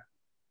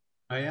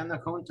 I am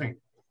accounting.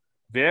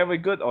 Very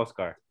good,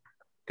 Oscar.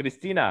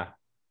 Cristina.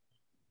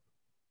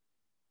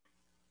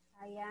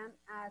 I am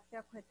a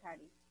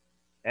secretary.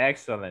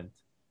 Excellent.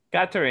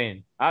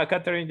 Catherine.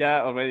 Catherine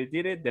ya already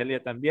did it. Delia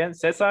también.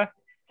 César.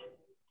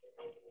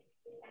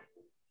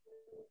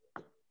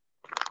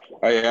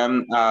 I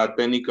am a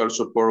technical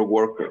support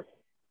worker.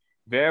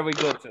 Very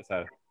good,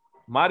 César.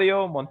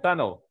 Mario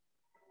Montano.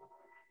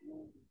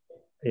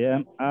 I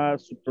am a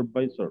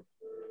supervisor.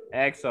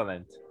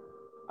 Excellent.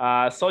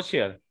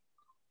 Social.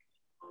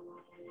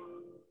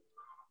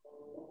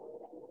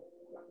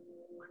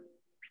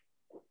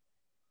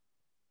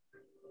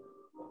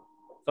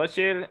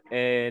 Social,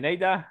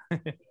 Neida.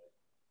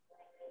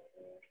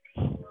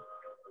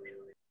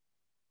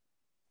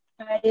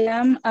 I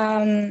am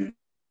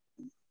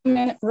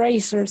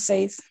razor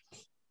says.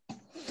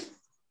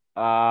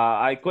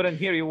 I couldn't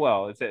hear you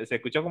well. Se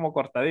escuchó como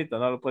cortadito,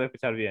 no lo pude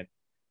escuchar bien.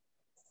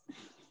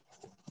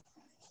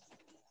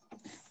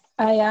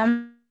 I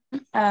am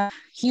a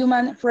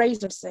human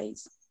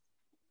resources.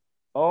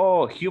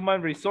 Oh,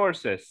 human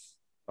resources.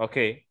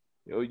 Okay.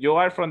 You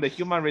are from the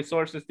human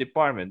resources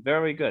department.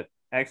 Very good.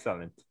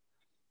 Excellent.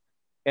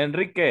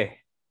 Enrique.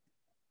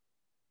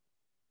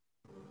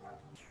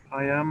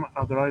 I am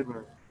a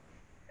driver.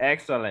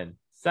 Excellent.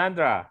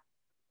 Sandra.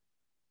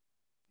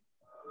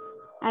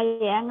 I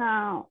am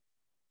a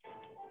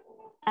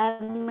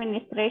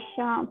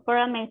administration,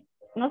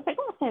 no sé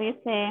cómo se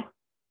dice,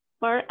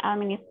 for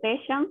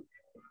administration.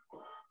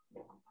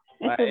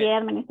 Estudié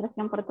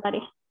administración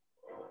portuaria.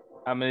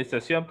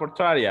 Administración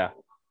portuaria.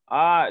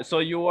 So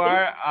you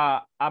are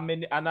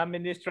an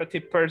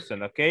administrative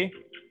person, okay?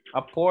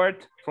 A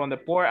port, from the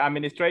port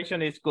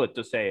administration is good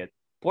to say it.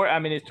 Port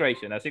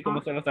administration, así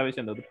como se lo está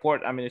diciendo, the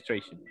port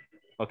administration,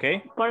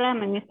 okay? Port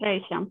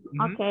administration,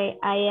 okay.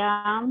 I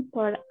am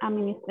port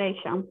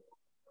administration.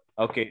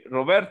 Okay,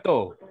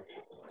 Roberto.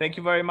 Thank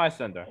you very much,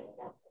 Sandra.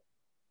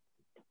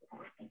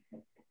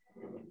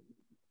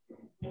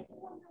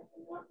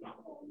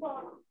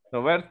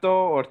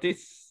 Roberto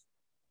Ortiz.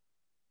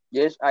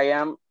 Yes, I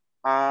am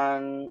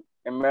an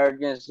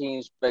emergency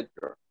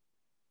inspector.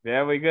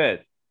 Very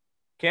good.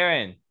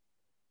 Karen.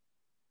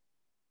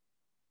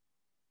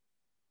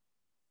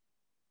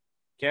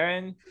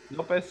 Karen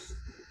Lopez.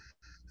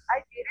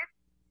 I did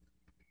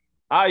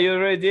it. You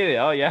already did it.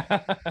 Oh, yeah.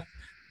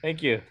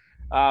 Thank you.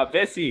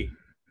 Bessie.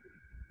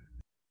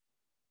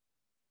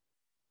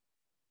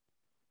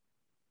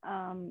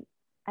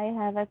 I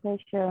have a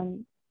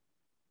question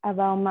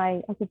about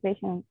my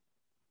occupation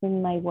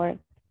in my work.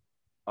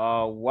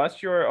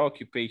 What's your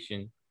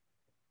occupation?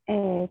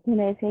 Can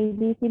I say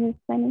this in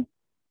Spanish?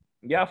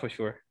 Yeah, for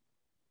sure.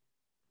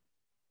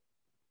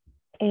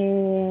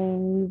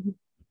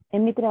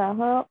 En mi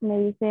trabajo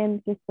me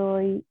dicen que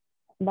soy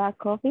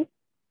back office.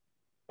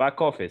 Back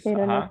office.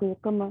 Pero no sé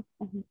cómo.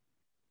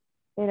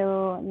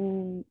 Pero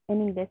en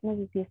inglés no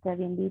sé si está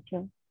bien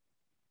dicho.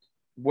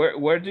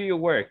 Where do you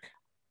work?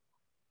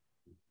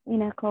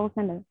 In a call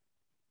center.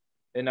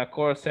 In a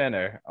call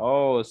center.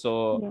 Oh,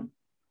 so yeah.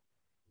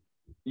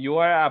 You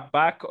are a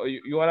back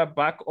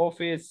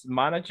office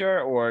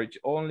manager or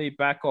only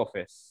back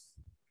office?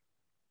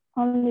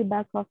 Only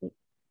back office.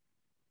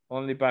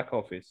 Only back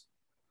office.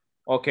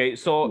 Okay,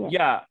 so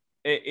yeah,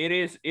 it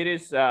is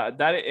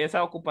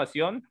esa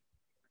ocupación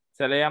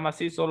se le llama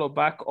así solo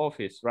back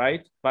office,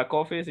 right? Back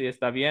office, y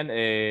está bien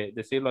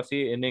decirlo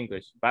así en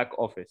English, back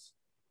office.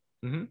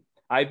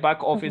 Hay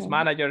back office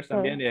managers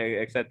también,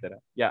 etc.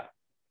 Yeah,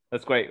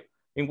 that's great.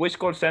 In which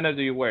call center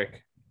do you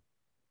work?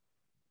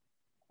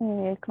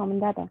 Common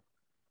data.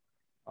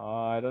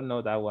 I don't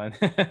know that one.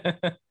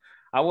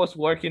 I was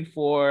working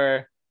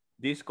for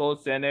this call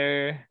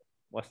center.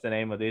 What's the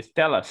name of this?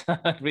 Tell us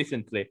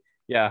recently.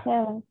 Yeah.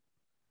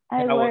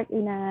 I work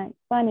in a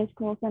Spanish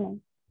call center.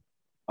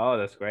 Oh,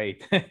 that's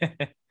great.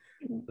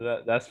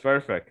 That's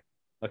perfect.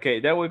 Okay,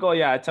 there we go.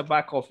 Yeah, it's a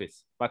back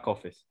office. Back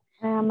office.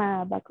 I'm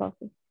a back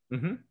office.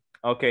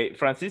 Okay,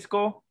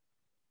 Francisco.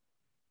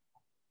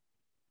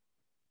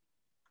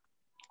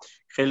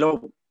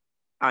 Hello,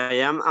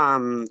 I am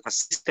a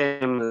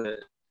system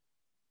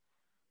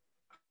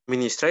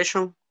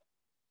administration.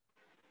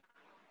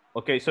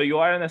 Okay, so you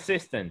are an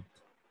assistant.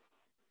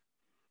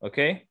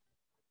 Okay.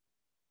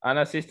 An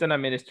assistant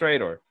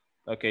administrator.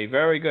 Okay,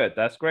 very good.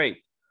 That's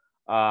great.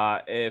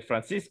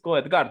 Francisco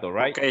Edgardo,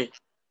 right? Okay.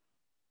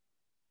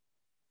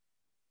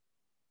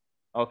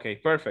 Okay,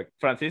 perfect.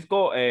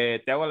 Francisco,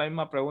 te hago la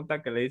misma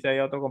pregunta que le hice ahí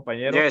a otro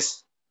compañero.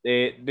 Yes.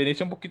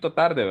 Viniste un poquito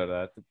tarde,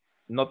 ¿verdad?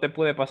 No te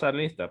pude pasar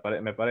lista,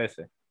 me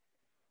parece.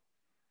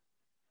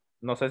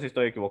 No sé si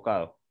estoy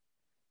equivocado.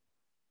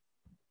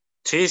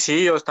 Sí,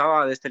 yo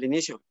estaba desde el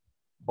inicio.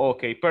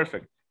 Ok,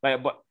 perfect.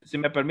 Si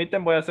me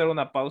permiten, voy a hacer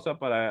una pausa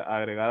para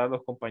agregar a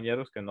los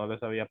compañeros que no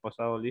les había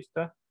pasado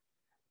lista.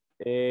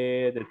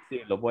 Sí,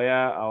 lo voy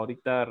a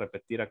ahorita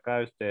repetir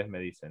acá y ustedes me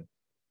dicen.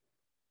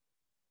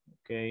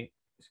 Ok,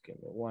 just give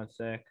me one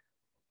sec.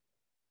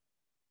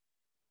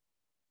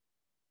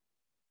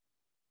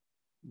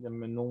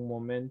 Denme un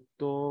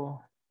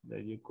momento.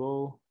 There you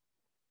go.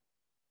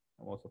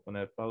 Vamos a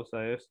poner pausa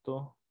a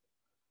esto.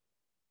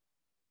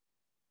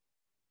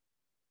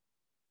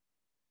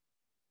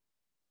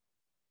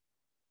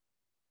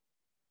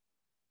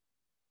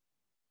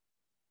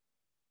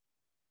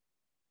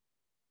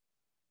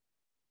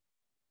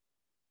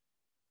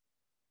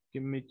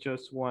 Give me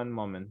just one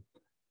moment.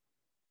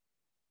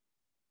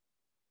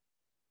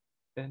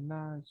 And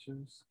I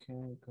just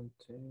can't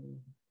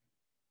contain.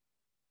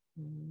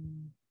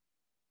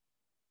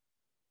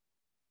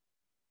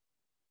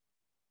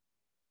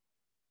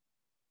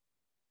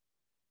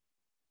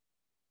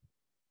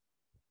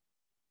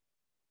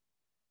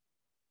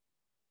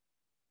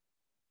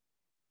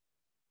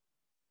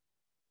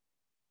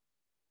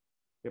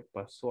 ¿Qué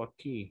pasó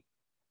aquí?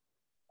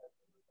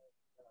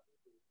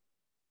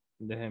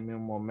 Déjenme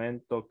un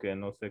momento que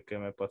no sé qué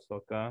me pasó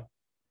acá.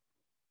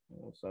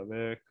 Vamos a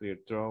ver, clear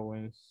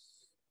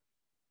drawings.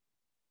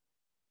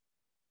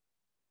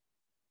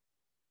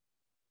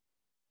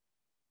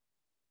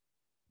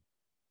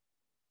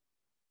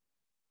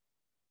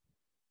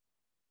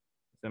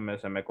 Se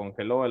me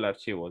congeló el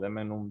archivo.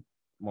 Denme un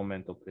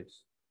momento,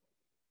 please.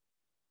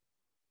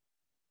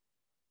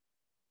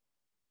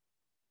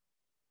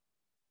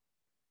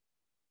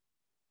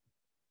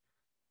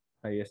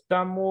 Ahí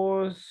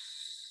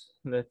estamos.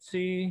 Let's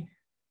see.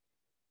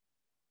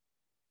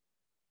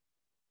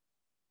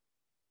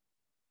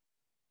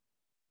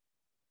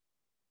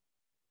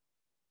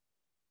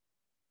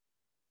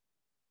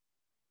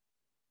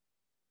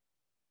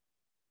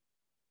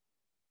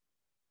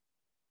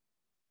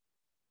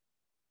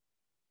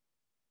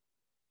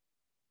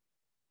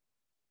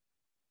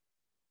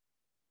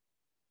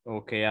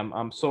 Okay,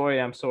 I'm sorry.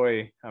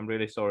 I'm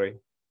really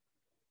sorry.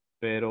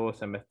 Pero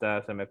se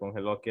me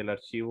congeló aquí el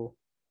archivo.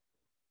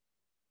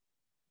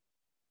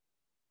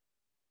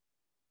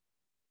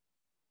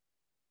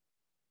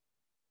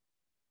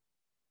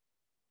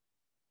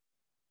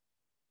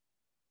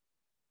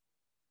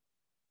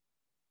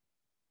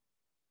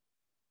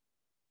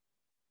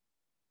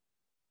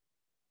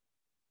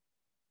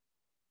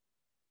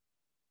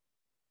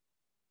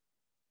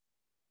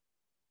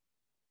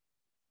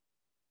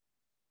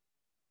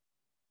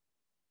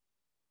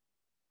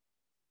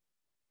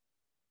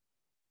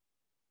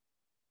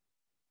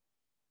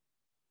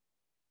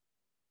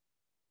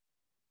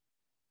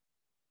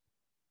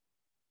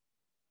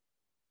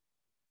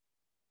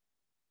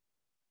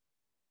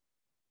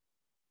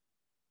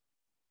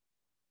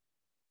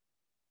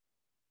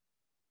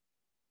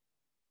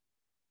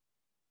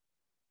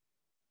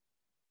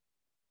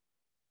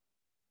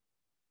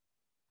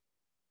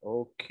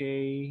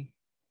 Okay.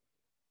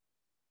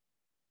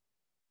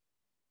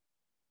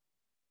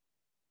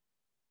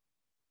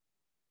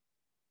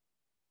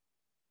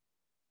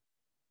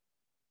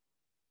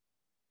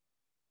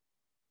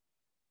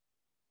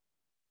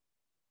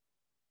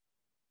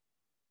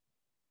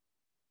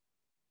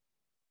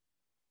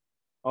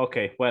 Ok,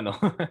 bueno.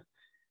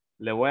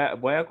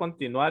 Voy a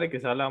continuar y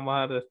quizás le vamos a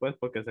dar después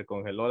porque se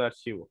congeló el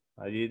archivo.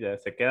 Allí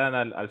se quedan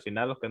al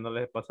final los que no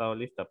les he pasado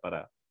lista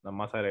para nada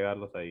más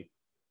agregarlos ahí.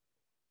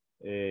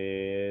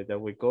 There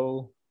we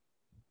go.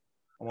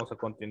 Vamos a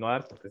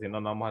continuar porque si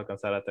no, no vamos a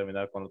alcanzar a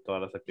terminar con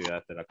todas las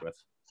actividades de la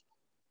clase.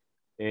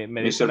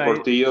 Me dicen Mr. ahí.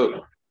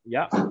 Portillo.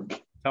 Yeah,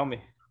 tell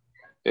me.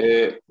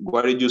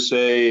 What did you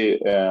say,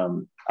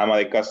 ama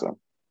de casa?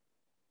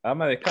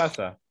 Ama de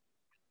casa.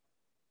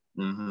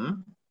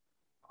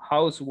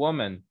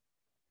 Housewoman.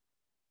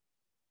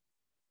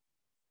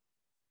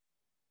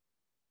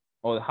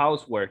 Or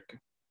housework.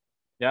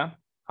 Yeah,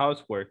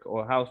 housework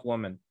or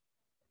housewoman.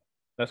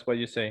 That's what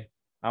you say.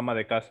 Ama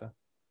de casa.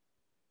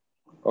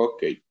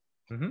 Okay.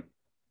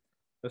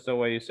 That's the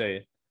way you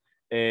say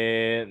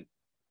it.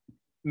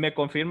 ¿Me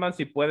confirman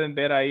si pueden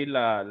ver ahí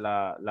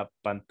la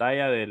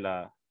pantalla de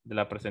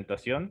la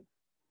presentación?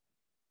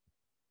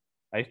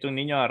 Ahí está un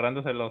niño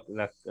agarrándose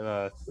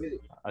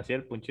hacia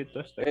el punchito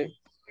este.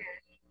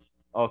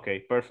 Ok,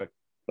 perfect.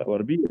 La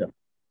barbita.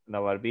 La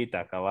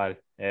barbita, cabal,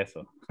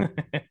 eso.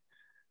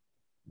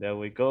 There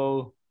we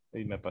go.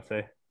 Y me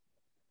pasé.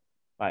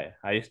 Vaya,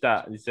 ahí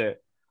está.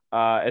 Dice,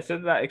 esa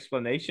es la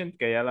explanation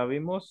que ya la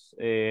vimos.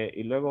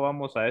 Y luego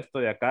vamos a esto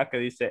de acá que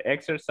dice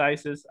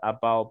exercises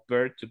about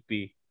verb to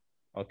be.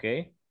 Ok.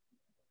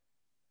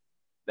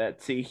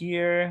 Let's see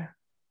here.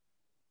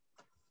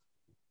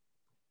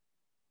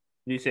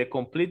 Dice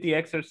complete the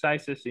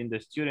exercises in the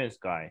student's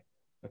guide.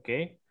 Ok.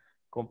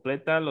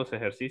 Completa los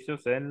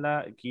ejercicios en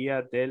la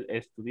guía del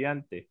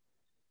estudiante.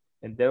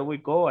 And there we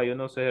go. Hay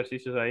unos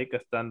ejercicios ahí que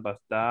están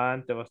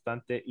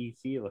bastante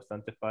easy,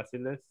 bastante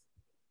fáciles.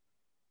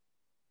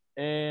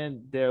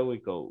 And there we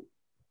go.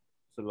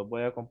 Se los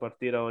voy a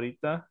compartir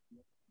ahorita.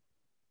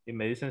 Y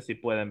me dicen si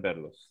pueden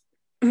verlos.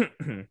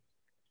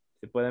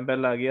 ¿Si pueden ver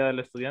la guía del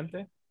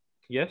estudiante?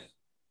 Yes.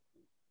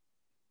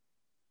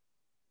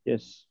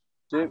 Yes.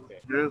 Sí.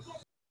 Yes.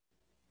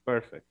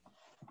 Perfect.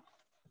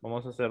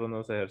 Vamos a hacer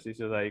unos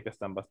ejercicios ahí que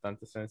están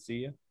bastante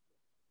sencillos.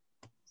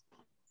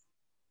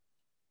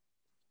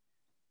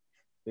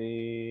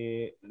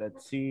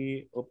 Let's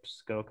see.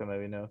 Ups, creo que me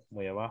vine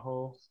muy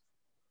abajo.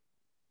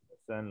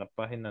 Está en la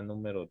página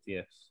número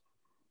 10.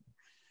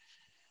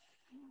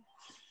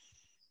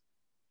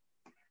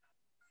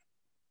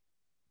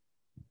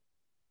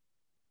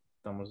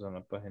 Estamos en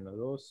la página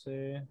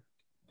 12.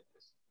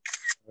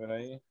 A ver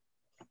ahí.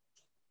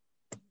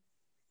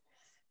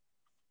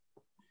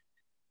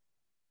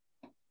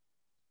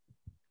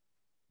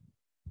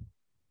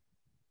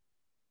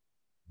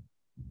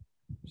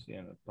 Sí,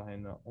 en la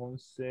página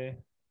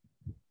 11.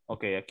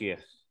 Ok, aquí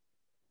es.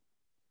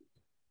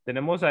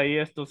 Tenemos ahí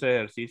estos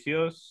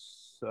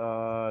ejercicios.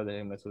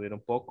 Déjenme subir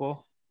un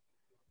poco.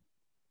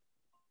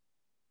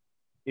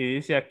 Y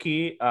dice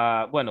aquí,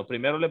 bueno,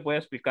 primero les voy a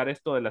explicar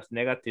esto de las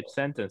negative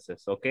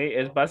sentences, ¿ok?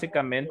 Es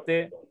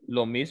básicamente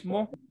lo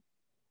mismo.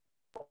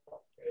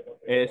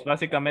 Es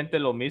básicamente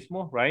lo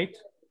mismo, right?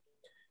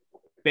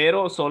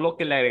 Pero solo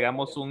que le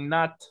agregamos un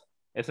not.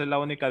 Esa es la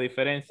única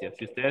diferencia.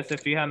 Si ustedes se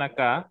fijan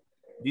acá,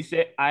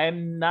 dice I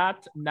am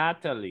not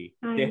Natalie.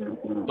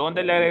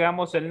 ¿Dónde le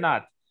agregamos el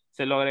not?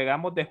 Se lo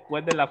agregamos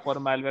después de la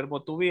forma del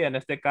verbo to be. En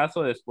este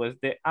caso, después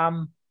de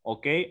am.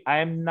 ¿Ok? I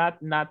am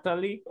not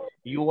Natalie.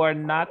 You are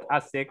not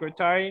a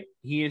secretary.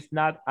 He is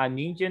not an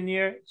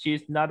engineer. She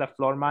is not a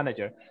floor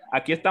manager.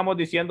 Aquí estamos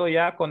diciendo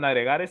ya, con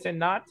agregar ese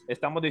not,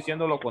 estamos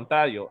diciendo lo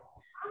contrario.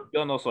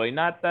 Yo no soy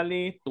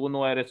Natalie, tú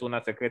no eres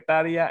una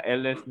secretaria,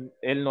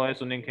 él no es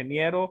un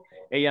ingeniero,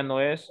 ella no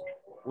es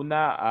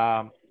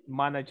una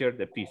manager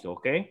de piso,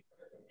 ¿ok?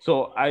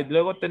 So,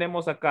 luego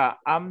tenemos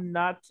acá, I'm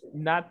not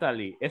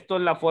Natalie. Esto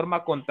es la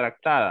forma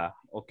contractada,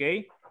 ¿ok?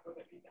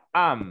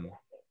 I'm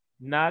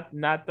not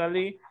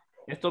Natalie.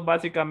 Esto es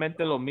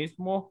básicamente lo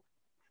mismo.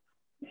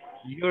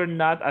 You're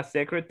not a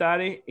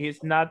secretary.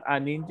 He's not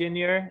an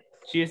engineer.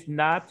 She's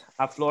not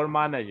a floor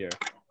manager.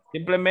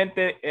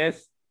 Simplemente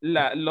es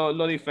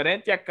lo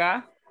diferente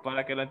acá,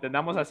 para que lo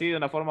entendamos así de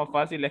una forma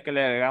fácil, es que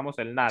le agregamos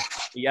el not.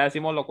 Y ya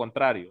decimos lo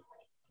contrario.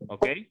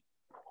 ¿Ok?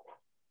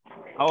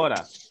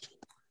 Ahora,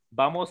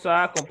 vamos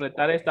a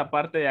completar esta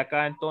parte de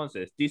acá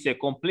entonces. Dice,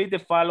 complete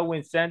the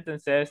following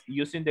sentences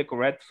using the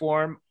correct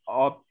form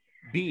of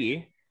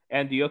be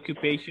and the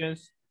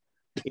occupations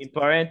in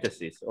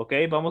paréntesis, ¿ok?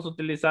 Vamos a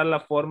utilizar la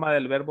forma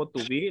del verbo to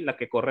be, la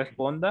que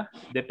corresponda,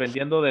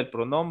 dependiendo del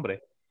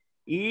pronombre.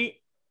 Y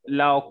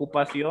la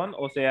ocupación,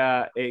 o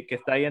sea, que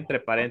está ahí entre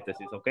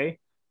paréntesis, ¿ok?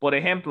 Por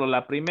ejemplo,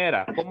 la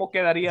primera, ¿cómo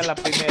quedaría la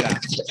primera?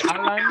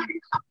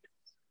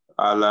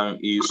 Alan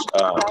is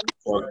a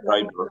truck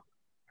driver.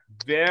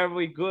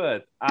 Very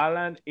good.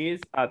 Alan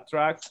is a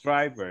truck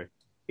driver.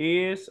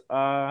 Is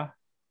a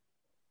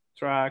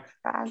truck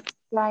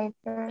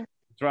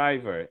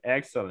driver.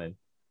 Excellent.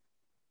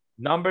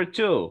 Number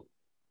 2.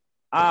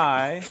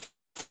 I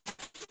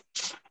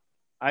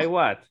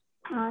what?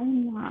 I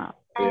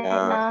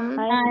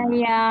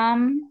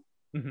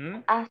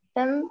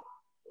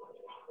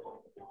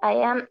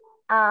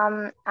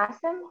am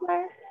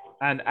assembler.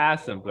 An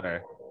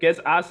assembler. ¿Qué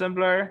es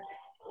assembler?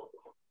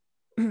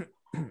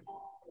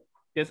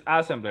 ¿Qué es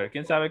assembler?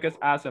 ¿Quién sabe qué es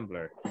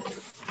assembler?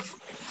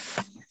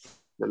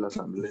 De la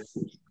asamblea.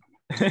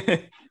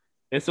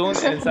 Es un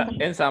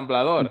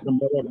ensamblador.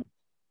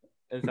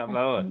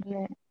 Ensamblador.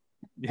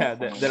 Ya,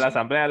 de la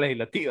asamblea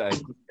legislativa.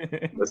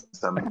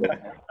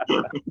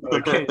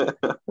 Okay.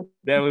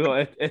 There we go.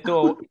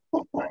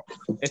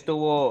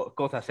 Estuvo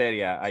cosa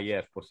seria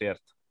ayer, por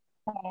cierto.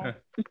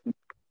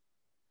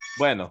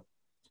 Bueno,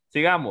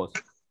 sigamos.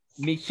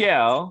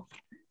 Michelle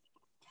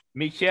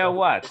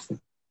what?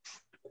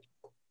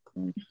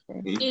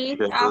 Is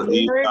a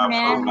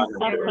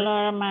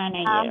floor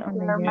manager.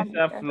 Is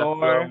a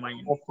floor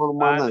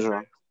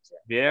manager.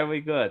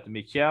 Very good.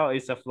 Michelle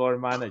is a floor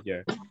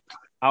manager.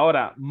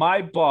 Ahora,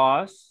 my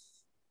boss.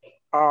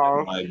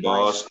 My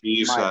boss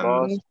is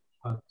not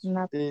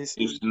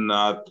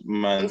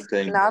maintenance.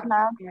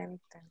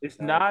 It's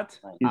not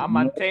a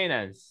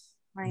maintenance.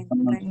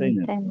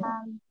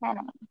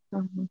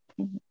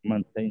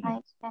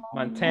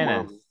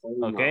 Maintenance.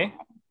 Okay.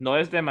 No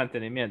es de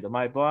mantenimiento.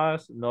 My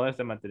boss no es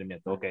de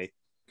mantenimiento. Okay.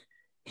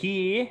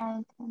 He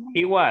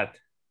what?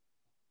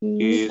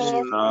 He's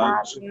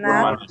not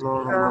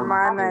floor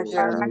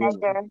manager.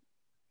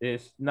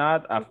 is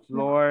not a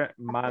floor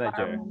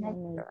manager.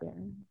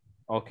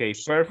 Okay,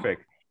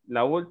 perfect.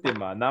 La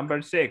última,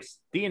 number 6.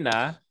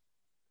 Tina.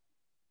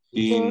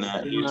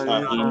 Tina is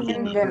an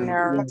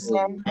engineer.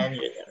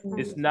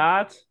 It's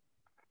not.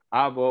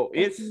 Well,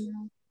 is.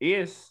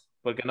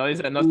 Porque no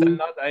dice, no está el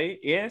not ahí.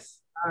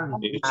 Is.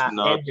 It's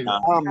not an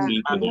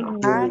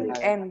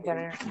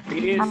engineer.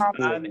 Is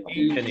an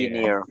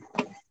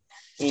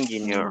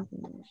engineer.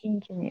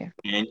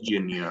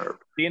 Engineer.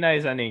 Tina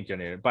is an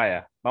engineer.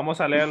 Vaya, vamos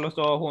a leerlos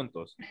todos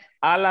juntos.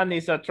 Alan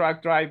is a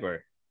truck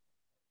driver.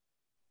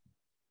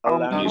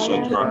 Alan is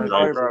a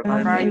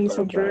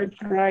truck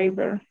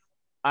driver.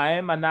 I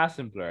am an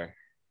assembler.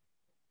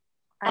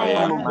 I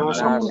am an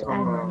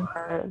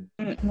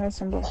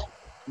assembler.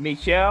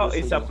 Michelle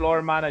is a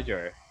floor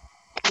manager.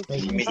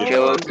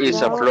 Michelle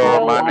is a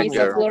floor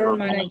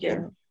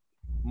manager.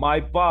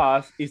 My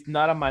boss is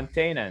not a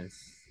maintenance.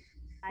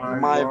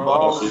 My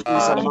boss is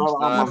not a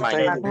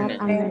maintenance.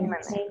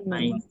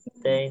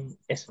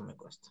 Eso me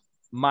cuesta.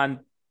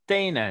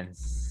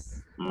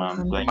 Maintenance.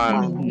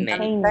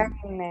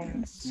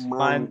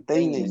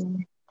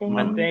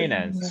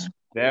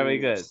 Very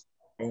good.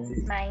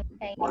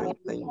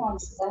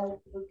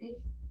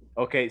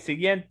 Okay,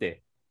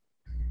 siguiente.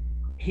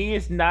 He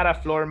is not a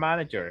floor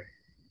manager.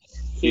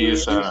 He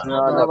is not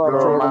a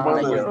floor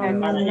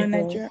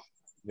manager.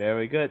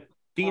 Very good.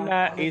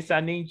 Tina is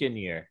an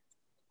engineer.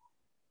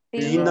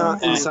 Tina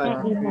is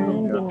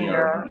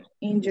an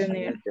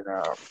engineer.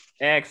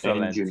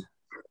 Excellent.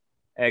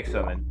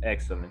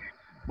 Excellent.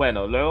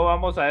 Bueno, luego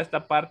vamos a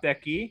esta parte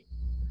aquí.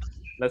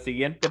 La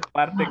siguiente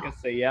parte que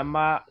se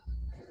llama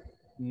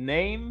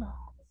name,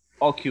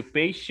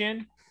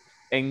 occupation,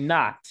 and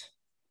not.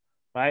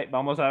 Right?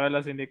 Vamos a ver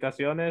las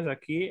indicaciones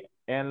aquí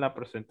en la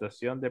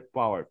presentación de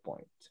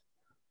PowerPoint.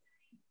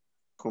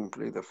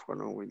 Complete the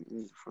following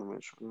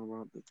information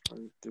about the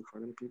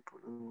different people.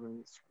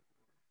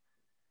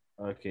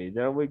 Okay,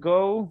 there we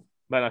go.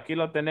 Bueno, aquí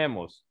lo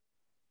tenemos.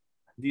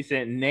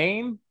 Dice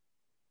name,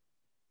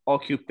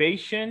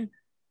 occupation,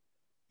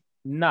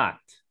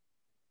 not.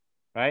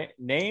 Right?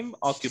 Name,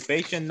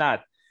 occupation,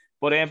 not.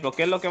 Por ejemplo,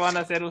 ¿qué es lo que van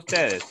a hacer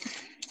ustedes?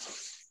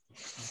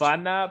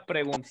 Van a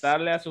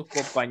preguntarle a sus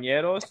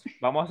compañeros,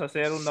 vamos a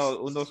hacer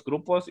unos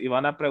grupos y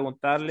van a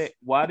preguntarle,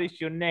 what is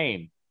your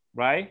name?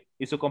 Right?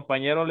 Y su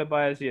compañero les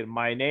va a decir,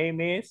 my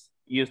name is,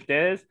 y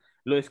ustedes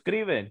lo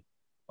escriben,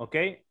 ¿ok?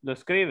 Lo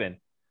escriben.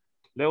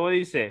 Luego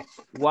dice,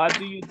 what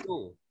do you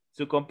do?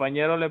 Su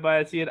compañero les va a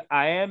decir,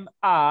 I am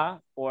a,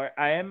 or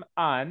I am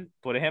an.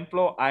 Por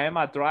ejemplo, I am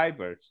a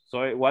driver. So,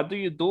 what do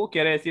you do?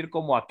 Quiere decir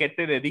como a qué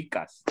te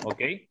dedicas,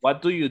 ¿ok?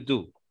 What do you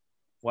do?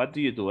 What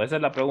do you do? Esa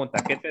es la pregunta,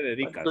 ¿a qué te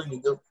dedicas?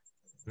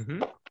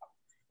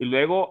 Y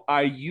luego,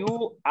 are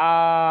you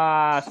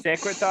a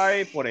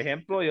secretary? Por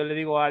ejemplo, yo le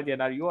digo a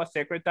alguien, are you a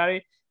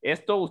secretary?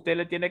 Esto usted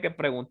le tiene que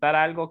preguntar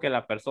algo que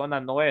la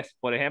persona no es.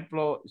 Por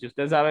ejemplo, si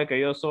usted sabe que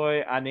yo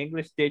soy an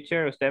English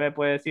teacher, usted me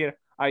puede decir,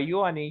 are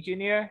you an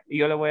engineer? Y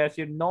yo le voy a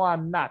decir, no,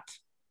 I'm not.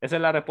 Esa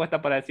es la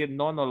respuesta para decir,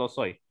 no, no lo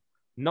soy.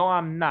 No,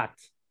 I'm not.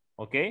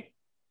 ¿Ok?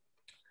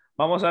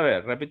 Vamos a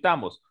ver,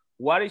 repitamos.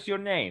 What is your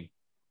name?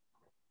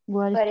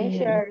 What is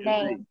your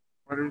name?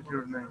 What is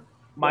your name?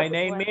 My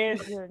name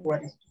is...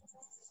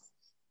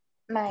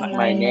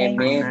 My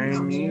name is.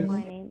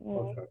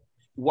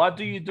 What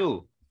do you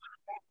do?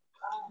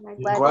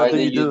 What do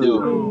you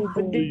do?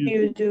 What do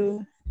you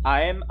do?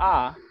 I am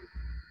a.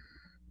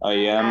 I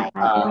am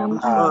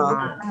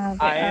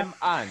I am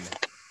an.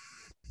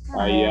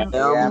 I am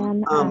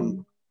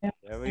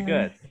Very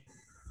good.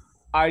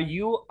 Are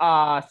you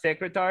a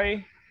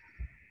secretary?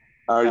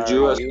 Are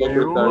you a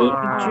secretary?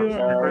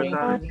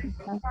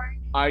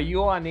 Are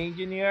you an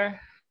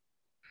engineer?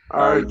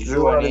 Are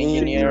you an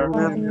engineer?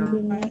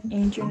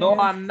 No,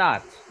 I'm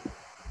not.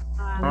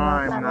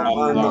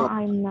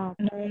 I'm not.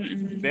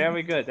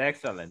 Very good,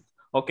 excellent.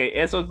 Ok,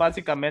 eso es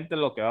básicamente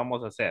lo que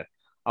vamos a hacer.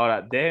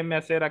 Ahora, déjenme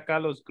hacer acá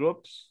los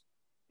groups.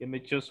 Give me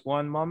just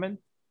one moment.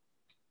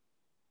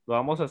 Lo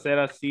vamos a hacer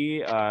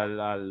así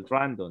al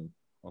random,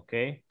 ok.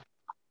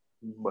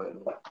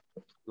 Bueno.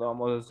 Lo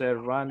vamos a hacer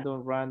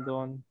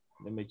random.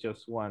 Give me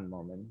just one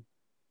moment.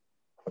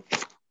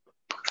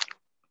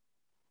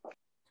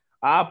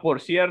 Ah, por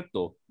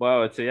cierto,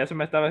 bueno, ya se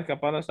me estaba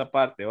escapando esa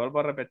parte.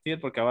 Vuelvo a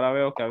repetir porque ahora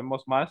veo que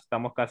habemos más,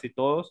 estamos casi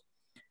todos.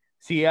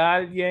 Si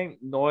alguien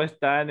no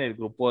está en el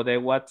grupo de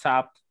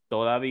WhatsApp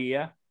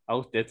todavía, a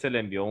usted se le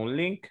envió un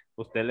link.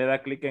 Usted le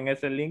da clic en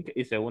ese link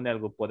y se une al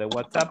grupo de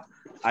WhatsApp.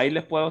 Ahí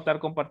les puedo estar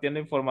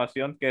compartiendo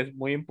información que es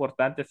muy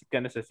importante, así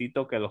que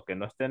necesito que los que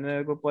no estén en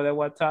el grupo de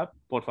WhatsApp,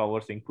 por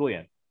favor, se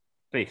incluyan.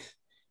 Please.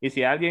 Y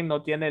si alguien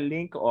no tiene el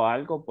link o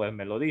algo, pues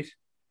me lo dice.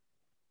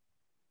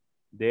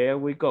 There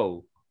we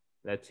go.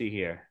 Let's see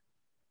here.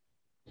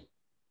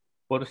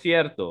 Por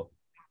cierto,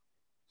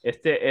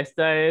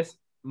 esta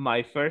es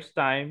my first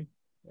time.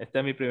 Esta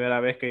es mi primera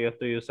vez que yo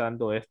estoy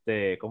usando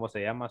 ¿cómo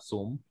se llama?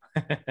 Zoom.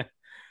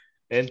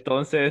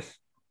 Entonces,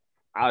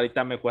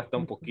 ahorita me cuesta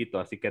un poquito,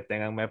 así que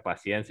ténganme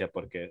paciencia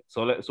porque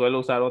suelo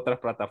usar otras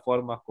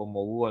plataformas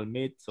como Google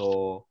Meet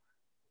o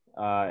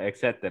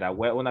etcétera.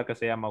 Una que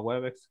se llama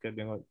Webex, que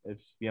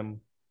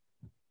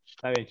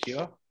está bien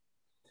chido,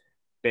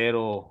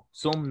 pero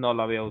Zoom no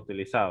lo había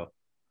utilizado.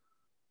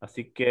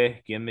 Así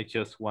que, give me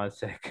just one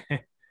sec.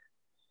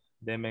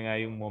 Denme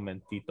ahí un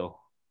momentito.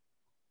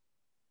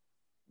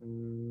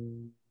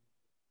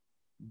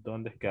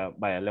 ¿Dónde es que?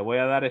 Vaya, le voy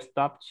a dar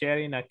stop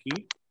sharing aquí.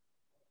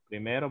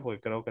 Primero,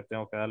 porque creo que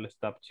tengo que darle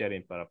stop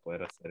sharing para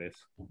poder hacer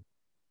eso.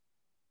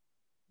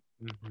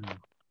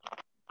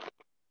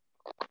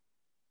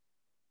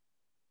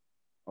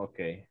 Ok.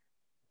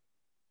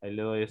 Ahí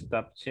le doy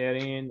stop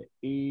sharing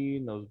y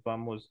nos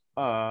vamos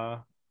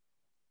a...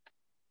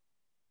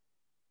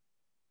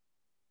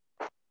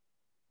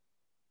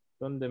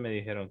 ¿Dónde me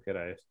dijeron que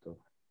era esto?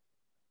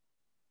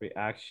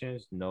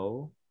 Reactions,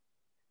 no.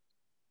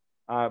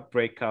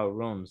 Breakout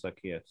rooms,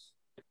 aquí es.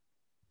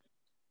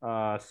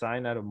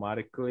 Assign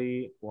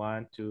automatically,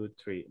 1, 2,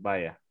 3.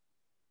 Vaya.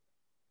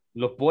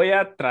 Los voy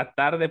a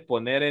tratar de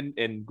poner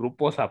en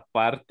grupos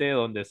aparte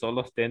donde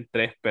solo estén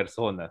 3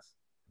 personas.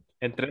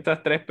 Entre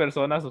estas 3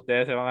 personas,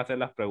 ustedes se van a hacer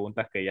las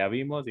preguntas que ya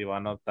vimos y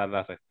van a anotar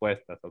las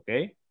respuestas, ¿ok?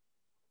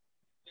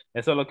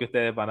 Eso es lo que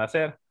ustedes van a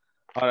hacer.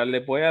 Ahora,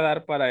 les voy a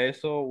dar para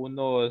eso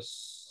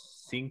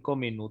unos 5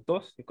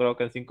 minutos. Yo creo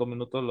que en 5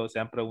 minutos se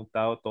han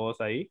preguntado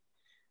todos ahí.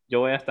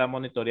 Yo voy a estar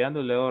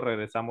monitoreando y luego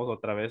regresamos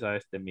otra vez a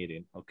este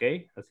meeting, ¿ok?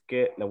 Así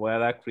que le voy a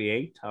dar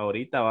create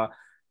ahorita.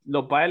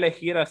 Lo va a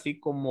elegir así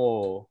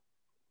como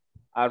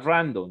a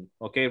random,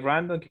 ¿ok?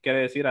 Random, que quiere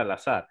decir al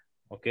azar,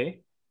 ¿ok?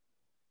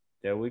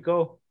 There we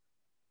go.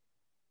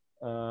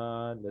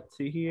 Let's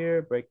see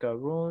here, breakout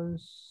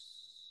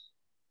rooms.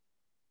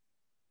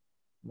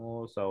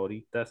 Vamos,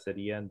 ahorita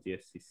serían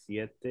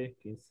 17,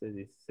 15,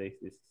 16,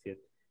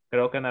 17.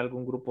 Creo que en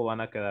algún grupo van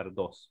a quedar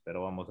 2,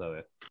 pero vamos a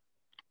ver.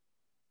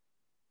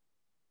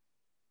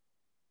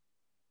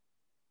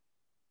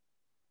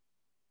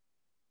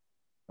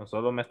 No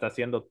solo me está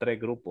haciendo 3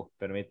 grupos,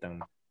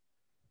 permítanme.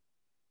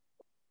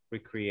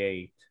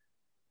 Recreate.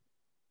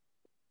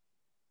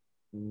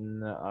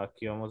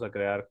 Aquí vamos a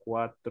crear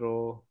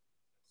 4,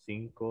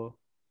 5.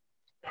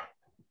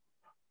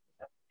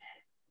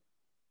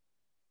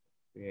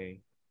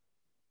 Okay.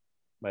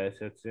 Vaya a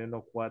ser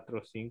siendo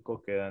 4,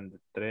 5, quedan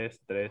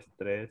 3, 3,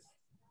 3.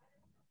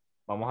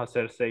 Vamos a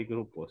hacer 6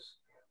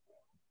 grupos.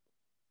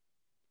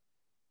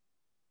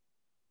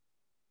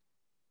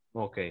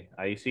 Ok,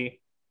 ahí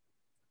sí.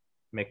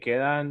 Me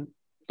quedan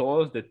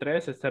todos de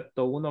 3,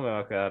 excepto uno me va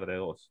a quedar de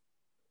 2.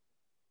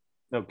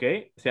 Ok,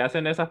 si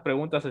hacen esas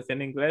preguntas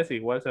en inglés,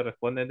 igual se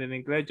responden en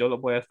inglés, yo los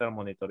voy a estar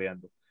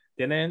monitoreando.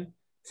 Tienen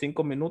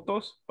 5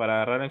 minutos para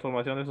agarrar la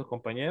información de sus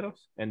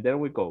compañeros. And there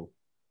we go.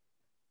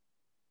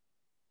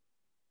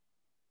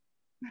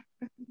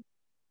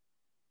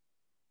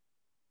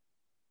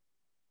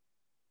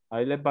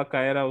 Ahí les va a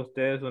caer a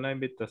ustedes una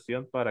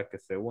invitación para que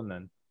se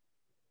unan.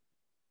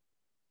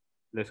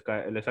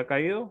 ¿Les ha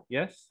caído?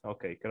 Yes?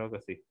 Ok, creo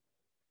que sí.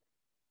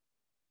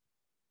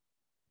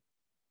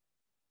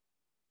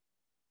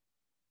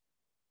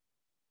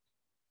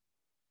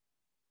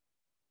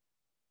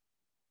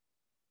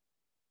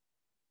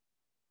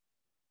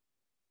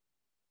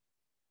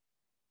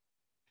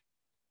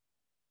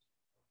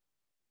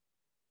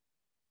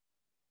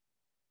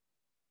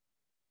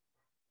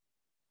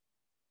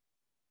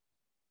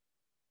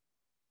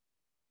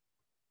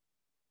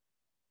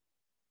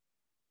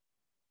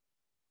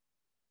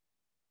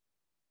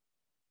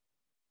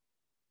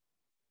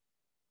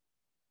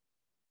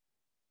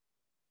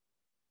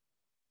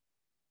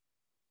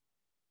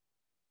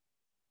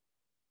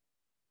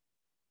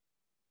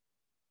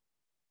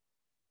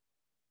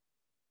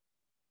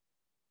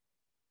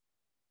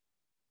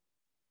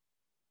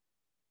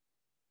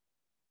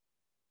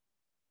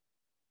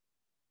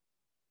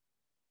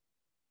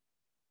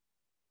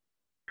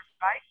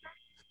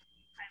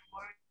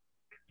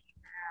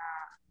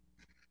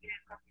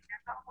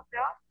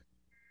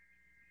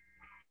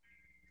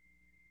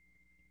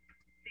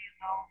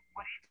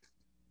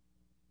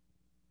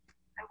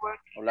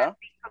 Hola.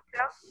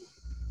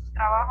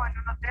 Trabajo en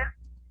un hotel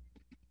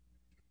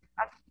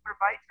as a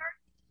supervisor.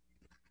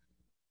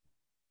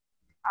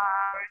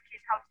 Work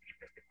in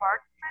housekeeping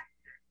department.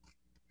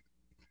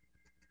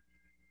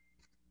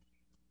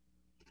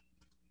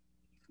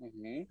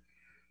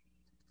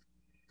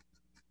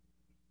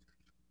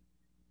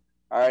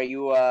 Are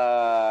you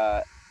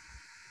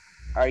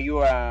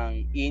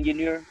an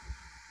engineer?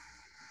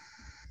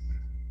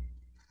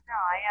 No,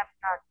 I am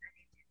not an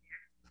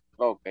engineer.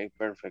 Okay,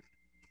 perfect.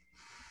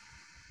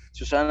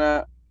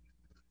 Susana,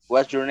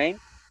 what's your name?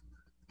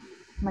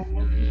 My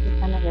name is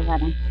Susana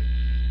Guevara.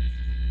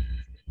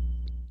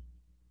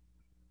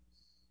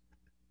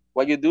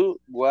 What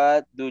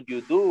do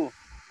you do,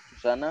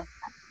 Susana?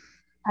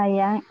 I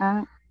am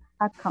an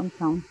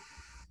accountant.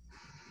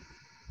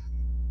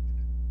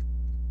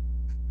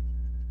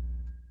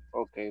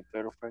 Okay,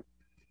 perfect.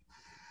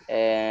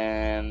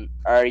 And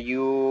are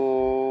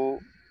you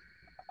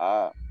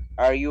a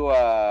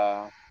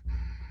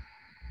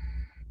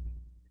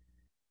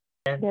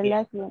The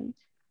last one.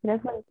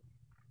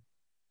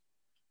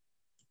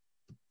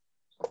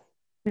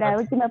 La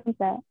última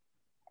pista.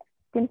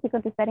 tienes que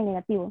contestar en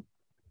negativo.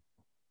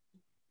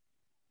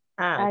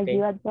 Are Okay.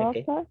 you a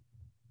doctor?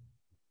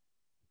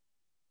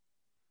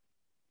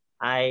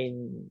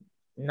 I'm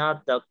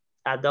not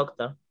a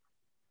doctor.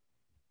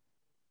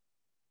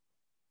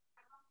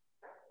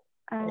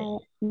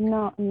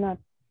 No, not.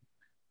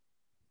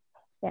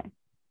 Yeah.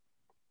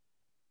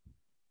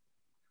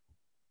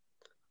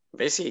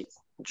 Bessie,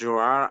 you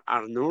are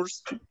a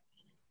nurse?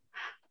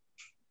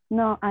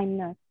 No, I'm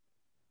not.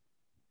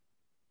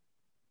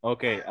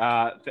 Okay,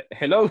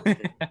 hello,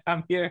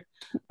 I'm here.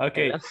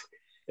 Okay, Hello.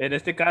 en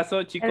este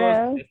caso, chicos,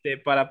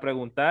 para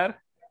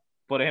preguntar,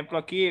 por ejemplo,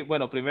 aquí,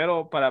 bueno,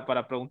 primero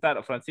para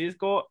preguntar,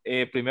 Francisco,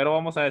 primero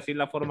vamos a decir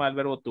la forma del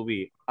verbo to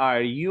be.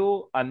 Are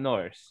you a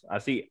nurse?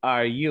 Así,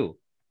 are you.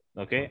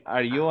 Okay,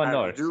 are you a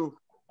nurse? You?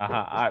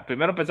 Ajá,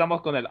 primero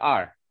empezamos con el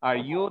are.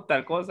 Are you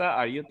tal cosa?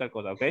 Are you tal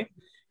cosa? Ok.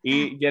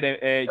 Y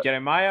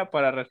Jeremiah,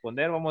 para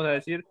responder, vamos a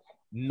decir,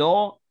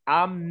 no,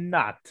 I'm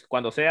not.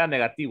 Cuando sea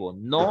negativo,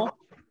 no,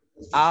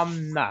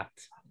 I'm not.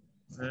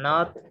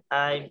 Not,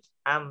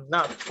 I'm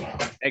not.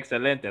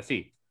 Excelente,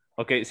 así.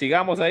 Ok,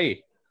 sigamos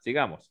ahí.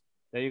 Sigamos.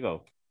 There you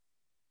go.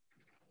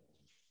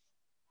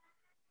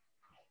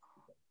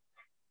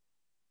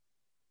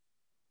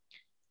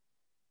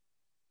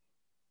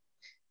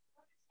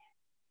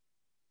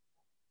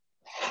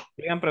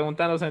 Sigan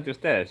preguntándose entre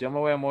ustedes. Yo me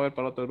voy a mover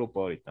para otro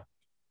grupo ahorita.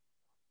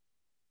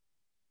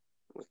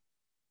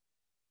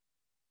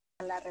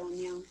 La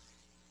reunión.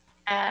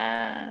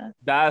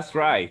 That's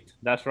right.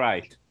 That's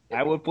right.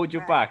 I will put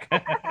you back.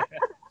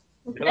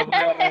 Yo lo voy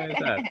a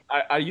regresar.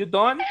 Are you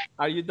done?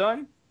 Are you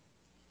done?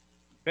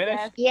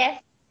 Finished?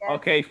 Yes.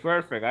 Okay,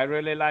 perfect. I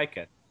really like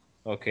it.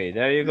 Okay,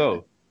 there you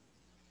go.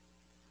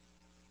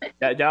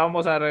 Ya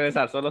vamos a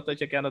regresar. Solo estoy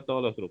chequeando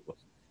todos los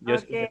grupos.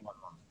 Just give me one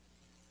moment.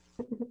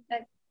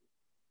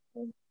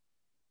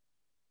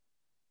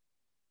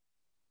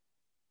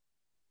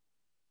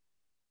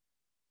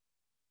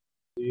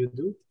 Do you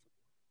do?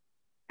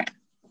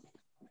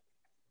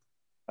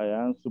 I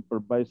am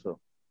supervisor.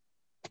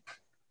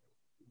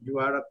 You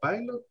are a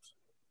pilot?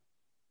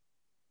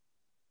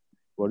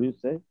 What do you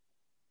say?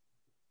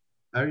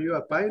 Are you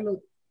a pilot?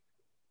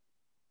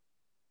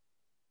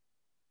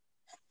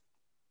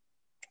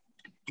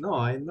 No,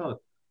 I'm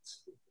not.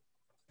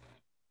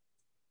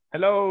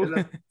 Hello.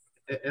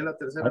 Es la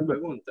tercera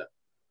pregunta.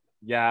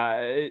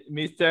 Yeah,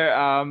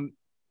 Mr.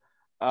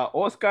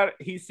 Oscar,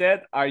 he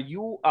said, are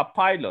you a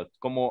pilot?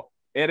 Como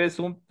eres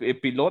un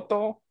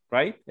piloto,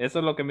 right? Eso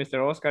es lo que Mr.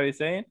 Oscar is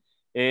saying.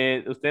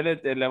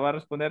 Usted le va a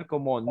responder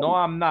como, no,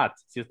 I'm not,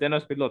 si usted no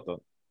es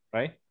piloto,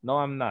 right? No,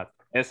 I'm not.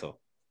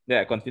 Eso.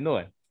 Ya,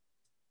 continúe.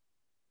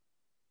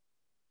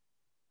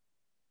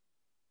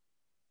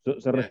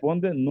 Se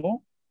responde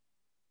no.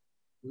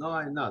 No,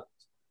 I'm not.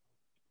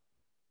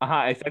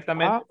 Ajá,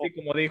 exactamente. Sí,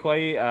 como dijo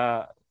ahí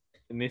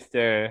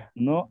Mr.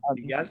 No,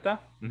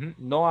 Alta.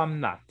 No, I'm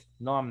not.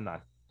 No, I'm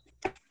not.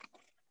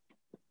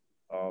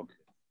 Okay.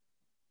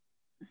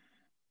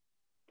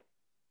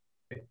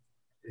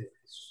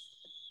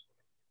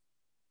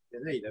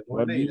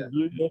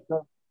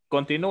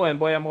 Continúen,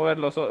 voy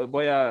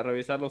a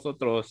revisar los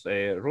otros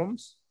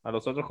rooms, a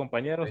los otros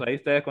compañeros. Ahí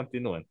ustedes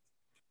continúen.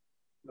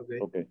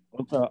 Okay.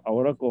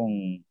 Ahora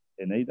con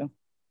Eneida.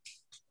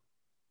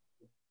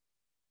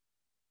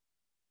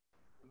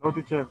 Hello,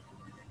 teacher.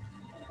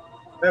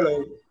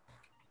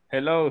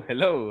 Hello.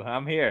 Hello,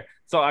 I'm here.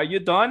 So are you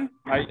done?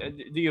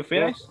 Do you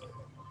finish?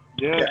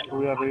 Yes,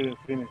 we are ready to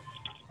finish.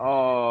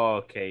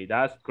 Okay,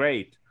 that's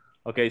great.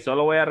 Okay,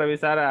 solo voy a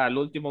revisar al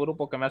último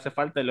grupo que me hace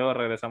falta y luego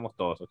regresamos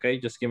todos, okay?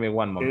 Just give me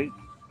one moment.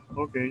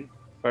 Okay.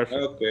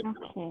 Perfect. Okay.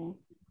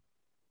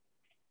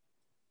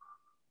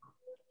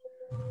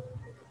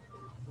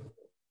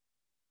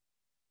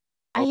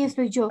 Ahí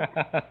estoy yo.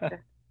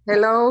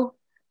 Hello.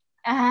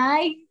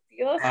 Ay,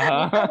 Dios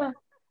mío.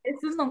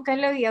 Eso nunca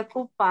lo había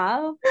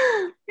ocupado.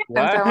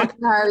 Pensamos que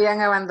nos habían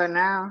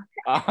abandonado.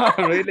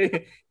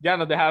 Really? Ya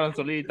nos dejaron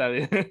solitas.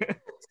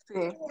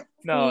 Sí.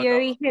 No, y yo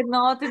dije,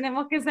 no,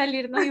 tenemos que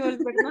salirnos y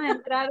volvernos a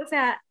entrar. O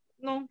sea,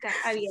 nunca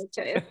había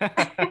hecho eso.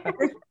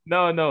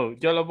 No,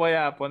 yo los voy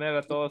a poner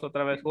a todos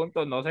otra vez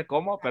juntos. No sé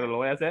cómo, pero lo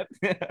voy a hacer.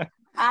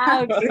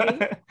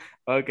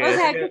 Okay. O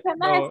sea, que usted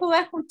nos estuvo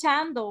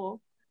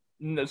escuchando.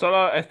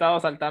 Solo he estado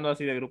saltando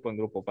así de grupo en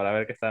grupo para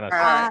ver qué están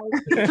haciendo.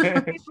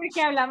 Sí,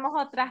 porque hablamos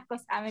otras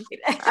cosas.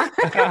 Mentira.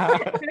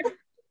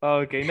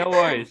 Okay, no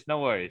worries.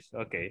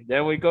 Okay,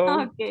 there we go.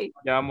 Okay.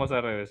 Ya vamos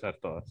a regresar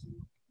todos.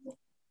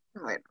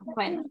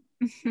 Bueno.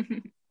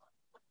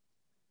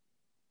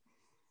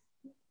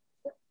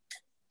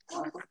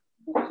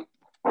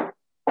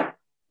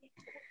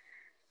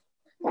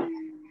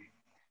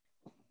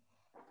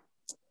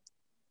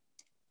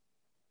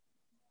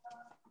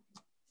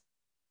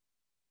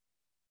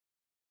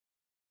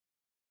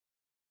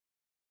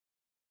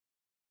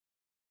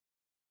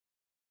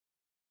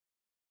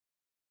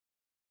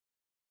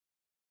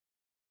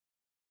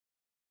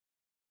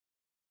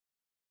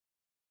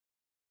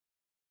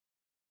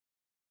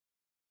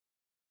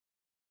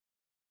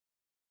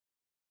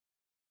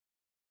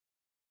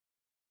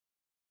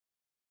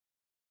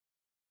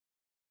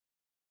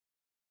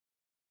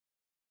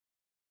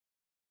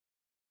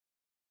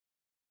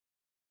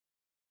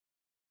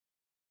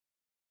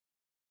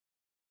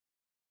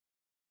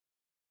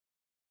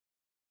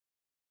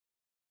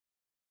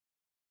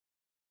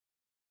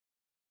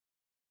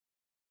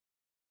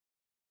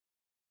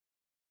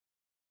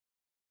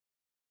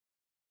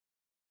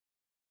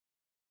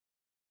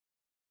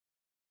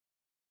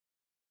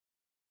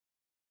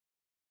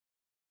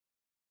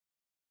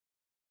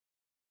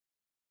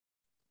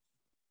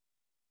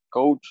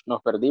 Coach,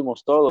 nos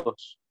perdimos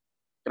todos,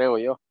 creo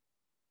yo.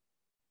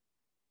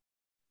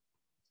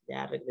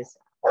 Ya regresa.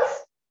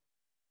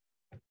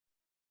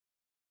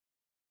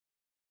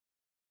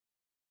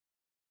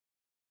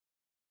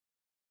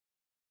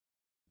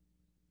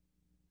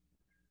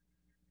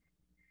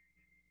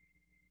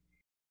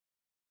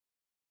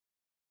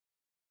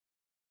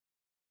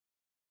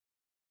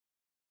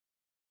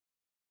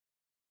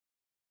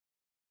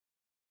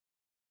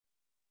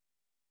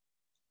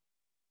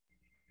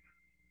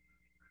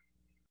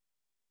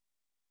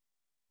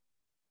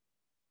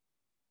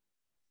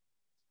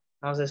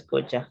 No se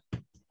escucha.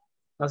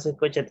 No se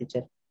escucha,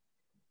 teacher.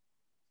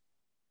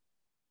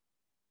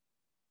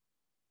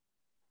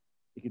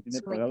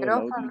 Su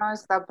micrófono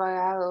está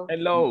apagado.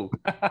 Hello.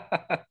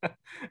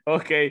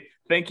 Okay,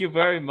 thank you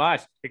very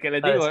much. Es que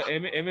les digo,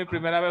 es mi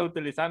primera vez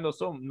utilizando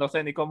Zoom. No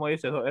sé ni cómo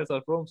hice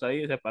esos rooms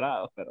ahí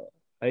separados, pero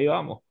ahí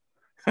vamos.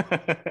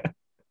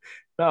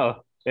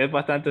 No, es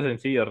bastante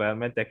sencillo.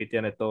 Realmente aquí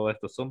tiene todo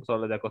esto. Zoom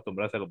solo es de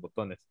acostumbrarse a los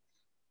botones.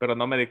 Pero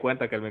no me di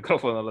cuenta que el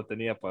micrófono lo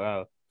tenía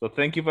apagado. So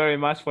thank you very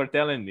much for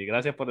telling me.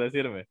 Gracias por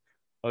decirme.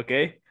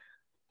 Okay.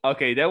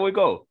 Okay, there we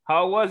go.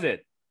 How was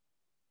it?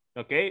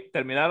 Okay,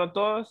 ¿terminaron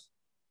todos?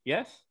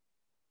 Yes?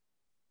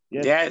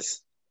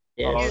 Yes.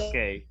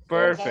 Okay,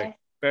 perfect,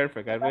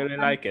 perfect. I really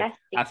like it.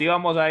 Así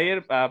vamos a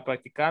ir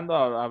practicando,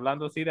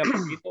 hablando así de a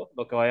poquito,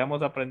 lo que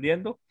vayamos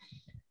aprendiendo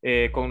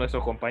con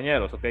nuestros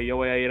compañeros. Ok, yo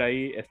voy a ir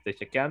ahí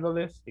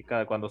chequeándoles y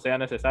cuando sea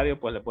necesario,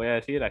 pues les voy a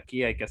decir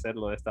aquí hay que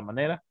hacerlo de esta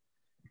manera,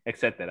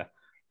 etcétera.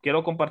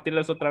 Quiero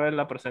compartirles otra vez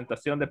la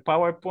presentación de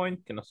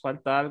PowerPoint, que nos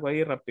falta algo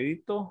ahí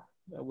rapidito.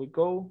 There we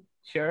go.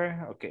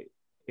 Share. Okay,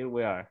 here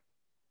we are.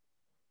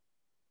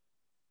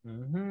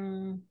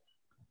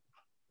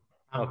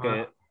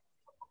 Okay.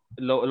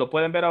 ¿Lo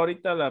pueden ver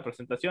ahorita la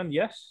presentación?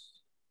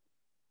 Yes.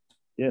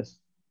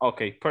 Yes.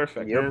 Okay,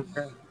 perfect. Yes.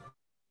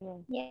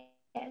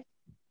 Yes.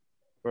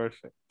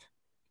 Perfect.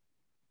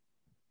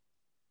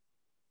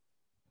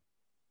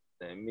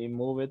 Let me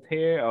move it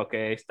here.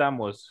 Okay,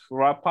 estamos.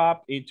 Wrap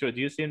up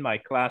introducing my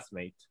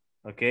classmate.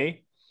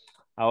 Okay.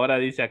 Ahora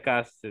dice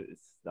acá,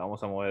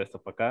 vamos a mover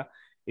esto para acá.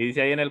 Y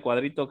dice ahí en el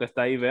cuadrito que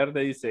está ahí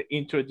verde, dice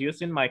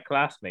introducing my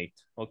classmate.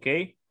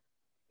 Okay.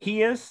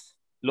 He is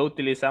lo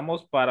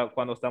utilizamos para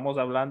cuando estamos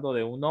hablando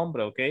de un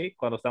nombre, ¿ok?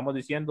 Cuando estamos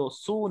diciendo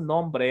su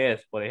nombre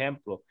es, por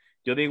ejemplo,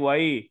 yo digo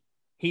ahí,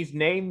 his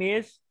name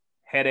is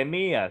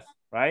Jeremías,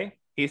 right?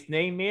 His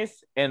name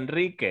is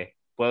Enrique,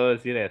 puedo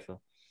decir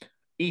eso.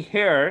 Y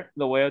her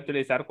lo voy a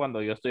utilizar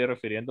cuando yo estoy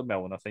refiriéndome a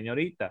una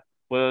señorita.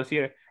 Puedo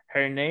decir,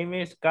 her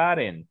name is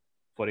Karen,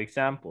 for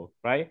example,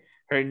 right?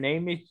 Her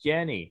name is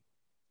Jenny,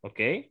 ¿ok?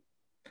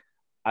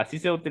 Así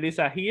se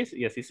utiliza his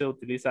y así se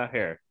utiliza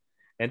her.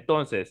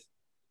 Entonces,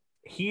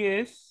 he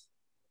es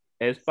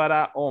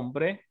para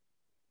hombre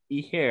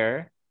y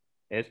her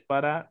es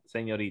para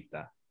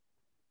señorita.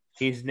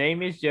 His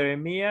name is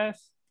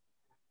Jeremías.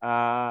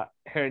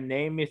 Her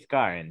name is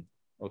Karen.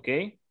 ¿Ok?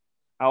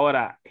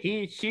 Ahora,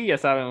 he, she, ya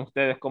saben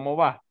ustedes cómo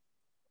va.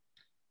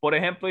 Por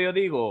ejemplo, yo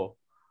digo,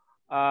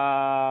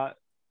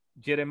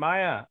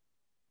 Jeremiah.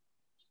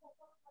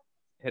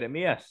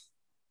 Jeremías.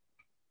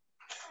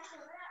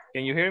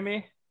 Can you hear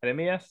me?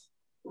 Jeremías?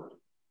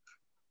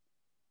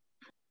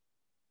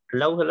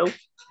 Hello, hello.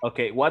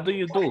 Okay, what do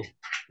you do?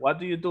 What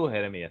do you do,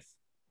 Jeremías?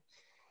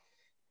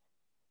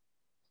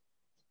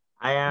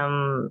 I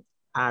am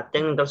a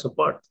technical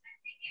support.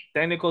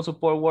 Technical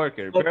support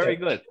worker. Okay. Very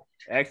good.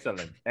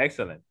 Excellent.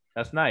 Excellent.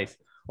 That's nice.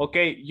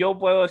 Okay, yo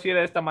puedo decir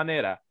de esta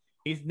manera.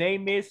 His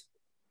name is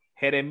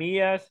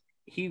Jeremías.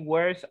 He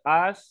works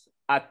as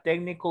a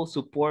technical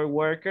support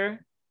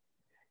worker.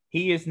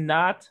 He is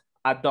not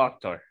a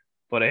doctor.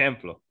 Por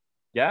ejemplo.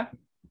 ¿Ya?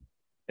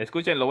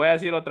 Escuchen, lo voy a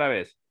decir otra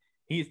vez.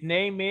 His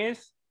name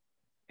is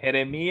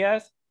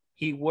Jeremías.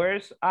 He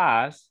works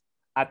as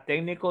a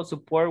technical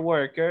support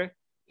worker.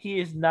 He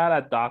is not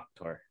a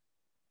doctor.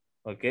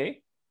 ¿Ok?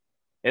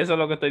 Eso es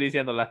lo que estoy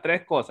diciendo. Las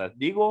tres cosas.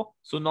 Digo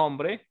su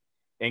nombre,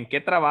 en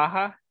qué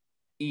trabaja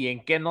y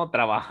en qué no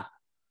trabaja.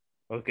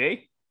 ¿Ok?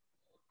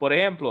 Por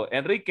ejemplo,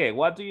 Enrique,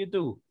 what do you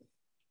do?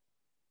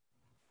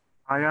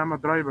 I am a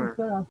driver.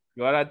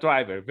 You are a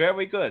driver.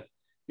 Very good.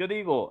 Yo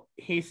digo,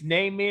 his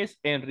name is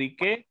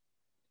Enrique.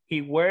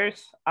 He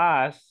works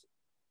as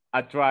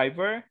a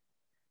driver.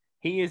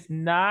 He is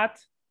not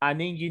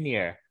an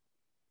engineer.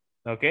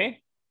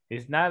 Okay?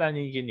 He's not an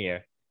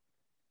engineer.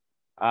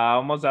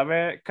 Vamos a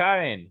ver,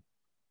 Karen,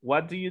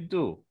 what do you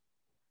do?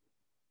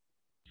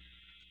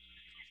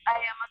 I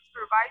am a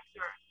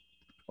supervisor.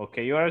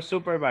 Okay, you are a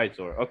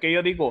supervisor. Okay,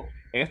 yo digo,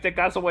 en este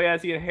caso voy a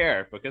decir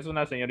her, porque es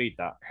una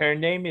señorita. Her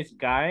name is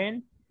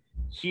Karen.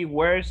 She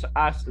works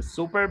as a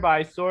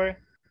supervisor.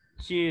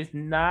 She is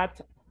not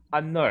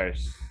a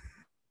nurse.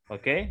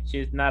 Okay, she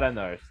is not a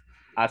nurse.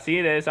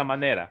 Así de esa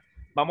manera.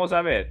 Vamos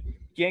a ver.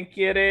 ¿Quién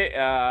quiere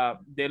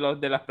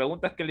de las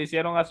preguntas que le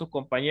hicieron a sus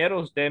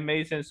compañeros? Ustedes me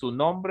dicen su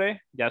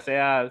nombre, ya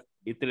sea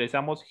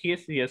utilizamos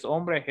his si es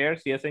hombre, her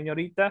si es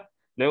señorita.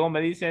 Luego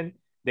me dicen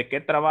de qué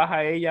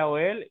trabaja ella o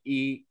él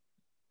y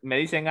me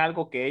dicen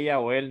algo que ella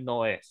o él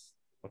no es.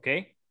 ¿Ok?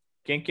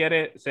 ¿Quién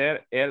quiere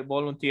ser el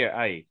volunteer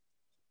ahí?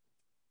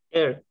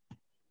 Here.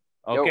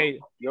 Okay.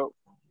 Yo.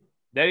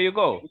 There you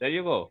go. There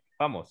you go.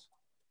 Vamos.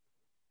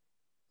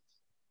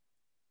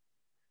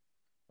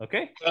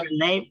 Okay. Her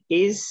name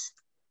is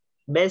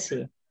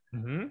Bessie.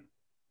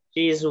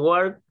 She's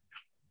worked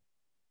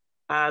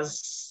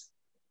as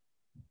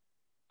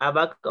a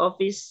back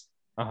office.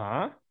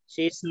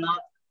 She's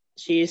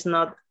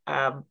not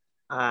a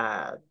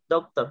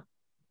doctor.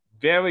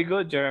 Very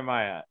good,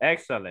 Jeremiah.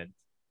 Excellent.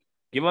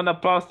 Give an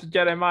applause to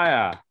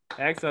Jeremiah.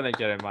 Excellent,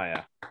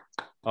 Jeremiah.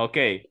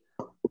 Okay.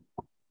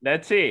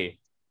 Let's see.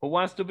 Who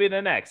wants to be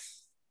the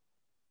next?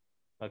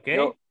 Okay.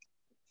 Yo.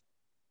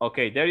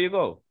 Okay, there you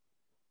go.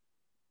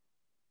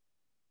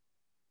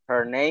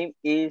 Her name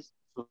is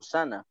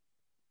Susana.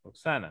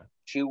 Roxana.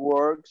 She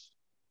works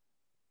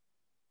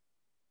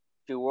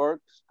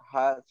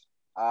as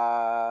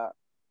a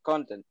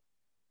content.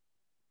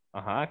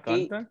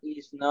 Content. She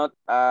is not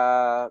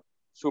a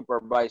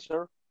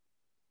supervisor.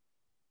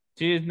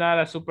 She is not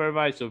a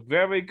supervisor.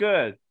 Very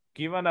good.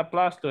 Give an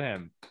applause to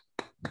him.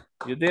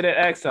 You did it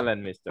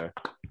excellent, mister.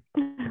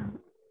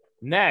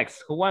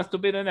 Next. Who wants to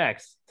be the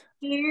next?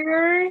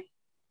 Here.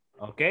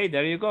 Okay,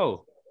 there you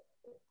go.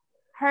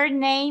 Her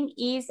name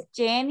is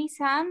Jenny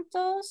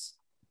Santos.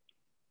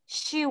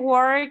 She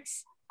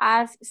works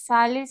as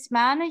sales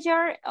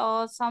manager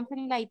or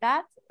something like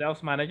that.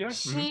 Sales manager?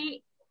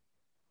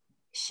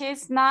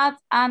 She's not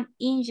an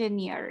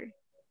engineer.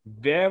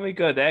 Very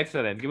good.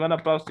 Excellent. Give an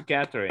applause to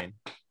Catherine.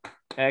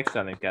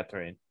 Excellent,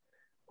 Catherine.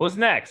 Who's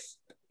next?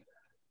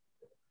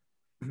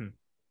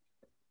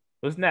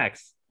 Who's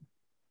next?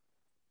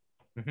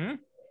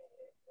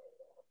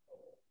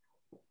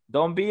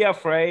 Don't be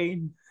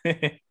afraid.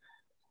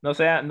 No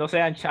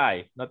sean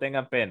shy. No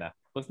tengan pena.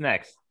 Who's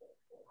next?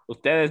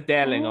 Ustedes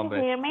denle, hombre.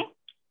 Can you hear me?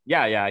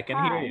 Yeah, I can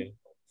hear you.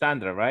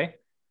 Sandra, right?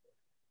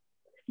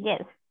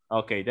 Yes.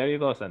 Okay, there you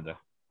go, Sandra.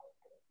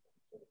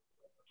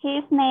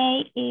 His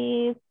name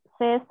is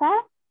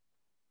Cesar.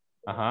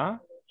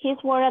 He's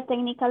work at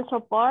technical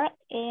support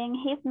and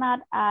he's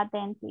not a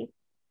dentist.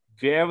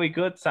 Very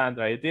good,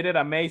 Sandra. You did it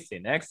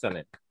amazing.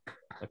 Excellent.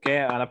 Okay,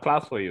 an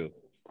applause for you.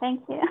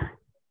 Thank you.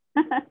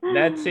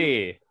 Let's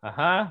see.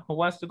 Who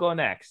wants to go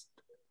next?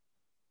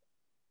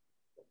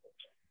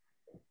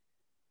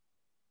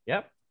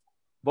 Yep.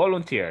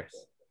 Volunteers.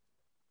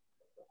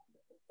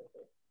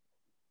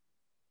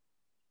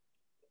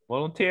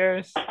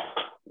 Volunteers.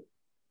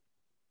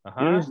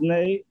 His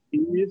name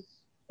is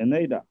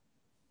Eneida.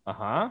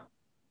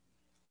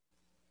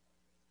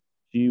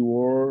 She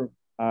works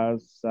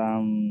as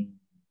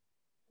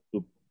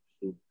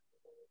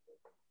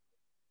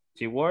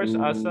She works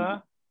as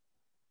a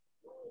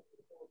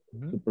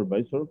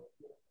supervisor.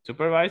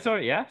 Supervisor,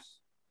 yes.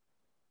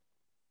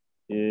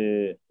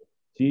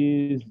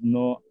 She's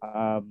not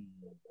a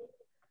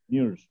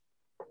nurse.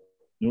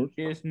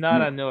 She's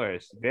not a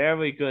nurse.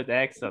 Very good.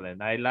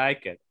 Excellent. I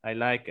like it. I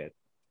like it.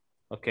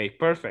 Okay,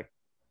 perfect.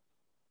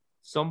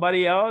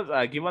 Somebody else?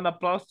 Give an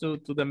applause to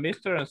the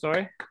mister. I'm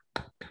sorry.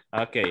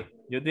 Okay,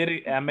 you did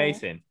it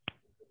amazing.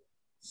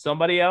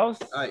 Somebody else?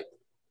 Aye.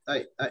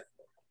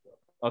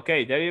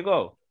 Okay, there you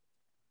go.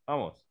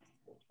 Vamos.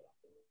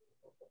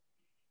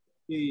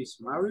 He's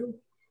Mario.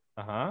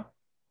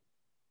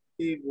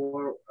 He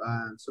works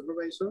as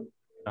supervisor.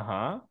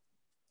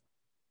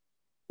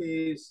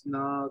 He's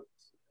not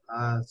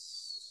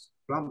as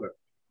plumber.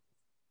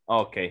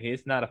 Okay,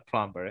 he's not a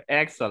plumber.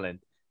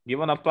 Excellent.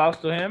 Give an applause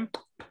to him.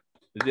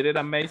 You did it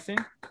amazing.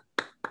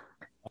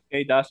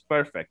 Okay, that's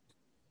perfect.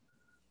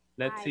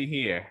 Let's see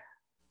here.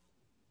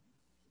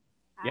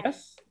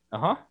 Yes?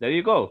 There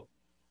you go.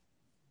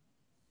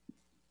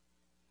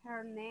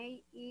 Her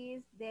name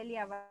is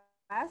Delia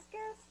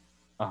Vasquez.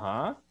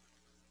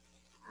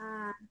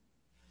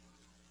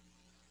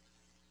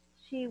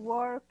 She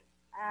works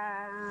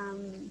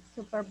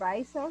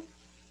supervisor.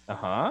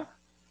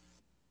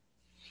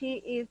 She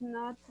is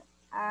not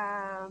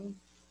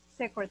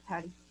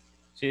secretary.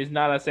 She's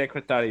not a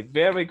secretary.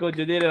 Very good.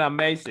 You did it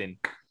amazing.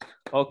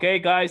 Okay,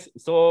 guys.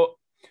 So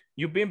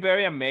you've been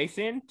very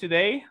amazing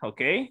today.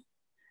 Okay.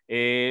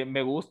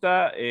 Me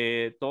gusta.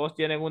 Todos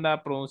tienen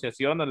una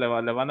pronunciación. Le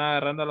van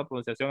agarrando la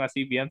pronunciación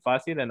así bien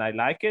fácil. And I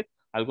like it.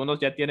 Algunos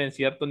ya tienen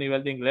cierto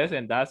nivel de inglés.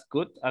 And that's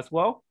good as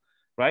well.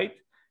 Right.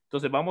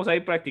 Entonces vamos a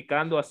ir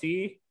practicando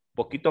así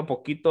poquito a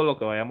poquito lo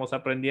que vayamos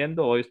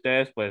aprendiendo. Hoy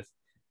ustedes pues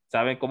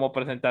saben cómo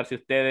presentarse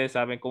ustedes,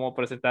 saben cómo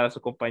presentar a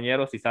sus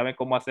compañeros y saben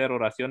cómo hacer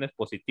oraciones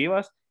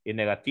positivas y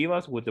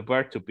negativas with the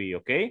verb to be,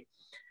 ¿ok?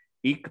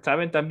 Y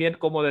saben también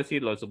cómo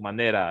decirlo de su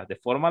manera, de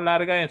forma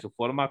larga y en su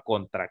forma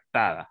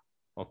contractada,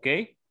 ¿ok?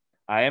 I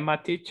am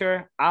a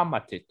teacher, I'm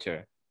a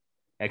teacher,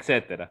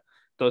 etc.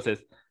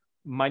 Entonces,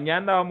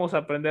 mañana vamos a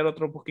aprender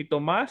otro poquito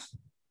más.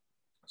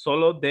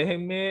 Solo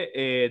déjenme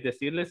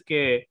decirles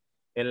que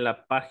en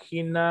la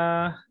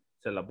página,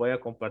 se la voy a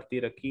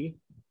compartir aquí.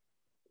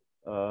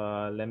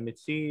 Let me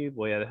see.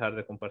 Voy a dejar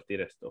de compartir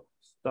esto.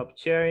 Stop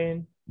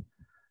sharing.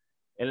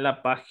 En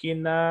la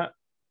página,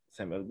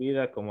 se me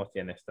olvida cómo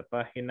tiene esta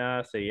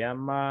página. Se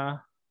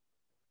llama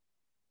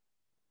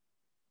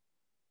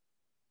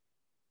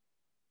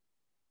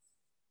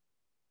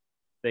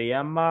Se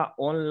llama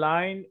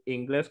online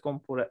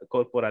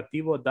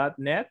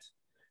inglescorporativo.net.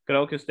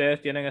 Creo que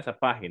ustedes tienen esa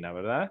página,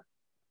 ¿verdad?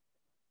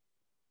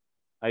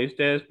 Ahí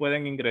ustedes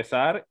pueden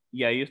ingresar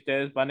y ahí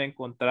ustedes van a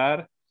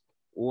encontrar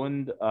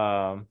un,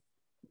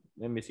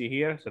 let me see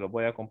here, se lo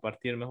voy a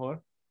compartir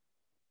mejor.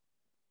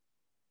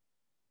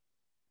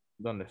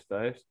 ¿Dónde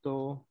está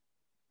esto?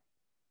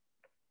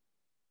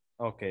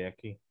 Ok,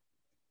 aquí.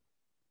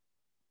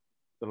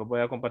 Se lo voy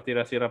a compartir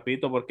así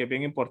rapidito porque es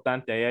bien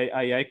importante.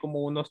 Ahí hay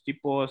como unos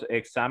tipos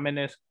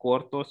exámenes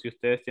cortos que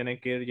ustedes tienen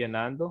que ir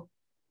llenando.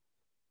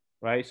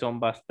 Right? Son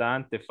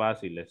bastante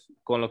fáciles.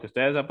 Con lo que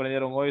ustedes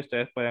aprendieron hoy,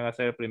 ustedes pueden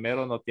hacer el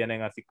primero. No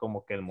tienen así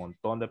como que el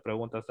montón de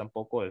preguntas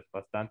tampoco. Es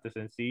bastante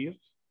sencillo.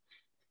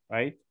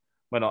 Right?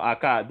 Bueno,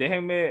 acá,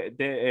 déjenme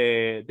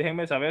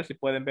saber si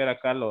pueden ver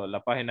acá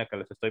la página que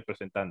les estoy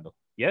presentando.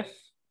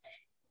 ¿Yes?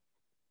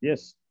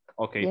 Yes.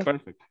 Ok, Yes.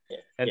 perfecto.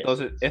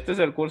 Entonces, este es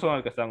el curso en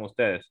el que están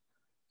ustedes.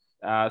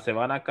 Se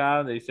van acá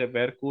donde dice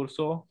ver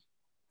curso,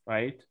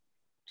 right?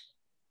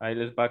 Ahí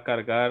les va a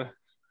cargar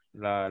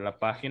la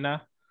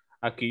página.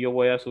 Aquí yo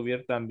voy a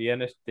subir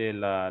también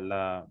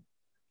la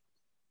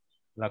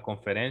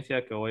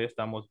conferencia que hoy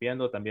estamos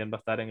viendo. También va a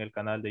estar en el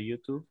canal de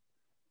YouTube,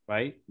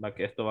 right?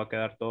 Esto va a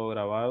quedar todo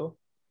grabado.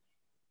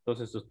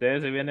 Entonces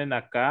ustedes se vienen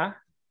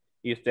acá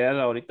y ustedes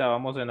ahorita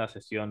vamos en la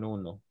sesión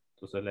 1.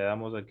 Entonces le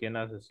damos aquí en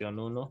la sesión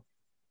 1,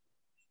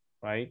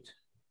 right?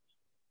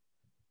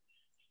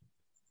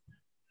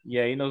 Y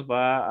ahí nos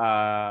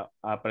va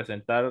a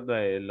presentar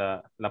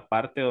la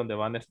parte donde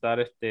van a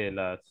estar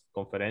las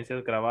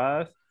conferencias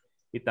grabadas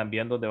y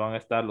también donde van a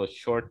estar los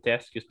short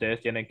tests que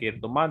ustedes tienen que ir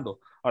tomando.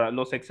 Ahora,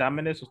 los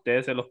exámenes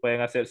ustedes se los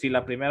pueden hacer. Si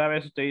la primera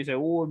vez usted dice,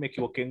 me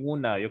equivoqué en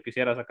una, yo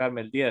quisiera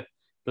sacarme el 10,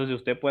 entonces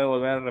usted puede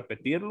volver a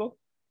repetirlo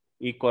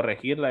y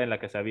corregirla en la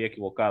que se había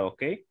equivocado,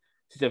 ¿ok?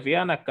 Si se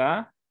fijan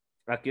acá,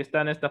 aquí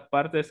están estas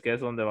partes que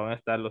es donde van a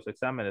estar los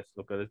exámenes,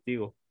 lo que les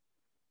digo.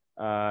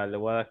 Le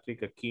voy a dar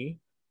clic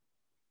aquí.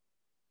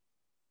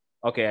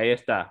 Ok, ahí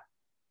está.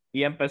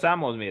 Y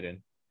empezamos,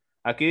 miren.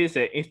 Aquí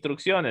dice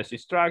instrucciones,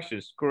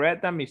 instructions,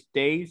 correct the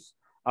mistakes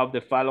of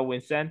the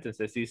following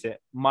sentences. Dice,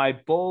 my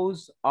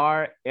boss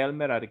are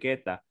Elmer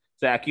Argueta. O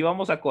sea, aquí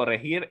vamos a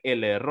corregir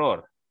el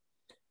error.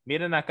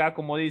 Miren acá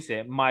como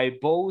dice, my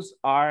boss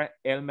are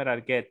Elmer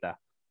Argueta.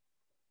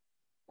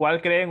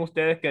 ¿Cuál creen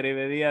ustedes que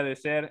debería de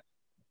ser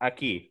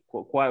aquí?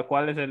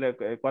 ¿Cuál es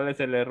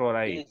el error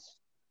ahí?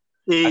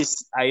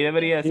 Is. Ahí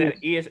debería de ser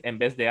is en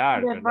vez de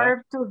are, The ¿verdad?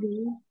 verb to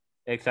be.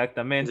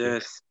 Exactamente.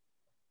 Yes.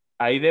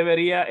 Ahí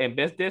debería, en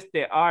vez de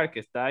este are que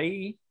está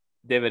ahí,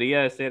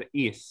 debería de ser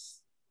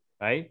is.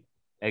 Right?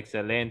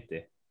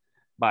 Excelente.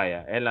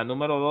 Vaya, en la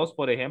número 2,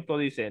 por ejemplo,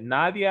 dice,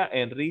 Nadia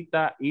and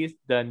Rita is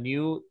the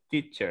new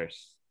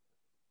teachers.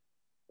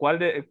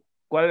 ¿Cuál es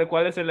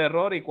el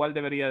error y cuál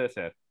debería de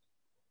ser?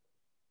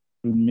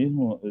 El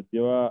mismo,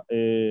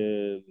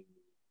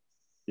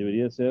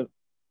 debería ser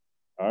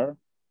are.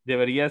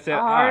 Debería ser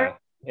are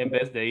en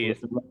vez de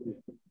is.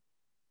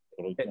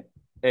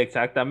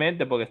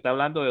 Exactamente, porque está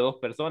hablando de dos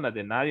personas,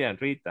 de Nadia y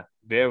Rita.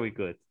 Very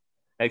good.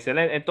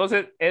 Excelente.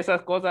 Entonces,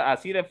 esas cosas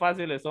así de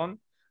fáciles son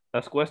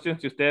las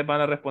questions que ustedes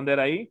van a responder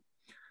ahí.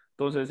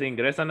 Entonces,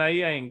 ingresan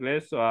ahí a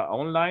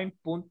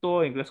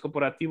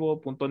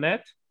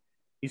online.inglescorporativo.net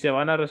y se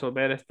van a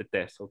resolver este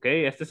test, ¿ok?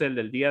 Este es el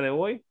del día de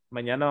hoy.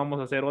 Mañana vamos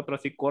a hacer otro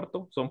así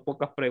corto. Son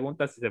pocas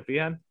preguntas, si se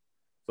fijan.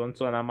 Son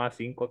nada más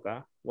 5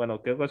 acá.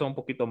 Bueno, creo que son un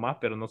poquito más,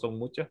 pero no son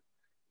muchas.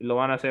 Y lo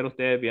van a hacer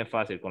ustedes bien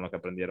fácil con lo que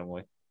aprendieron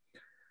hoy.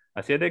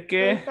 Así es de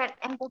que...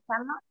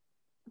 Empezamos,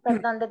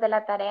 perdón, desde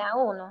la tarea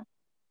 1.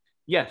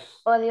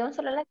 Yes. ¿O de un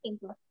solo la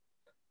 5?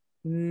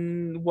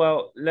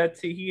 Well, let's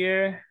see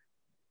here.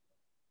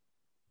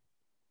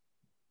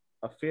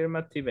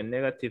 Affirmative and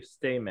negative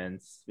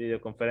statements.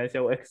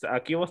 Videoconferencia.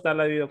 Aquí va a estar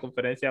la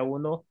videoconferencia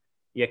 1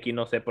 y aquí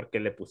no sé por qué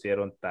le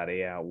pusieron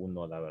tarea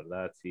 1, la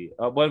verdad. Sí.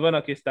 Bueno,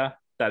 aquí está.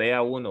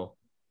 Tarea 1.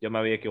 Yo me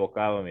había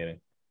equivocado, miren.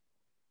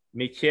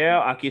 Michelle,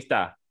 aquí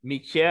está.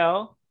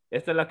 Michelle,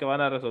 esta es la que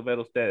van a resolver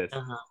ustedes.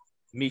 Ajá.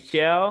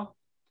 Michelle,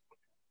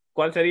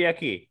 ¿cuál sería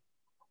aquí?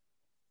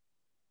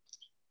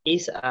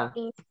 Is a.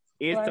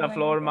 Is a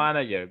floor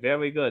manager.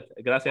 Very good.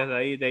 Gracias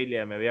ahí,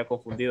 Delia. Me había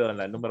confundido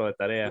en el número de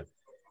tarea.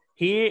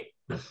 He,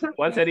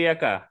 ¿cuál sería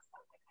acá?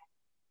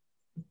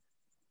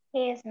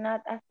 He is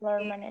not a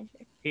floor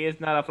manager. He is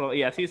not a floor.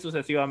 Y así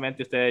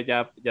sucesivamente, ustedes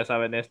ya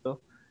saben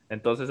esto.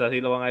 Entonces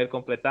así lo van a ir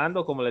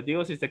completando. Como les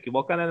digo, si se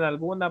equivocan en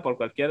alguna por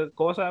cualquier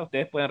cosa,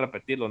 ustedes pueden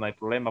repetirlo. No hay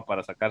problema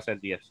para sacarse el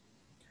 10.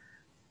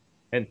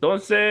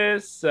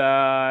 Entonces,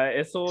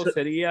 eso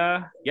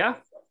sería...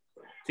 ¿Ya?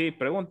 Sí,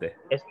 pregunte.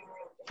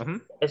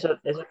 Eso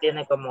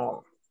tiene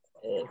como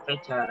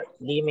fecha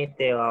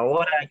límite o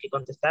ahora hay que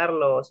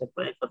contestarlo o se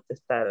puede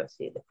contestar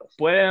así después.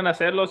 Pueden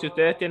hacerlo si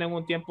ustedes tienen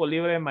un tiempo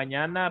libre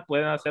mañana,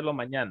 pueden hacerlo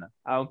mañana.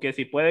 Aunque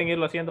si pueden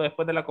irlo haciendo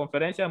después de la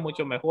conferencia,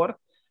 mucho mejor.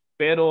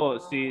 Pero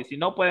si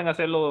no, pueden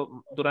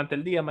hacerlo durante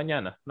el día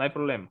mañana. No hay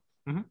problema.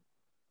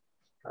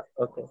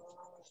 Ok.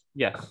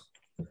 Yes.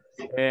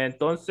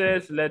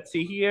 Entonces, let's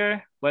see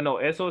here. Bueno,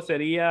 eso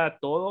sería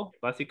todo,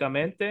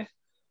 básicamente.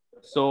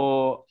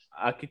 So,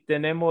 aquí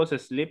tenemos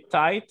sleep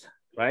tight,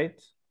 right?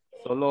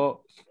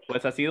 Solo,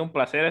 pues ha sido un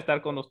placer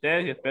estar con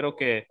ustedes y espero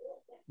que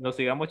nos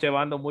sigamos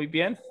llevando muy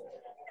bien.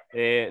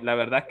 La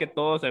verdad es que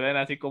todos se ven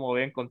así como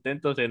bien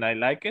contentos en I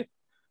like it.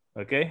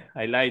 Ok,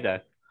 I like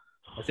that.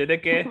 Así de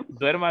que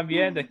duerman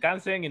bien,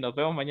 descansen y nos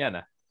vemos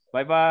mañana.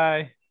 Bye,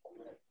 bye.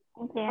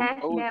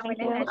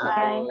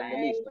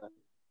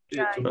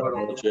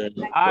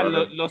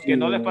 Los que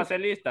no les pasé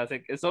lista,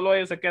 solo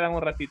ellos se quedan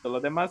un ratito.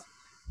 Los demás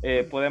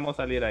podemos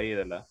salir ahí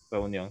de la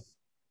reunión.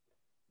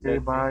 Okay,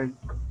 bye.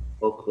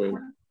 Okay.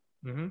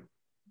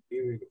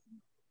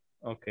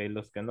 Ok,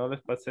 los que no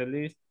les pasé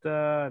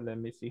lista, let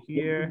me see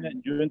here.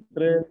 Yo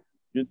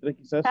entré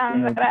quizás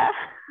unos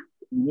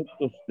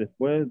minutos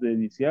después de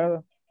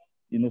iniciada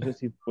y no sé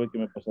si fue que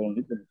me pasaron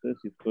lista, no sé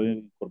si estoy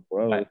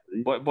incorporado.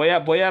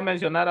 Voy a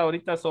mencionar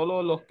ahorita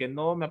solo los que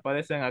no me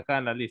aparecen acá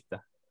en la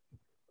lista.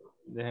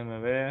 Déjenme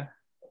ver,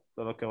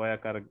 solo que voy a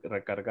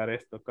recargar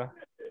esto acá.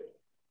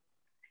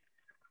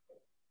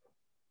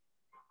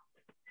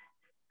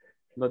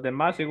 Los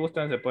demás, si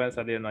gustan, se pueden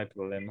salir, no hay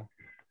problema.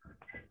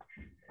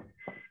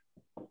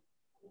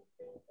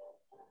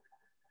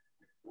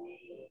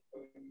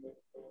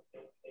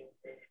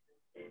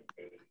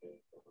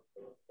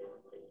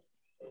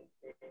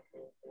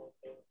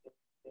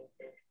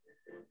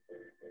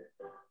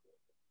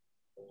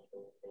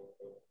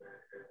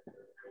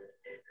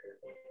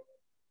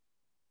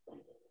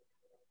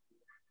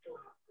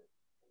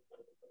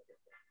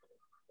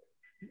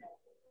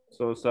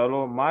 So,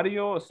 solo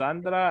Mario,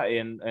 Sandra,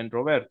 and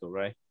Roberto,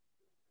 right?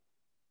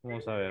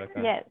 Vamos a ver acá.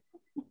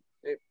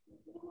 Yes.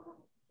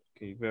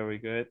 Okay, very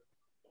good.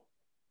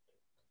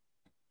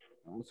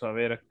 Vamos a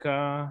ver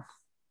acá.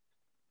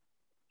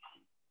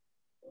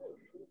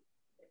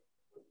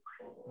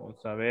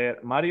 Vamos a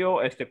ver. Mario,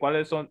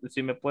 ¿cuáles son?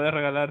 Si me puedes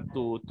regalar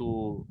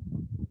tu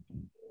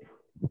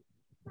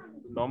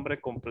nombre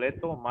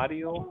completo,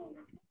 Mario.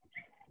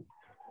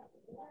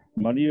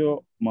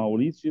 Mario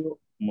Mauricio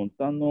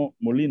Montano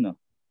Molina.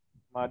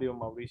 Mario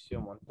Mauricio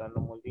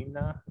Montano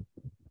Molina.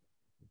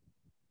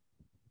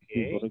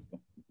 Okay. Sí, correcto.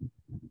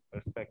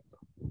 Perfecto.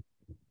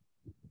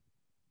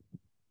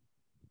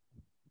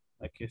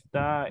 Aquí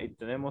está. Y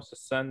tenemos a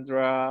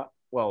Sandra.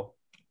 Wow.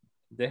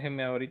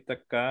 Déjenme ahorita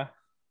acá.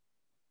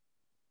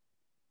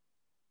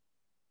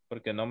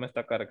 Porque no me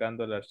está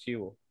cargando el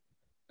archivo.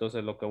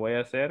 Entonces lo que voy a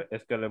hacer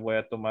es que les voy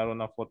a tomar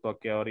una foto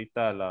aquí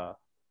ahorita a la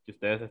que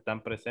ustedes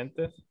están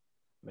presentes.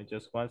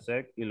 Just one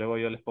sec. Y luego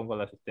yo les pongo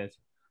la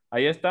asistencia.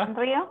 Ahí está.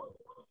 ¿Río?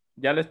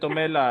 Ya les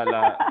tomé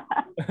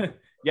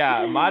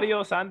ya,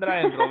 Mario,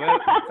 Sandra,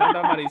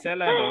 Sandra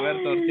Marisela y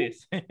Roberto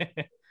Ortiz.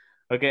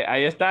 Ok,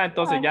 ahí está.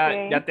 Entonces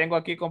ya tengo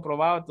aquí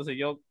comprobado. Entonces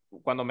yo,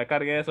 cuando me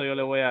cargue eso, yo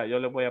le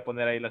voy a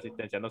poner ahí la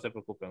asistencia. No se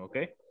preocupen, ok.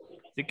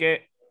 Así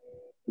que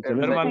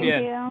duerman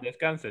bien,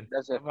 descansen.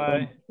 Gracias. Bye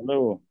bye. Hasta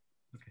luego.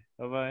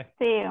 Bye bye.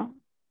 See you.